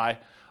really high,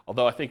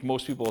 although I think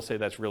most people will say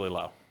that's really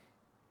low.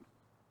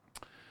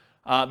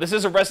 This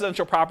is a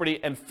residential property,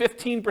 and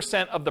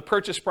 15% of the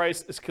purchase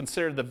price is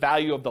considered the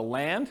value of the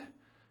land.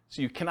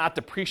 So you cannot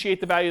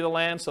depreciate the value of the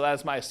land, so that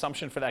is my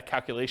assumption for that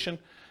calculation.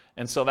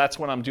 And so that's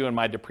when I'm doing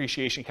my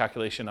depreciation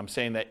calculation. I'm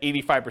saying that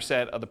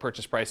 85% of the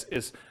purchase price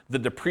is the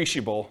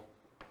depreciable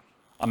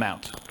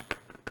amount.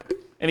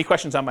 Any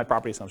questions on my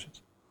property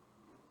assumptions?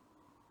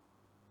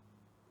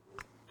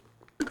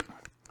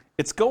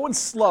 It's going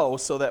slow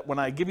so that when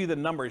I give you the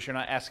numbers, you're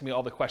not asking me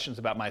all the questions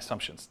about my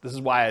assumptions. This is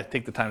why I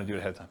take the time to do it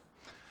ahead of time.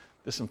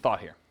 There's some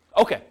thought here.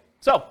 Okay,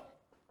 so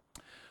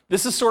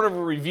this is sort of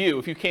a review.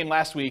 If you came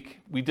last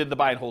week, we did the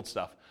buy and hold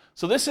stuff.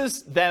 So this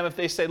is them if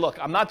they say, look,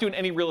 I'm not doing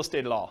any real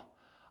estate at all.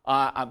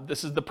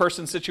 This is the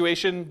person's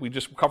situation. We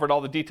just covered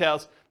all the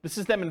details. This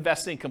is them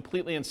investing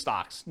completely in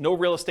stocks. No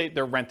real estate,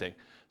 they're renting.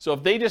 So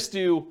if they just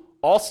do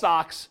all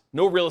stocks,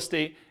 no real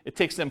estate, it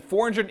takes them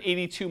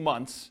 482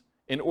 months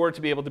in order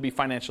to be able to be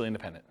financially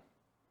independent.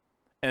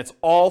 And it's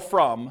all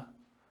from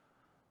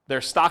their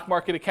stock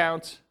market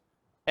account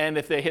and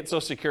if they hit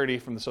Social Security,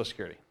 from the Social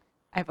Security.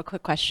 I have a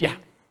quick question.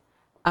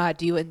 Yeah.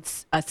 Do you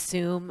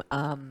assume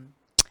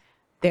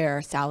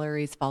their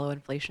salaries follow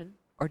inflation,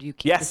 or do you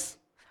keep Yes.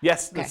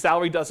 Yes, Okay. the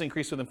salary does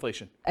increase with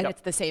inflation. and Yep.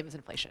 it's the same as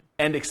inflation?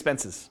 And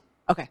expenses.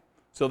 Okay.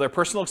 So their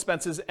personal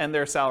expenses and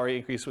their salary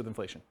increase with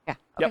inflation. Yeah.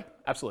 Okay.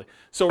 Yep, absolutely.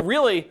 So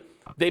really,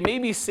 they may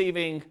be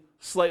saving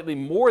slightly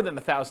more than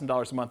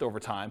 $1,000 a month over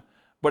time,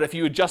 but if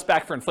you adjust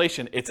back for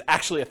inflation, it's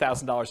actually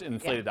 $1,000 in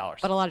inflated dollars.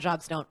 But a lot of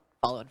jobs don't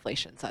follow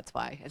inflation, so that's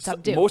why. And So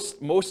some do.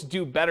 most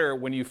do better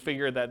when you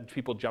figure that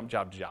people jump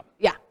job to job.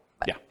 Yeah.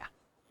 but- Yeah.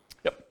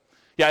 Yep.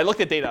 Yeah, I looked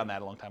at data on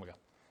that a long time ago.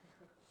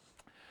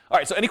 All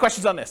right, so any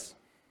questions on this?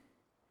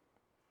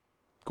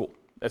 Cool,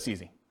 that's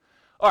easy.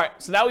 All right,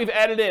 so now we've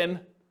added in,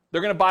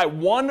 they're gonna buy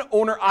one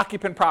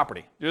owner-occupant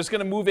property. They're just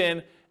gonna move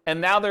in, and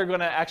now they're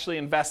gonna actually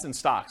invest in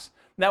stocks.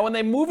 Now, when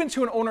they move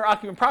into an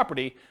owner-occupant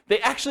property, they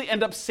actually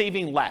end up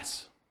saving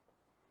less,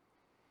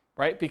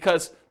 right?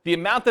 Because the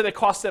amount that it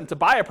costs them to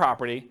buy a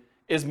property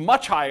is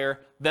much higher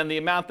than the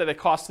amount that it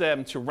costs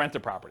them to rent a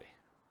property.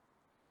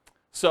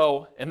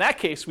 So in that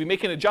case, we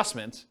make an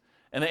adjustment,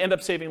 and they end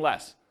up saving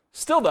less.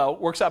 Still, though,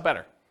 works out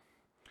better.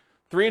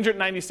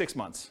 396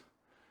 months.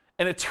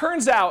 And it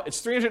turns out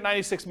it's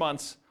 396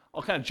 months.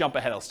 I'll kind of jump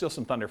ahead. I'll steal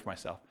some thunder for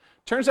myself.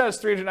 Turns out it's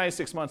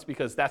 396 months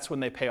because that's when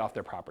they pay off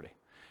their property.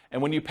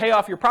 And when you pay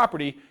off your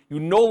property, you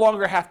no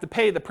longer have to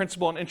pay the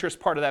principal and interest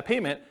part of that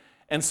payment.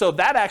 And so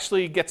that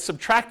actually gets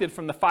subtracted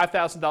from the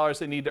 $5,000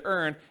 they need to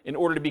earn in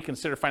order to be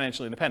considered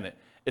financially independent.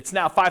 It's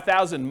now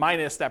 $5,000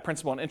 minus that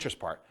principal and interest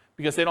part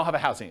because they don't have a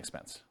housing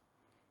expense.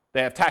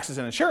 They have taxes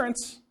and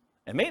insurance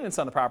and maintenance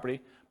on the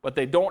property, but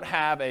they don't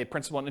have a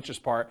principal and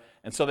interest part,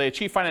 and so they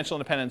achieve financial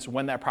independence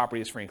when that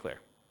property is free and clear.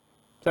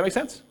 Does that make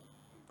sense?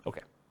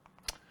 Okay.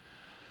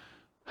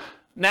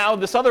 Now,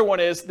 this other one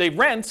is they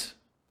rent,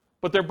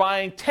 but they're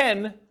buying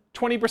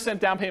 20%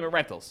 down payment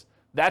rentals.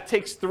 That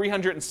takes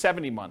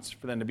 370 months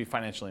for them to be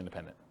financially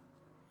independent.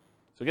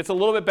 So it gets a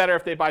little bit better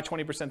if they buy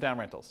 20% down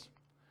rentals.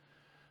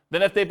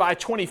 Then if they buy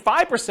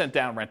 25%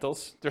 down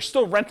rentals, they're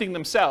still renting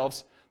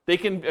themselves, they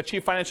can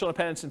achieve financial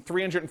independence in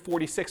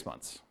 346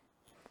 months.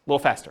 A little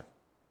faster.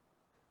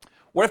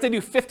 What if they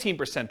do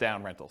 15%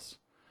 down rentals?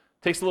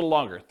 Takes a little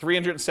longer,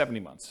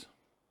 370 months.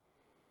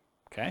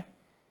 Okay?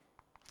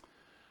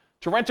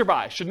 To rent or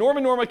buy. Should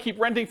Norma keep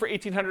renting for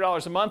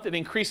 $1,800 a month? It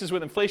increases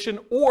with inflation,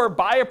 or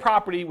buy a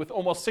property with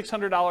almost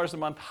 $600 a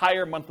month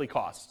higher monthly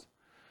cost.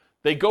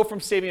 They go from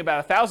saving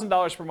about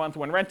 $1,000 per month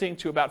when renting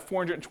to about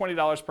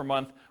 $420 per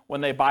month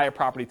when they buy a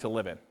property to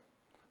live in.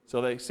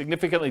 So they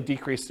significantly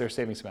decrease their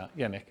savings amount.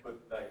 Yeah, Nick? But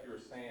like you were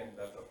saying,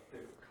 that's a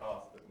fixed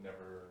cost that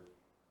never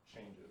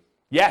changes.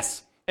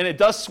 Yes, and it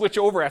does switch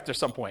over after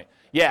some point.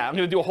 Yeah, I'm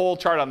going to do a whole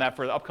chart on that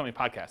for the upcoming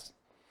podcast.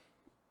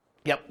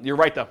 Yep, you're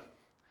right though.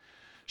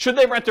 Should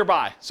they rent or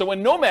buy? So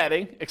when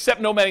nomading,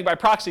 except nomading by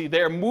proxy,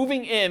 they are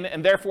moving in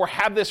and therefore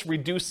have this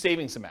reduced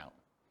savings amount.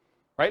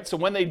 Right? So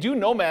when they do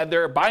nomad,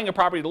 they're buying a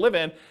property to live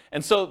in,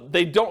 and so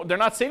they're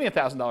not saving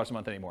 $1,000 a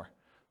month anymore.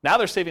 Now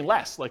they're saving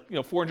less, like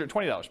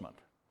 $420 a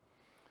month.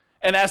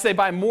 And as they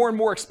buy more and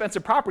more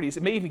expensive properties,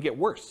 it may even get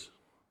worse.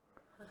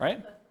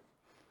 Right?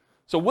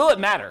 So will it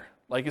matter?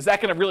 Like, is that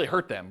going to really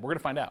hurt them? We're going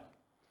to find out.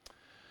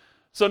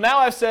 So now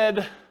I've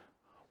said,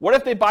 what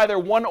if they buy their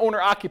one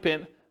owner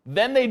occupant,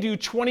 then they do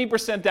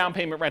 20% down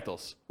payment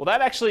rentals? Well,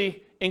 that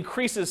actually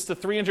increases to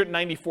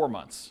 394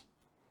 months.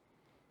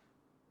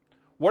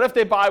 What if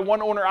they buy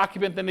one owner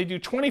occupant, then they do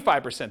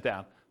 25%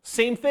 down?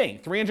 Same thing,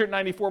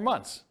 394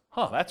 months.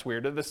 Huh, that's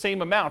weird. They're the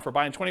same amount for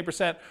buying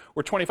 20%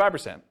 or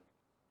 25%.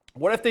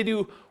 What if they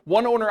do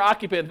one owner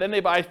occupant, then they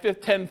buy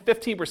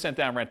 15%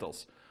 down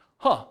rentals?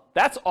 Huh,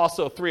 that's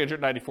also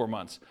 394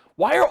 months.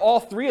 Why are all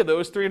three of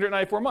those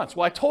 394 months?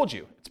 Well, I told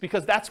you. It's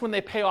because that's when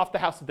they pay off the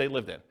house that they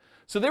lived in.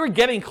 So they were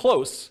getting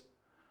close,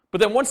 but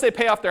then once they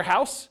pay off their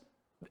house,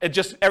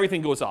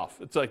 everything goes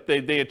off. It's like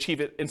they achieve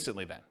it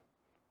instantly then.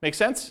 Make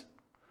sense?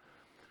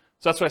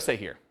 So that's what I say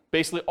here.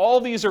 Basically,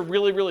 all these are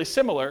really, really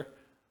similar.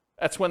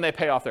 That's when they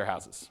pay off their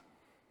houses.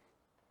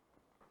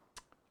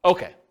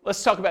 Okay,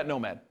 let's talk about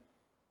Nomad.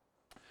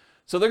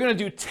 So they're going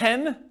to do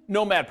 10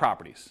 Nomad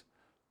properties.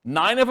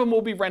 9 of them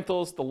will be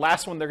rentals. The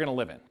last one they're going to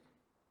live in.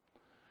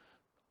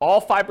 All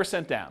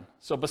 5% down.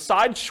 So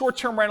besides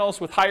short-term rentals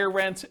with higher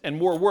rent and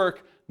more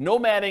work,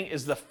 nomading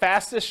is the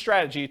fastest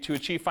strategy to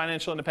achieve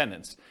financial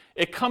independence.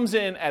 It comes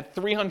in at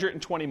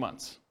 320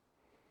 months.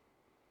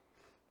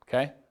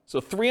 Okay? So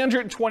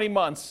 320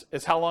 months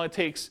is how long it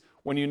takes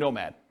when you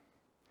nomad.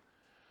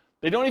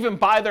 They don't even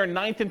buy their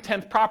 9th and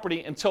 10th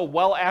property until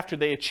well after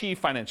they achieve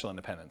financial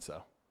independence,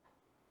 though.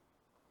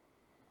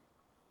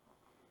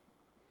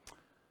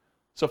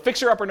 So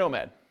fixer-upper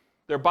nomad.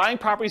 They're buying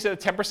properties at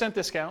a 10%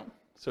 discount.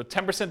 So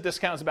 10%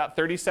 discount is about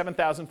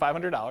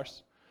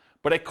 $37,500.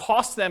 But it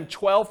costs them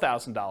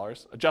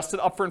 $12,000, adjusted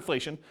up for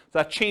inflation. So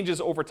that changes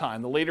over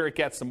time. The later it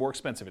gets, the more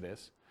expensive it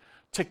is,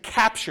 to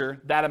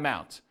capture that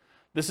amount.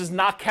 This is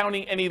not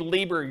counting any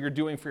labor you're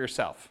doing for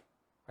yourself.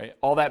 Right?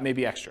 All that may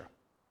be extra.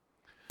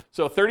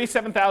 So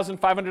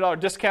 $37,500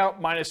 discount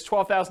minus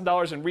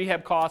 $12,000 in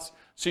rehab costs.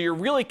 So you're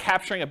really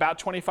capturing about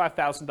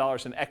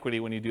 $25,000 in equity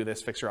when you do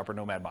this fixer-upper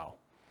nomad model.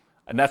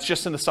 And that's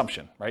just an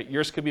assumption, right?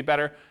 Yours could be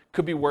better,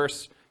 could be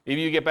worse.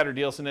 Maybe you get better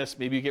deals in this.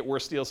 Maybe you get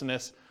worse deals in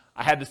this.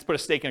 I had to put a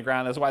stake in the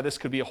ground. That's why this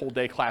could be a whole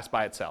day class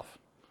by itself.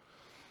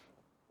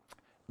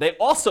 They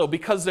also,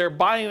 because they're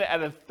buying it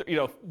at a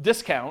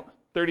discount,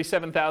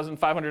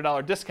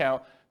 $37,500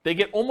 discount, they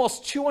get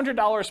almost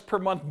 $200 per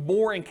month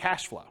more in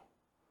cash flow.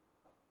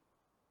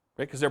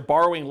 Right? Because they're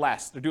borrowing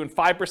less. They're doing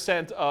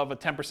 5% of a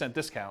 10%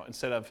 discount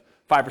instead of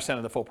 5%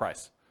 of the full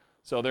price.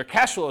 So their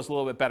cash flow is a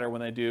little bit better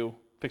when they do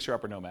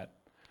fixer-upper nomad.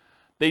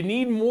 They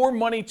need more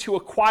money to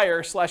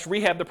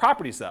acquire/rehab the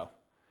properties, though,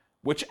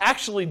 which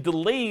actually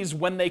delays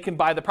when they can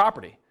buy the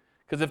property.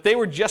 Because if they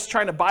were just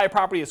trying to buy a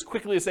property as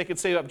quickly as they could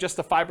save up just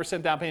a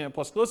 5% down payment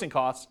plus closing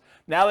costs,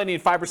 now they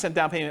need 5%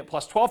 down payment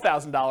plus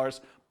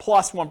 $12,000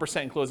 plus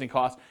 1% in closing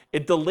costs.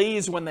 It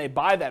delays when they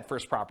buy that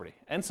first property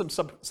and some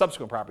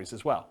subsequent properties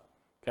as well.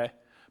 Okay?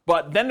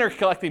 But then they're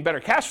collecting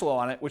better cash flow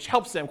on it, which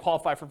helps them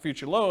qualify for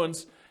future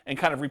loans and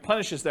kind of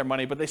replenishes their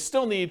money, but they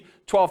still need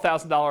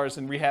 $12,000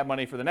 in rehab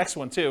money for the next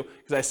one too,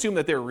 because I assume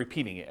that they're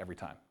repeating it every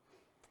time.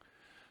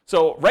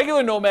 So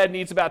regular nomad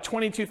needs about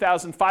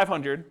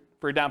 $22,500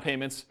 for down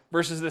payments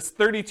versus this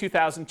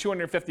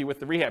 $32,250 with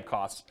the rehab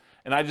costs.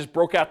 And I just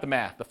broke out the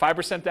math. The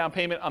 5% down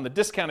payment on the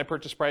discounted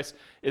purchase price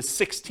is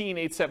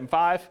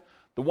 $16,875.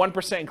 The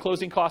 1% in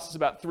closing costs is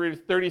about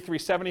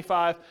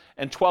 $33,775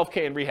 and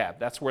 $12K in rehab.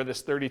 That's where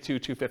this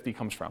 $32,250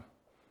 comes from.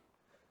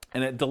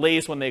 And it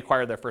delays when they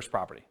acquire their first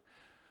property.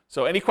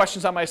 So any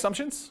questions on my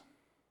assumptions?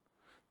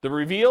 The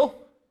reveal.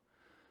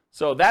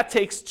 So that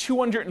takes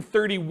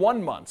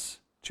 231 months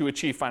to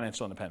achieve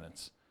financial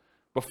independence.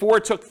 Before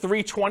it took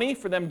 320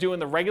 for them doing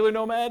the regular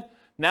nomad.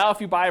 Now if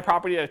you buy a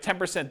property at a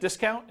 10%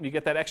 discount and you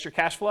get that extra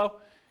cash flow,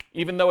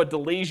 even though it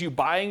delays you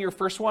buying your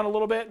first one a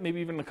little bit, maybe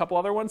even a couple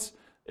other ones,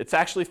 it's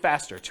actually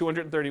faster,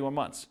 231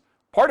 months.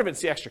 Part of it's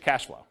the extra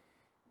cash flow.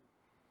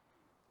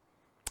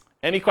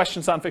 Any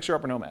questions on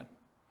fixer-upper nomad?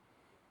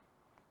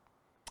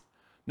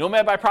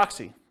 Nomad by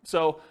proxy.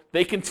 So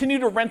they continue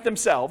to rent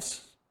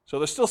themselves, so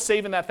they're still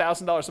saving that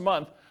 $1,000 a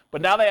month,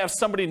 but now they have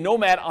somebody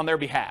nomad on their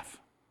behalf.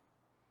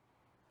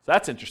 So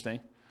that's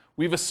interesting.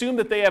 We've assumed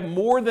that they have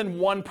more than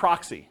one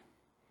proxy,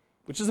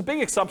 which is a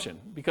big assumption,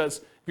 because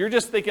if you're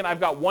just thinking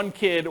I've got one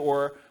kid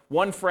or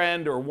one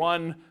friend or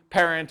one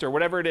parent or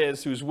whatever it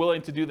is who's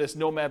willing to do this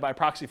nomad by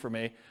proxy for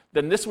me,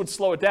 then this would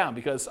slow it down,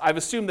 because I've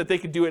assumed that they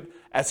could do it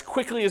as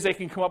quickly as they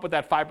can come up with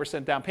that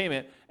 5% down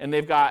payment, and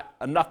they've got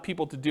enough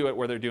people to do it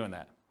where they're doing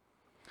that.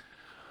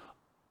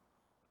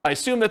 I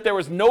assume that there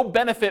was no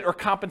benefit or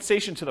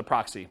compensation to the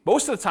proxy.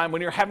 Most of the time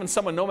when you're having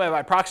someone nomad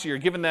by proxy, you're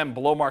giving them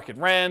below market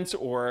rent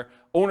or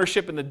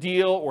ownership in the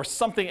deal or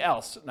something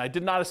else. And I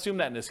did not assume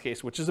that in this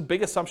case, which is a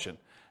big assumption.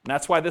 And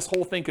that's why this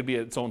whole thing could be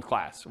its own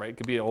class, right? It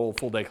could be a whole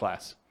full day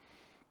class.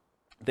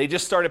 They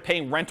just started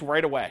paying rent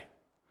right away.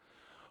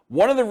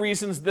 One of the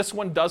reasons this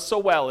one does so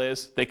well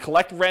is they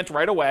collect rent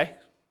right away,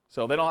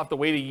 so they don't have to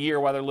wait a year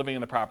while they're living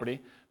in the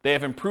property. They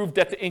have improved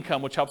debt to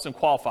income, which helps them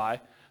qualify.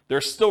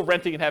 They're still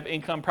renting and have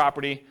income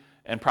property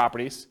and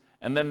properties,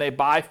 and then they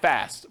buy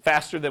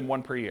faster than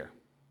one per year,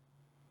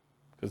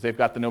 because they've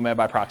got the Nomad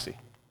by proxy.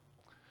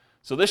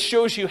 So this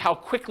shows you how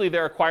quickly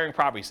they're acquiring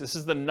properties. This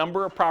is the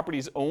number of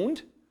properties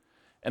owned,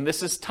 and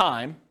this is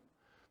time.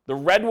 The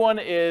red one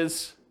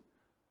is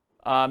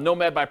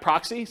Nomad by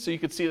proxy, so you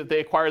can see that they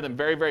acquire them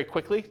very, very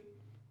quickly.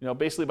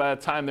 Basically by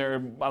the time they're,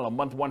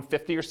 month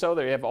 150 or so,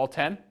 they have all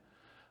 10.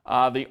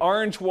 The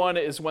orange one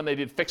is when they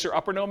did Fixer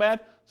Upper Nomad,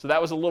 so that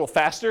was a little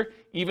faster,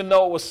 even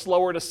though it was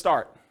slower to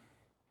start.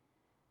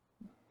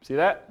 See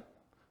that?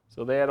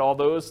 So they had all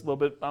those, a little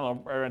bit,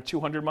 around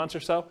 200 months or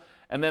so.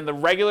 And then the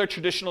regular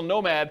traditional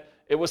Nomad,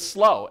 it was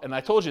slow. And I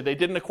told you, they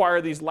didn't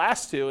acquire these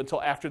last two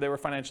until after they were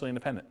financially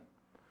independent.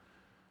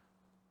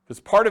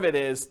 Because part of it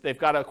is they've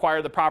got to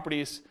acquire the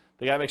properties,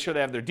 they got to make sure they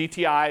have their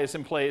DTIs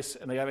in place,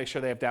 and they got to make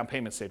sure they have down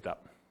payments saved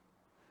up.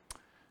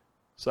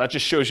 So that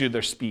just shows you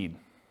their speed.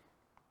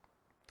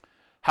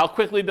 How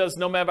quickly does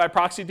Nomad by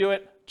proxy do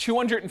it?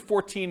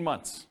 214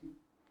 months.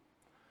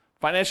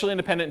 Financially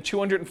independent,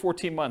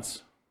 214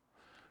 months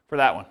for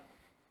that one.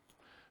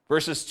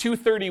 Versus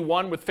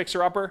 231 with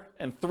Fixer Upper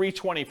and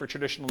 320 for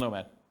traditional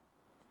Nomad.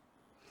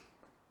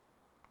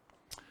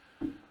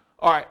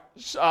 All right,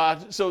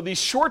 so these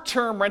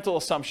short-term rental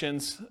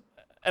assumptions,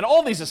 and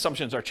all these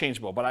assumptions are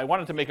changeable, but I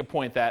wanted to make a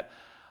point that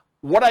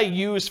what I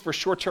use for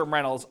short-term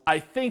rentals, I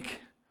think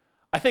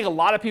a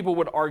lot of people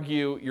would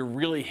argue you're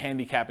really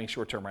handicapping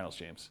short-term rentals,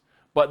 James.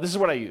 But this is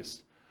what I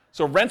used.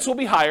 So rents will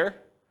be higher,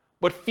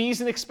 but fees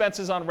and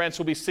expenses on rents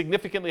will be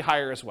significantly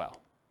higher as well.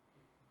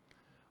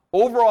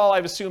 Overall,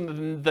 I've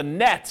assumed the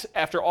net,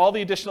 after all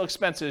the additional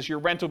expenses, your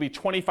rent will be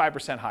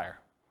 25% higher.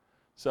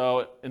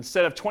 So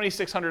instead of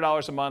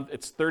 $2,600 a month,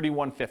 it's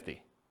 $3,150.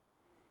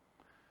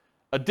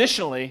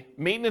 Additionally,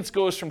 maintenance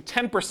goes from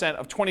 10%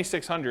 of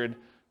 $2,600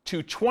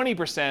 to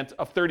 20%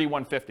 of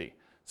 $3,150.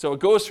 So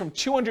it goes from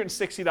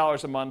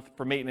 $260 a month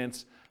for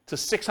maintenance to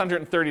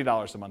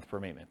 $630 a month for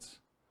maintenance.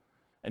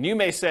 And you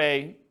may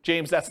say,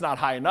 James, that's not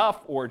high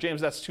enough, or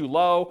James, that's too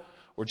low,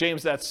 or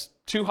James, that's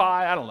too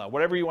high. I don't know,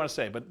 whatever you want to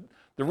say. But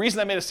the reason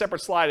I made a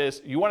separate slide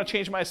is, you want to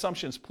change my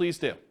assumptions, please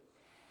do.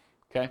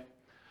 Okay?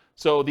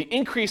 So the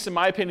increase, in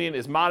my opinion,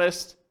 is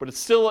modest, but it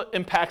still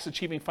impacts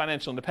achieving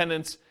financial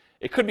independence.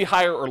 It could be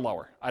higher or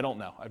lower. I don't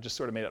know. I've just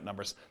sort of made up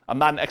numbers. I'm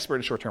not an expert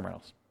in short-term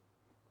rentals.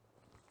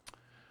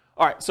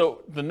 All right,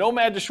 so the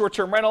Nomad to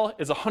short-term rental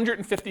is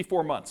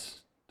 154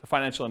 months to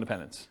financial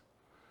independence.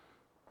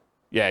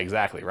 Yeah,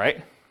 exactly,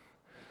 right?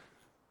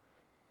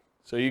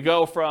 So you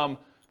go from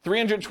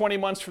 320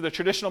 months for the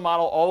traditional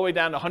model all the way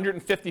down to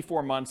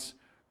 154 months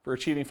for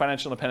achieving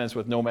financial independence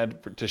with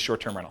Nomad to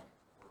short-term rental.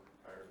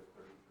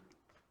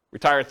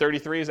 Retire at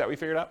 33, is that what we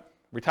figured out?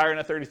 Retiring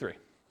at 33.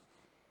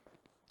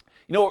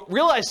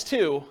 Realize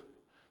too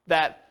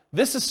that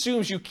this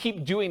assumes you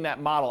keep doing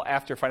that model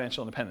after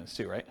financial independence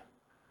too, right?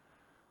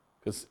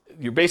 Because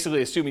you're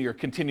basically assuming you're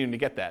continuing to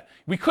get that.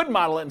 We could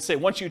model it and say,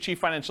 once you achieve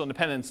financial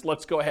independence,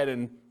 let's go ahead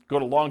and go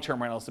to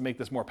long-term rentals to make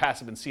this more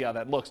passive and see how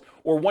that looks.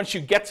 Or once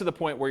you get to the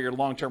point where your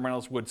long-term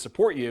rentals would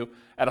support you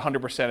at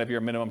 100% of your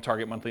minimum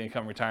target monthly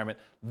income retirement,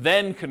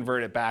 then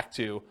convert it back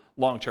to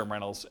long-term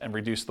rentals and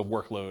reduce the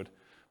workload.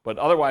 But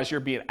otherwise,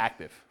 you're being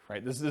active,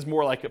 right? This is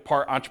more like a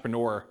part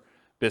entrepreneur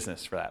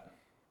business for that.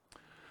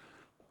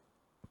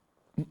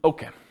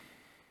 Okay.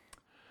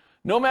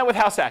 Nomad with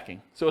house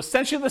hacking. So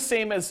essentially the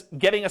same as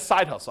getting a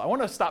side hustle. I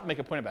want to stop and make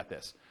a point about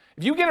this.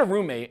 If you get a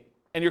roommate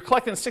and you're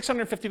collecting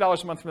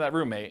 $650 a month from that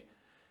roommate,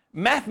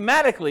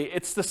 mathematically,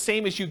 it's the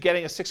same as you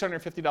getting a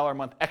 $650 a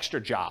month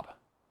extra job,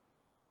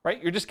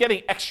 right? You're just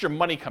getting extra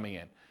money coming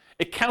in.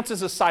 It counts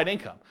as a side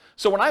income.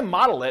 So when I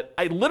model it,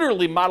 I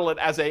literally model it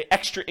as an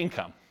extra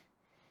income.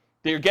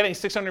 That you're getting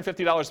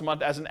 $650 a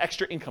month as an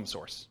extra income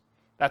source.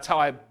 That's how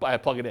I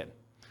plug it in.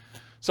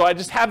 So I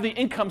just have the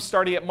income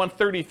starting at month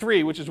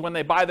 33, which is when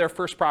they buy their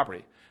first property.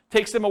 It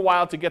takes them a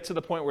while to get to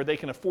the point where they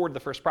can afford the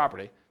first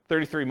property,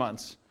 33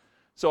 months.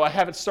 So I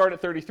have it start at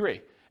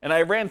 33. And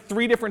I ran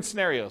 3 different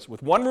scenarios,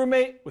 with 1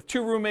 roommate, with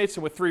 2 roommates,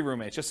 and with 3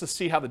 roommates, just to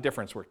see how the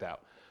difference worked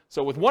out.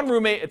 So with 1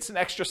 roommate, it's an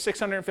extra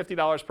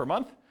 $650 per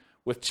month.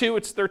 With 2,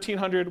 it's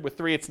 $1,300. With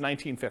 3, it's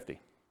 $1,950.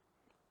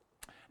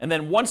 And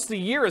then once the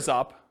year is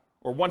up,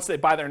 or once they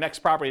buy their next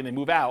property and they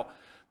move out,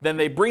 then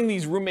they bring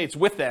these roommates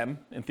with them,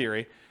 in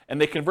theory, and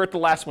they convert the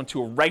last one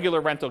to a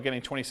regular rental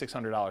getting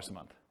 $2,600 a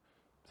month.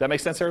 Does that make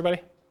sense,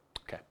 everybody?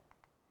 Okay.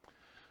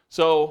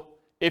 So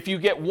if you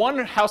get 1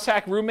 house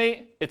hack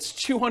roommate, it's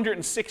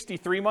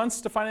 263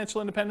 months to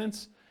financial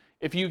independence.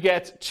 If you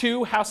get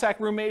 2 house hack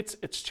roommates,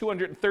 it's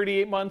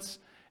 238 months.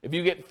 If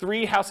you get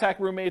 3 house hack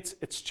roommates,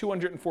 it's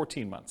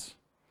 214 months.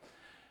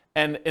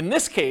 And in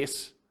this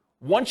case,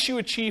 once you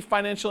achieve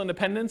financial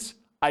independence,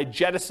 I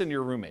jettison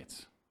your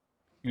roommates.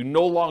 You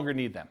no longer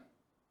need them.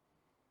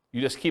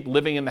 You just keep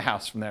living in the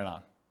house from then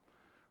on,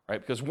 right?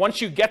 Because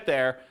once you get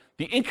there,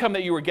 the income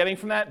that you were getting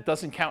from that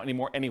doesn't count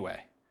anymore anyway.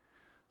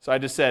 So I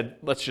just said,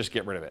 let's just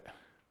get rid of it.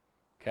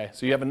 Okay,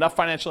 so you have enough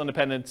financial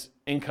independence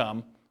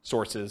income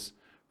sources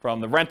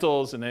from the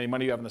rentals and any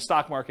money you have in the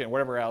stock market and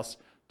whatever else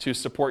to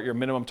support your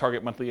minimum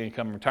target monthly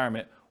income in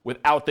retirement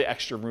without the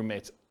extra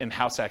roommates in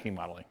house hacking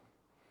modeling.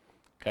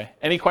 Okay,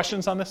 any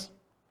questions on this?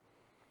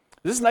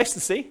 This is nice to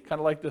see, kind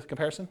of like the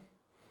comparison.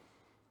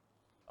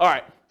 All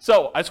right,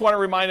 so I just want to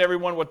remind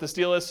everyone what this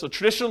deal is. So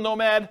traditional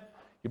Nomad,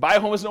 you buy a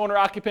home as an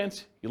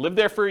owner-occupant, you live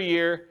there for a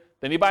year,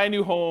 then you buy a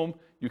new home,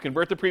 you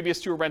convert the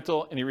previous to a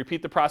rental, and you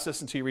repeat the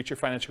process until you reach your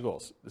financial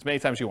goals, as many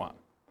times as you want.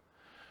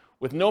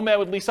 With Nomad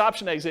with lease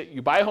option exit,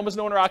 you buy a home as an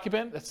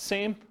owner-occupant, that's the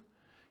same.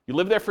 You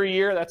live there for a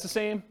year, that's the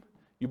same.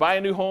 You buy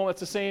a new home, that's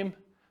the same.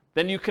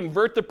 Then you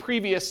convert the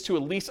previous to a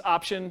lease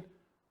option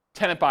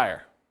tenant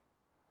buyer.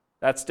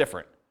 That's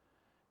different.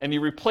 And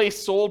you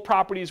replace sold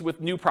properties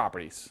with new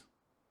properties.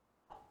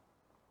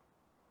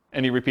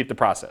 And you repeat the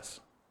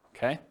process,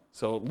 okay?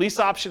 So lease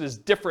option is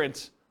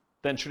different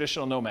than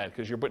traditional Nomad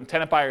because you're putting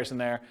tenant buyers in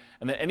there,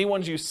 and then any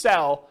ones you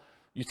sell,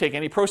 you take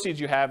any proceeds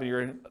you have, and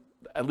you're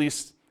at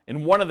least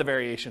in one of the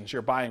variations,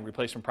 you're buying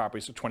replacement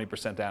properties with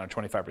 20% down or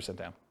 25%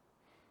 down.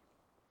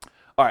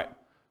 All right,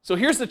 so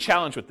here's the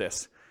challenge with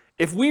this.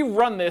 If we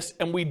run this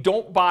and we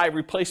don't buy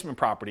replacement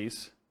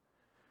properties,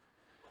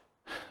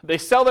 they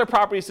sell their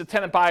properties to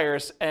tenant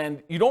buyers,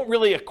 and you don't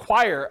really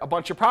acquire a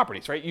bunch of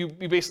properties, right? You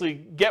basically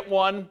get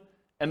one,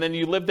 and then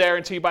you live there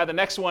until you buy the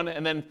next one,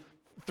 and then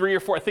 3 or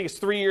 4, I think it's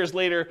 3 years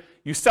later,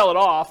 you sell it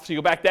off, so you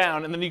go back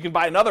down, and then you can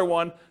buy another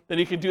one, then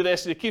you can do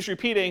this, and it keeps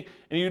repeating,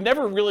 and you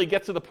never really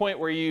get to the point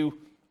where you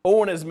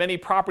own as many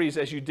properties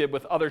as you did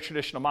with other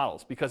traditional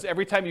models, because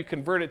every time you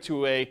convert it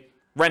to a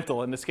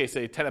rental, in this case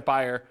a tenant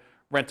buyer,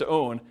 rent to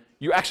own,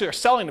 you actually are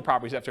selling the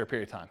properties after a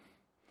period of time.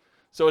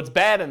 So it's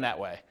bad in that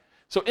way.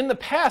 So in the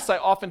past, I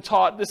often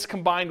taught this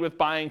combined with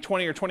buying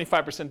 20 or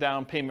 25%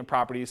 down payment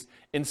properties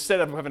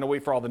instead of having to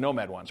wait for all the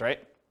Nomad ones, right?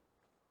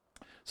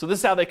 So this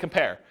is how they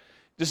compare.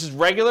 This is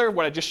regular,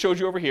 what I just showed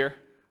you over here.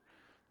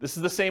 This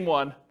is the same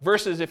one,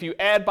 versus if you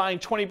add buying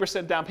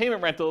 20% down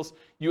payment rentals,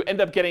 you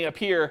end up getting up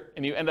here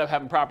and you end up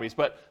having properties.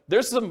 But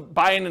there's some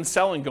buying and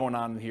selling going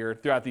on here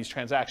throughout these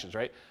transactions,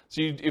 right?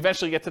 So you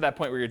eventually get to that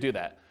point where you do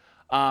that.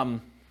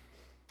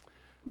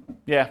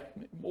 Yeah,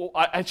 well,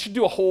 I should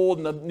do a whole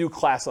new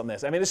class on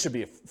this. I mean, this should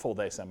be a full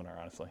day seminar,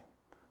 honestly,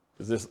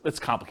 because it's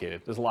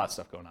complicated. There's a lot of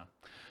stuff going on.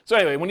 So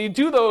anyway, when you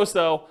do those,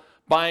 though,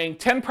 buying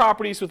 10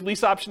 properties with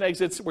lease option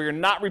exits where you're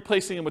not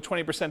replacing them with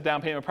 20%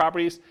 down payment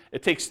properties,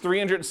 it takes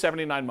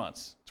 379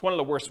 months. It's one of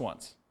the worst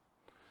ones.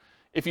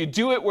 If you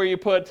do it where you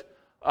put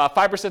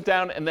 5%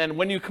 down, and then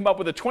when you come up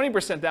with a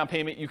 20% down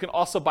payment, you can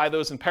also buy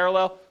those in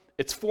parallel,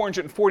 it's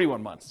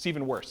 441 months. It's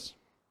even worse.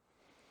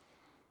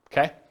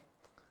 Okay?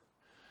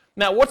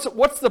 Now,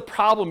 what's the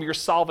problem you're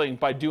solving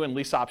by doing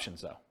lease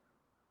options, though?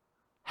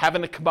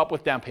 Having to come up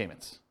with down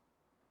payments.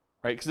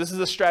 Right? Because this is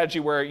a strategy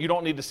where you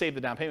don't need to save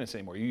the down payments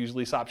anymore. You use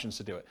lease options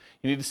to do it.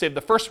 You need to save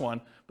the first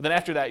one, but then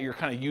after that, you're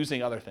kind of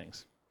using other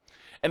things.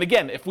 And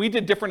again, if we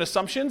did different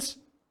assumptions,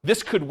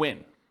 this could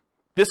win.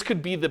 This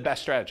could be the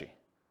best strategy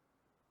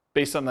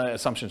based on the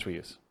assumptions we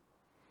use.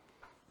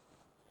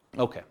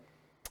 Okay.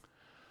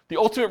 The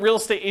ultimate real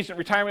estate agent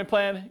retirement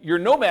plan, you're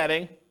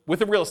nomading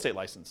with a real estate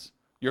license.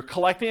 You're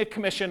collecting a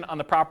commission on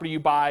the property you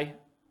buy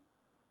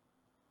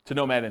to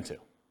nomad into.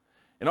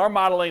 In our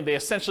modeling, they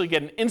essentially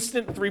get an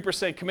instant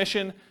 3%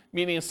 commission,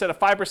 meaning instead of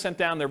 5%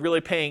 down, they're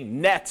really paying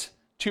net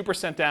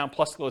 2% down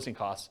plus closing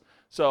costs.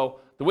 So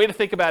the way to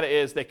think about it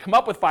is they come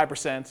up with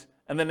 5%,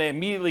 and then they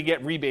immediately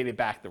get rebated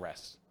back the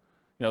rest.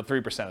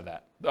 3% of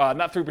that.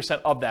 Not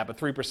 3% of that, but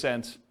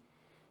 3%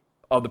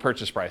 of the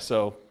purchase price,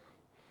 so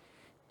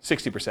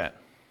 60%.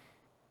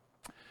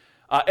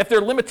 If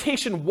their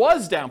limitation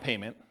was down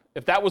payment,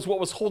 if that was what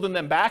was holding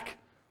them back,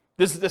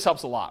 this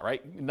helps a lot,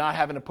 right? Not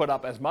having to put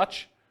up as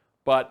much.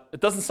 But it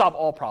doesn't solve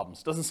all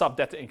problems. It doesn't solve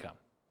debt to income.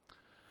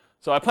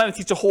 So I plan to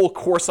teach a whole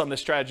course on this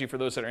strategy for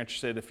those that are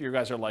interested. If you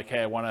guys are like,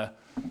 hey, I want to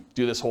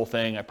do this whole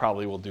thing, I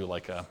probably will do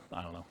like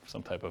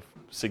some type of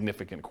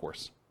significant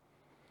course.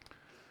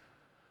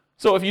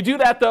 So if you do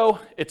that, though,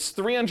 it's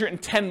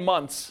 310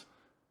 months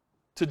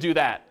to do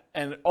that.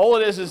 And all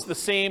it is the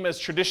same as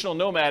traditional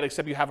Nomad,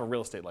 except you have a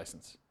real estate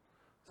license.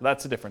 So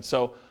that's the difference.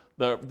 So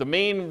the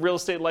main real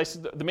estate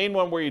license, the main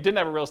one where you didn't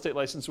have a real estate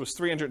license was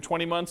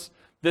 320 months.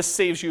 This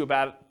saves you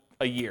about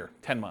a year,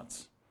 10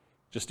 months,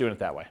 just doing it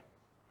that way.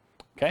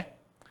 Okay?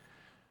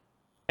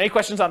 Any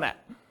questions on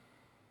that?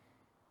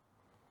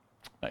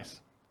 Nice.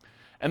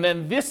 And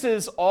then this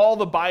is all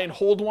the buy and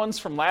hold ones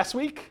from last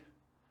week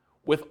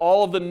with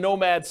all of the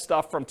Nomad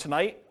stuff from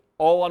tonight,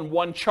 all on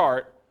one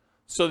chart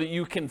so that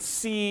you can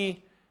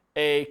see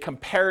a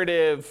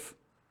comparative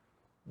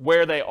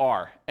where they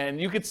are.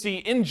 And you can see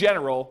in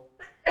general,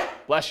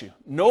 bless you,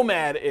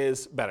 Nomad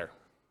is better,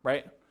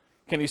 right?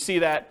 Can you see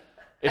that?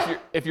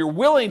 If you're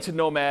willing to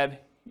Nomad,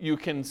 you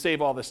can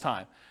save all this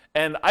time.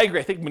 And I agree.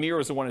 I think Munir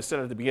was the one who said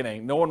at the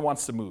beginning, no one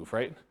wants to move,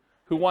 right?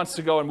 Who wants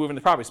to go and move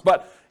into properties?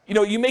 But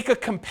you make a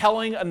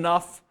compelling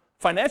enough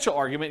financial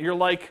argument. You're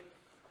like,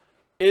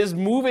 is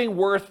moving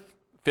worth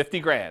 50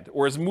 grand?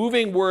 Or is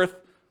moving worth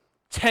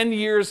 10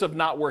 years of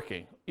not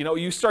working?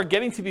 You start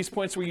getting to these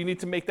points where you need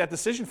to make that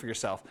decision for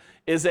yourself.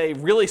 Is a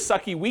really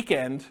sucky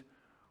weekend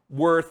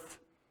worth,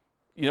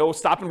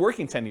 stopping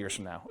working 10 years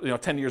from now?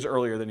 10 years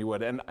earlier than you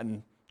would.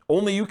 And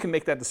only you can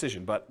make that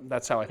decision, but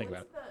that's how I think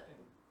about it. What's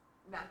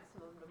the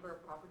maximum number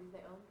of properties they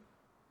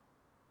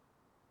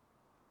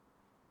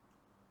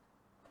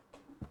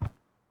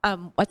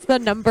own? What's the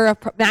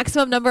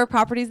maximum number of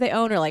properties they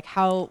own, or like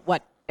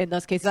what in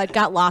those cases? I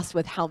got lost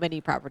with how many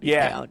properties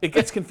they own. It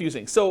gets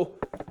confusing. So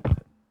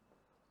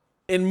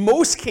in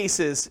most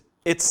cases,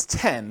 it's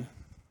 10.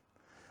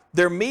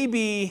 There may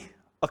be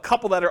a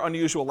couple that are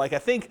unusual. Like I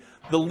think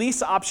the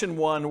lease option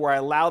one where I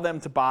allow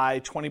them to buy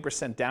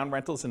 20% down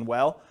rentals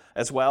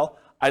as well,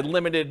 I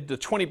limited the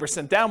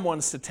 20% down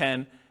ones to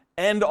 10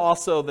 and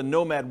also the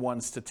Nomad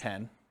ones to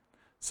 10.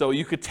 So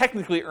you could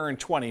technically earn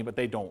 20, but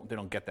they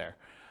don't get there.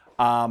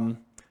 And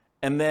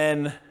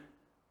then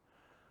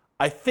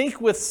I think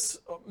I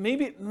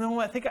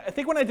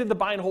think when I did the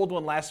buy and hold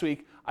one last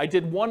week, I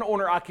did one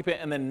owner occupant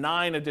and then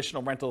 9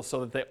 additional rentals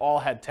so that they all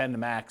had 10 to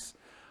max.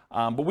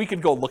 But we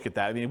could go look at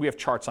that. I mean, we have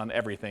charts on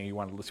everything you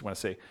want to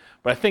see.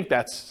 But I think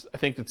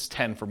it's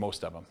 10 for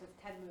most of them. So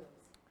it's 10 moves.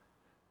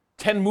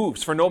 10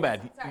 moves for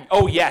Nomad. Sorry.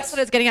 Oh, yes. That's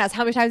what it's getting at. Is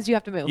how many times do you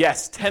have to move?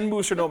 Yes, 10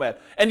 moves for Nomad.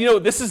 And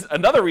this is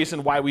another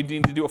reason why we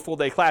need to do a full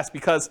day class,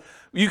 because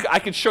I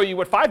could show you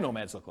what 5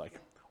 Nomads look like.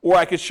 Or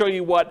I could show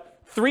you what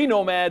 3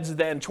 Nomads,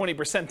 then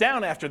 20%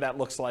 down after that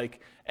looks like.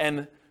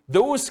 And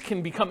those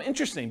can become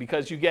interesting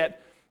because you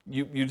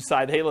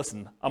decide, hey,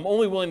 listen, I'm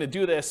only willing to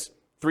do this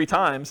 3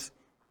 times,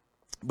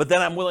 but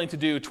then I'm willing to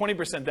do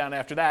 20% down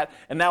after that.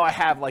 And now I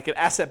have like an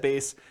asset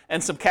base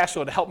and some cash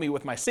flow to help me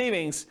with my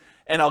savings,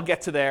 and I'll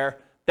get to there.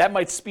 That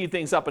might speed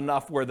things up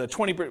enough where the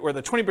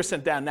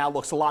 20% down now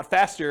looks a lot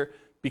faster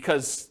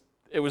because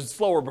it was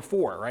slower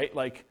before, right?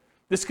 Like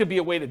this could be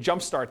a way to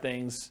jumpstart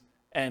things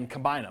and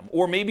combine them.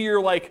 Or maybe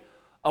you're like,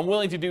 I'm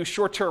willing to do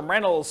short-term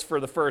rentals for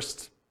the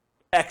first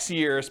X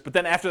years, but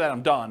then after that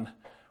I'm done.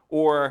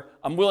 Or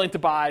I'm willing to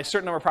buy a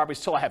certain number of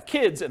properties till I have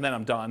kids and then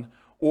I'm done.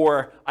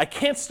 Or I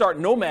can't start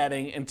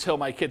nomading until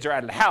my kids are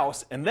out of the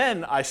house and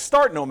then I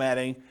start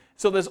nomading.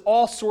 So there's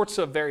all sorts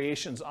of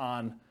variations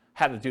on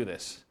how to do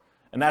this.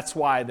 And that's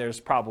why there's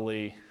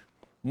probably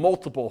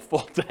multiple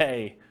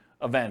full-day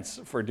events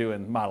for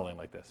doing modeling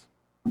like this.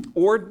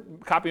 Or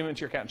copy them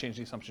into your account and change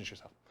the assumptions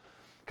yourself.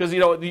 Because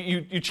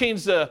you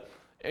change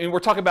and we're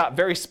talking about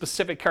very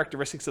specific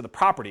characteristics of the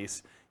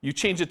properties. You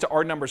change it to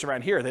our numbers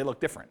around here, they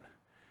look different.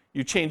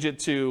 You change it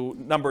to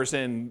numbers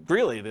in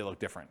Greeley, they look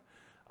different.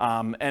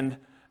 And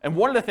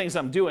one of the things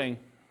I'm doing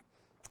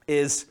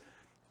is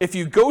if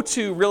you go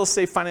to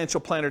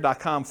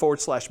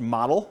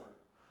realestatefinancialplanner.com/model,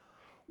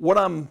 what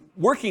I'm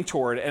working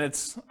toward, and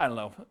it's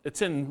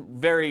in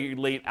very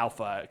late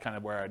alpha, kind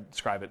of where I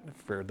describe it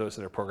for those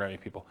that are programming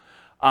people.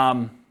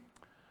 I'm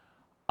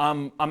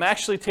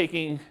actually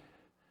taking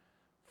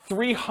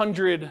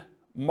 300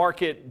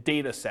 market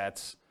data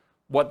sets,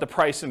 what the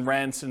price and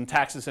rents and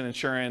taxes and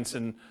insurance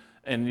and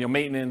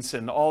maintenance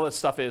and all that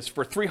stuff is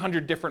for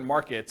 300 different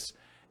markets,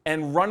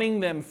 and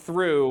running them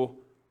through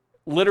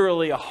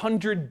literally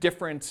 100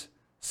 different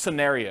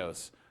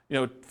scenarios.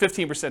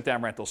 15%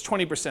 down rentals,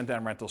 20%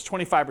 down rentals,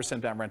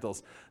 25% down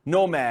rentals,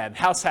 Nomad,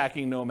 house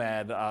hacking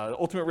Nomad,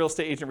 ultimate real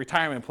estate agent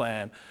retirement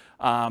plan,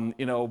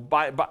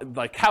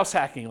 like house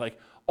hacking, like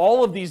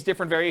all of these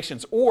different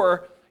variations.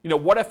 Or,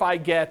 what if I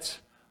get,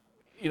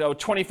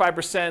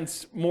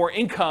 25% more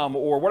income,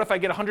 or what if I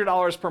get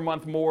 $100 per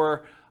month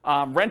more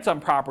rent on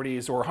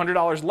properties, or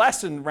 $100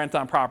 less in rent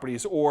on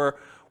properties, or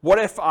what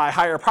if I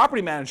hire a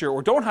property manager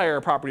or don't hire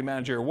a property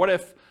manager? What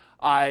if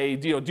I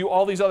do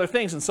all these other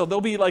things? And so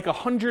there'll be like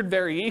 100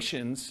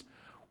 variations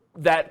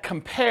that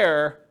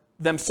compare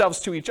themselves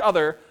to each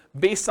other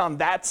based on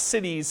that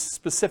city's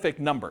specific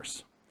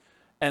numbers.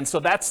 And so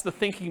that's the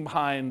thinking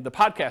behind the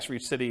podcast for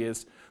each city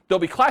is there'll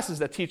be classes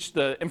that teach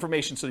the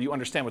information so that you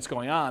understand what's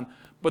going on,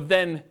 but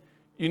then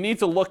you need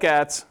to look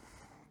at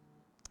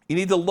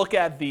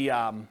the,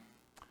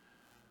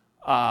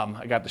 I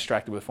got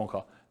distracted with a phone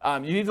call.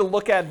 You need to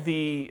look at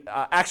the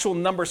actual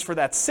numbers for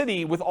that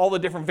city with all the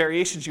different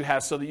variations you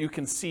have so that you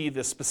can see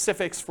the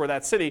specifics for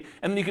that city.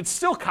 And then you can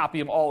still copy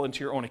them all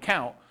into your own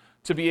account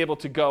to be able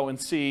to go and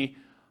see,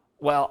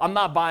 well, I'm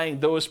not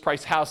buying those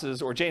price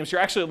houses, or James, you're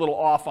actually a little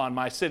off on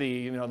my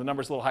city, the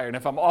number's a little higher. And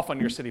if I'm off on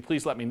your city,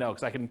 please let me know,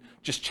 because I can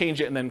just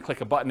change it and then click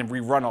a button and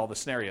rerun all the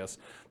scenarios.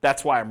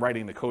 That's why I'm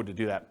writing the code to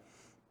do that.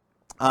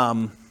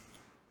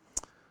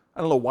 I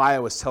don't know why I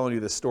was telling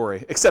you this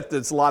story, except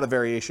there's a lot of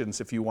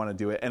variations if you want to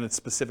do it, and it's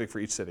specific for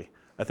each city.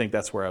 I think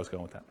that's where I was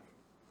going with that.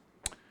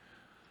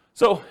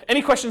 So,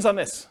 any questions on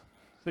this?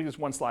 I think there's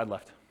one slide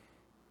left.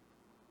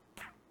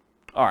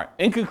 All right,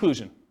 in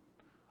conclusion,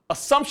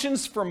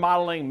 assumptions for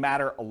modeling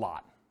matter a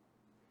lot.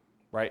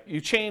 right?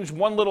 You change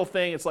one little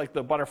thing, it's like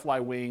the butterfly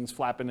wings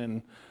flapping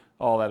and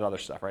all that other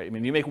stuff, right? I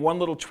mean, you make one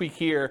little tweak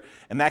here,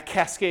 and that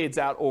cascades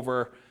out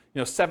over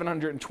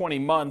 720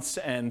 months,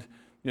 and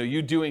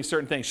you doing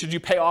certain things. Should you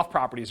pay off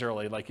properties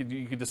early? Like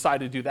you could decide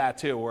to do that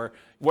too. Or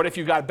what if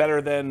you got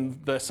better than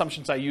the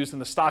assumptions I used in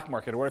the stock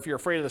market? Or what if you're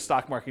afraid of the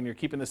stock market and you're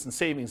keeping this in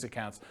savings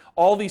accounts?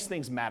 All these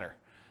things matter.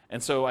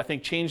 And so I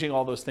think changing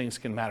all those things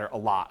can matter a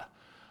lot.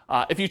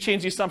 If you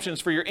change the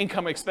assumptions for your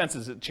income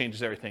expenses, it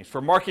changes everything. For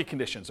market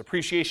conditions,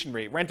 appreciation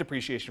rate, rent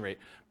appreciation rate,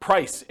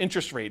 price,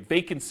 interest rate,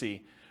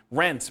 vacancy,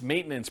 rent,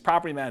 maintenance,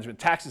 property management,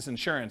 taxes,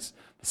 insurance,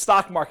 the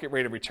stock market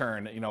rate of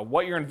return,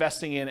 what you're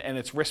investing in and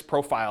its risk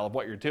profile of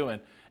what you're doing,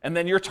 and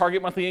then your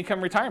target monthly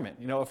income retirement.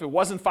 If it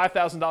wasn't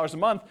 $5,000 a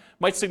month,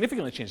 might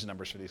significantly change the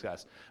numbers for these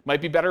guys.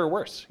 Might be better or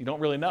worse. You don't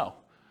really know.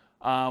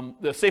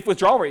 The safe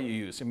withdrawal rate you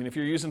use. I mean, if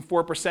you're using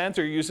 4%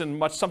 or you're using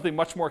something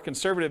much more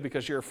conservative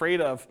because you're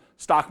afraid of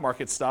stock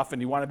market stuff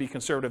and you want to be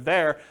conservative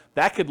there,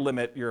 that could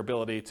limit your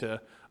ability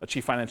to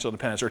achieve financial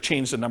independence or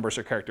change the numbers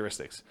or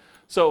characteristics.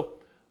 So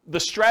the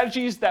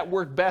strategies that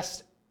work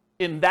best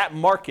in that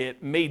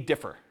market may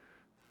differ.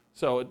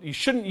 So you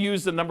shouldn't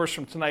use the numbers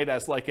from tonight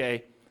as like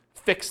a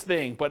fixed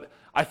thing, but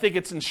I think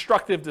it's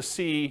instructive to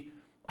see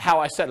how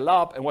I set it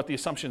up and what the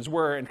assumptions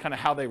were and kind of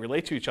how they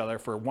relate to each other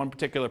for one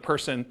particular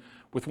person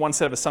with one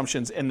set of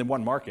assumptions in the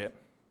one market.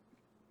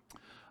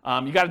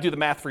 You got to do the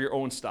math for your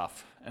own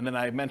stuff. And then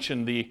I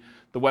mentioned the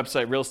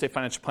website,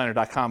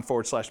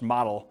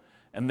 realestatefinancialplanner.com/model,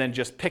 and then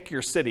just pick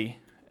your city.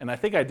 And I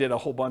think I did a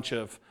whole bunch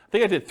of, I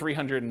think I did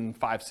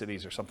 305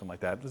 cities or something like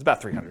that. It was about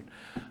 300.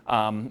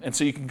 And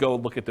so you can go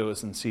look at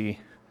those and see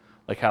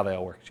like how they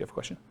all work. Do you have a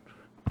question?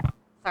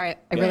 Sorry,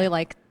 I really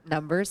like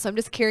numbers. So I'm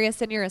just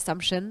curious in your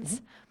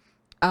assumptions,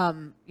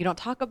 you don't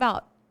talk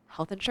about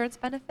health insurance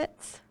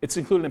benefits? It's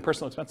included in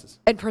personal expenses.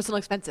 And personal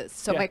expenses.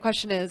 So my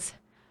question is,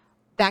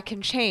 that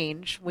can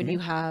change when you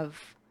have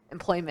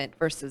employment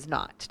versus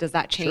not. Does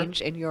that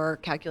change in your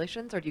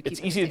calculations, or do you keep it?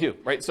 It's easy to do,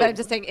 right? So I'm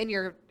just saying, in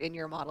your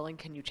modeling,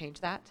 can you change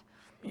that?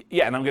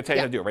 Yeah, and I'm going to tell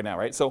you how to do it right now,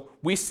 right? So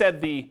we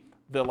said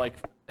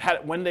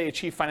when they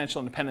achieve financial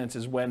independence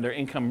is when their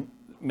income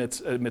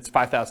emits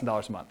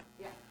 $5,000 a month.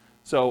 Yeah.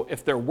 So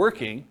if they're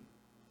working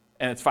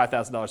and it's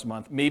 $5,000 a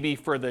month, maybe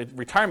for the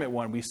retirement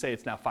one, we say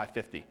it's now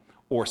 $550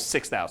 or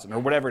 $6,000 or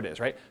whatever it is,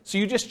 right? So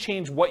you just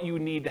change what you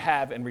need to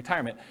have in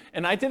retirement.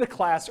 And I did a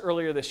class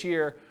earlier this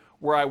year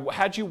where I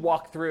had you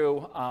walk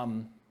through,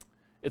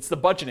 it's the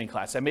budgeting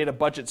class. I made a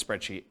budget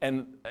spreadsheet,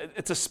 and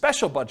it's a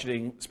special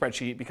budgeting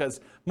spreadsheet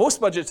because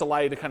most budgets allow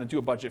you to kind of do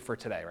a budget for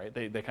today, right?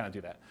 They kind of do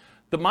that.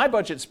 My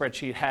budget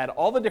spreadsheet had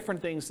all the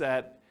different things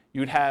that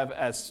you'd have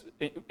as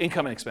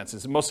income and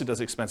expenses. It mostly does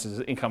expenses,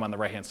 income on the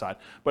right-hand side,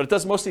 but it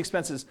does mostly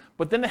expenses,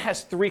 but then it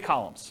has 3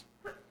 columns.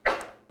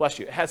 Bless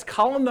you. It has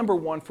column number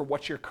 1 for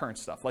what's your current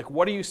stuff, like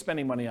what are you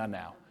spending money on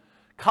now?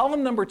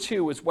 Column number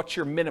 2 is what's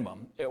your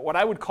minimum. What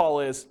I would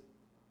call is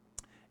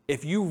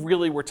if you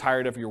really were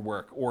tired of your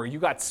work, or you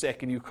got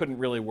sick and you couldn't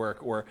really work,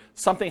 or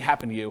something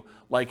happened to you,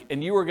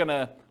 and you were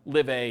gonna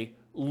live a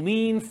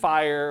lean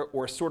fire,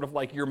 or sort of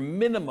like your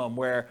minimum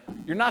where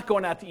you're not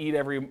going out to eat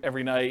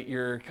every night,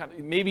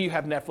 maybe you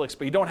have Netflix,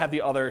 but you don't have the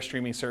other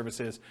streaming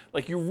services.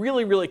 Like you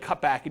really, really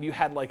cut back and you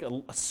had like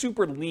a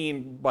super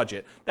lean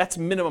budget. That's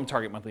minimum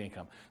target monthly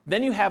income.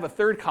 Then you have a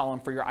 3rd column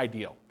for your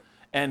ideal.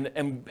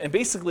 And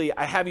basically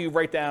I have you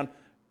write down,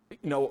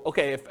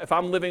 okay, if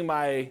I'm living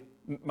my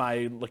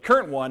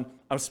current one,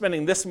 I'm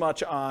spending this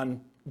much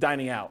on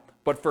dining out.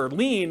 But for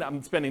lean,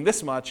 I'm spending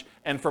this much,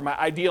 and for my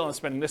ideal, I'm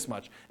spending this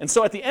much. And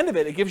so at the end of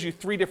it, it gives you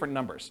 3 different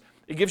numbers.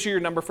 It gives you your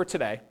number for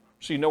today,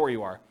 so you know where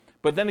you are.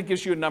 But then it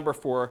gives you a number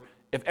for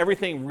if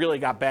everything really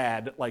got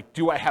bad, like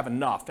do I have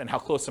enough, and how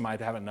close am I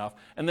to have enough?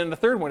 And then the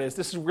 3rd one is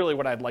this is really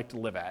what I'd like to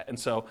live at. And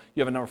so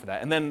you have a number for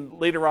that. And then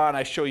later on,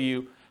 I show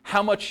you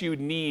how much you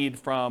need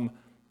from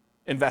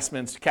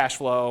investments, cash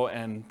flow,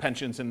 and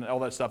pensions, and all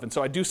that stuff. And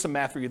so I do some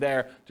math for you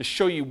there to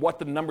show you what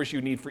the numbers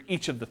you need for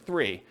each of the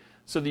 3,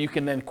 so that you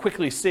can then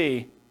quickly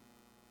see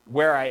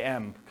where I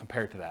am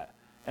compared to that.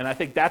 And I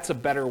think that's a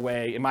better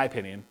way, in my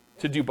opinion,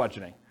 to do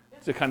budgeting,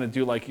 to kind of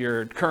do like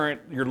your current,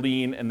 your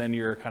lean, and then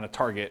your kind of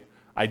target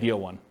ideal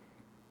one.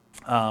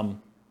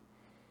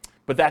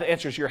 But that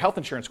answers your health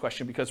insurance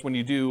question, because when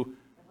you do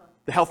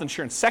the health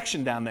insurance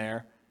section down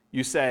there,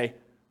 you say,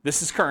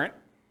 this is current.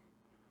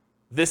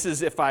 This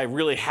is if I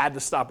really had to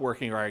stop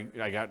working, or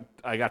I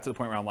got to the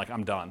point where I'm like,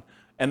 I'm done.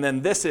 And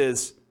then this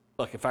is,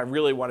 look, if I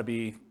really want to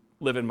be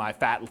living my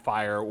fat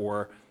fire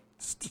or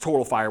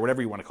total fire,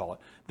 whatever you want to call it,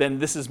 then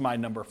this is my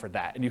number for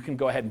that. And you can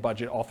go ahead and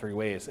budget all 3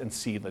 ways and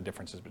see the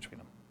differences between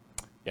them.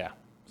 Yeah.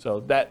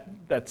 So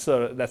that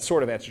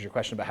sort of answers your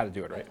question about how to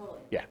do it, right? Totally.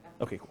 Yeah.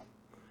 Okay, cool.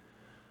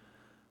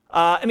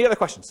 Any other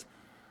questions?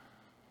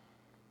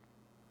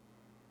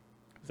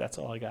 That's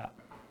all I got.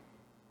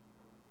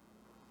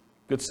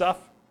 Good stuff?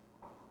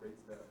 Great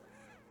stuff.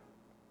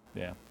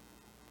 Yeah.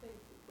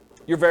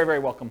 You're very, very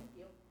welcome.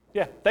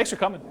 Yeah, thanks for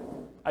coming.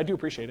 I do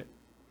appreciate it.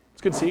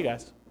 It's good to see you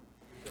guys.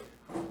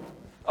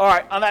 All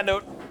right, on that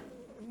note,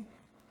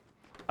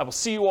 I will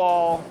see you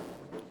all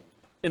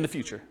in the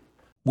future.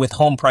 with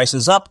home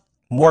prices up,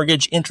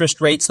 mortgage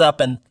interest rates up,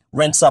 and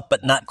rents up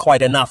but not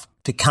quite enough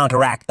to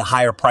counteract the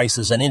higher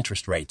prices and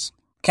interest rates.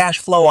 Cash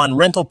flow on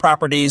rental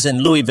properties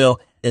in Louisville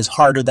is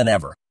harder than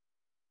ever.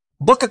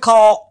 Book a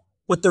call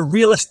with the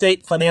Real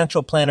Estate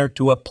Financial Planner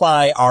to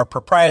apply our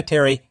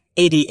proprietary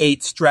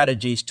 88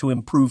 strategies to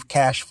improve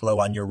cash flow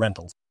on your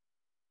rentals.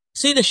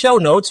 See the show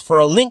notes for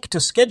a link to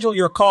schedule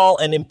your call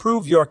and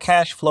improve your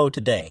cash flow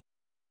today.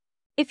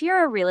 If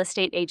you're a real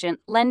estate agent,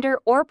 lender,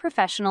 or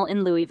professional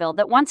in Louisville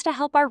that wants to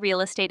help our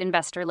real estate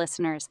investor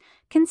listeners,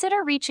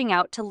 consider reaching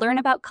out to learn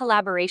about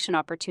collaboration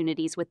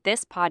opportunities with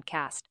this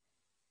podcast.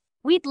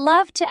 We'd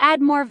love to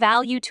add more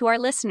value to our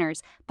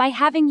listeners by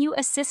having you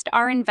assist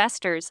our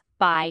investors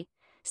buy,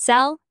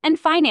 sell, and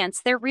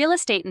finance their real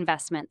estate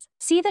investments.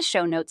 See the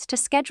show notes to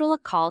schedule a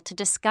call to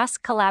discuss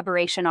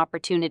collaboration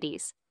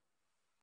opportunities.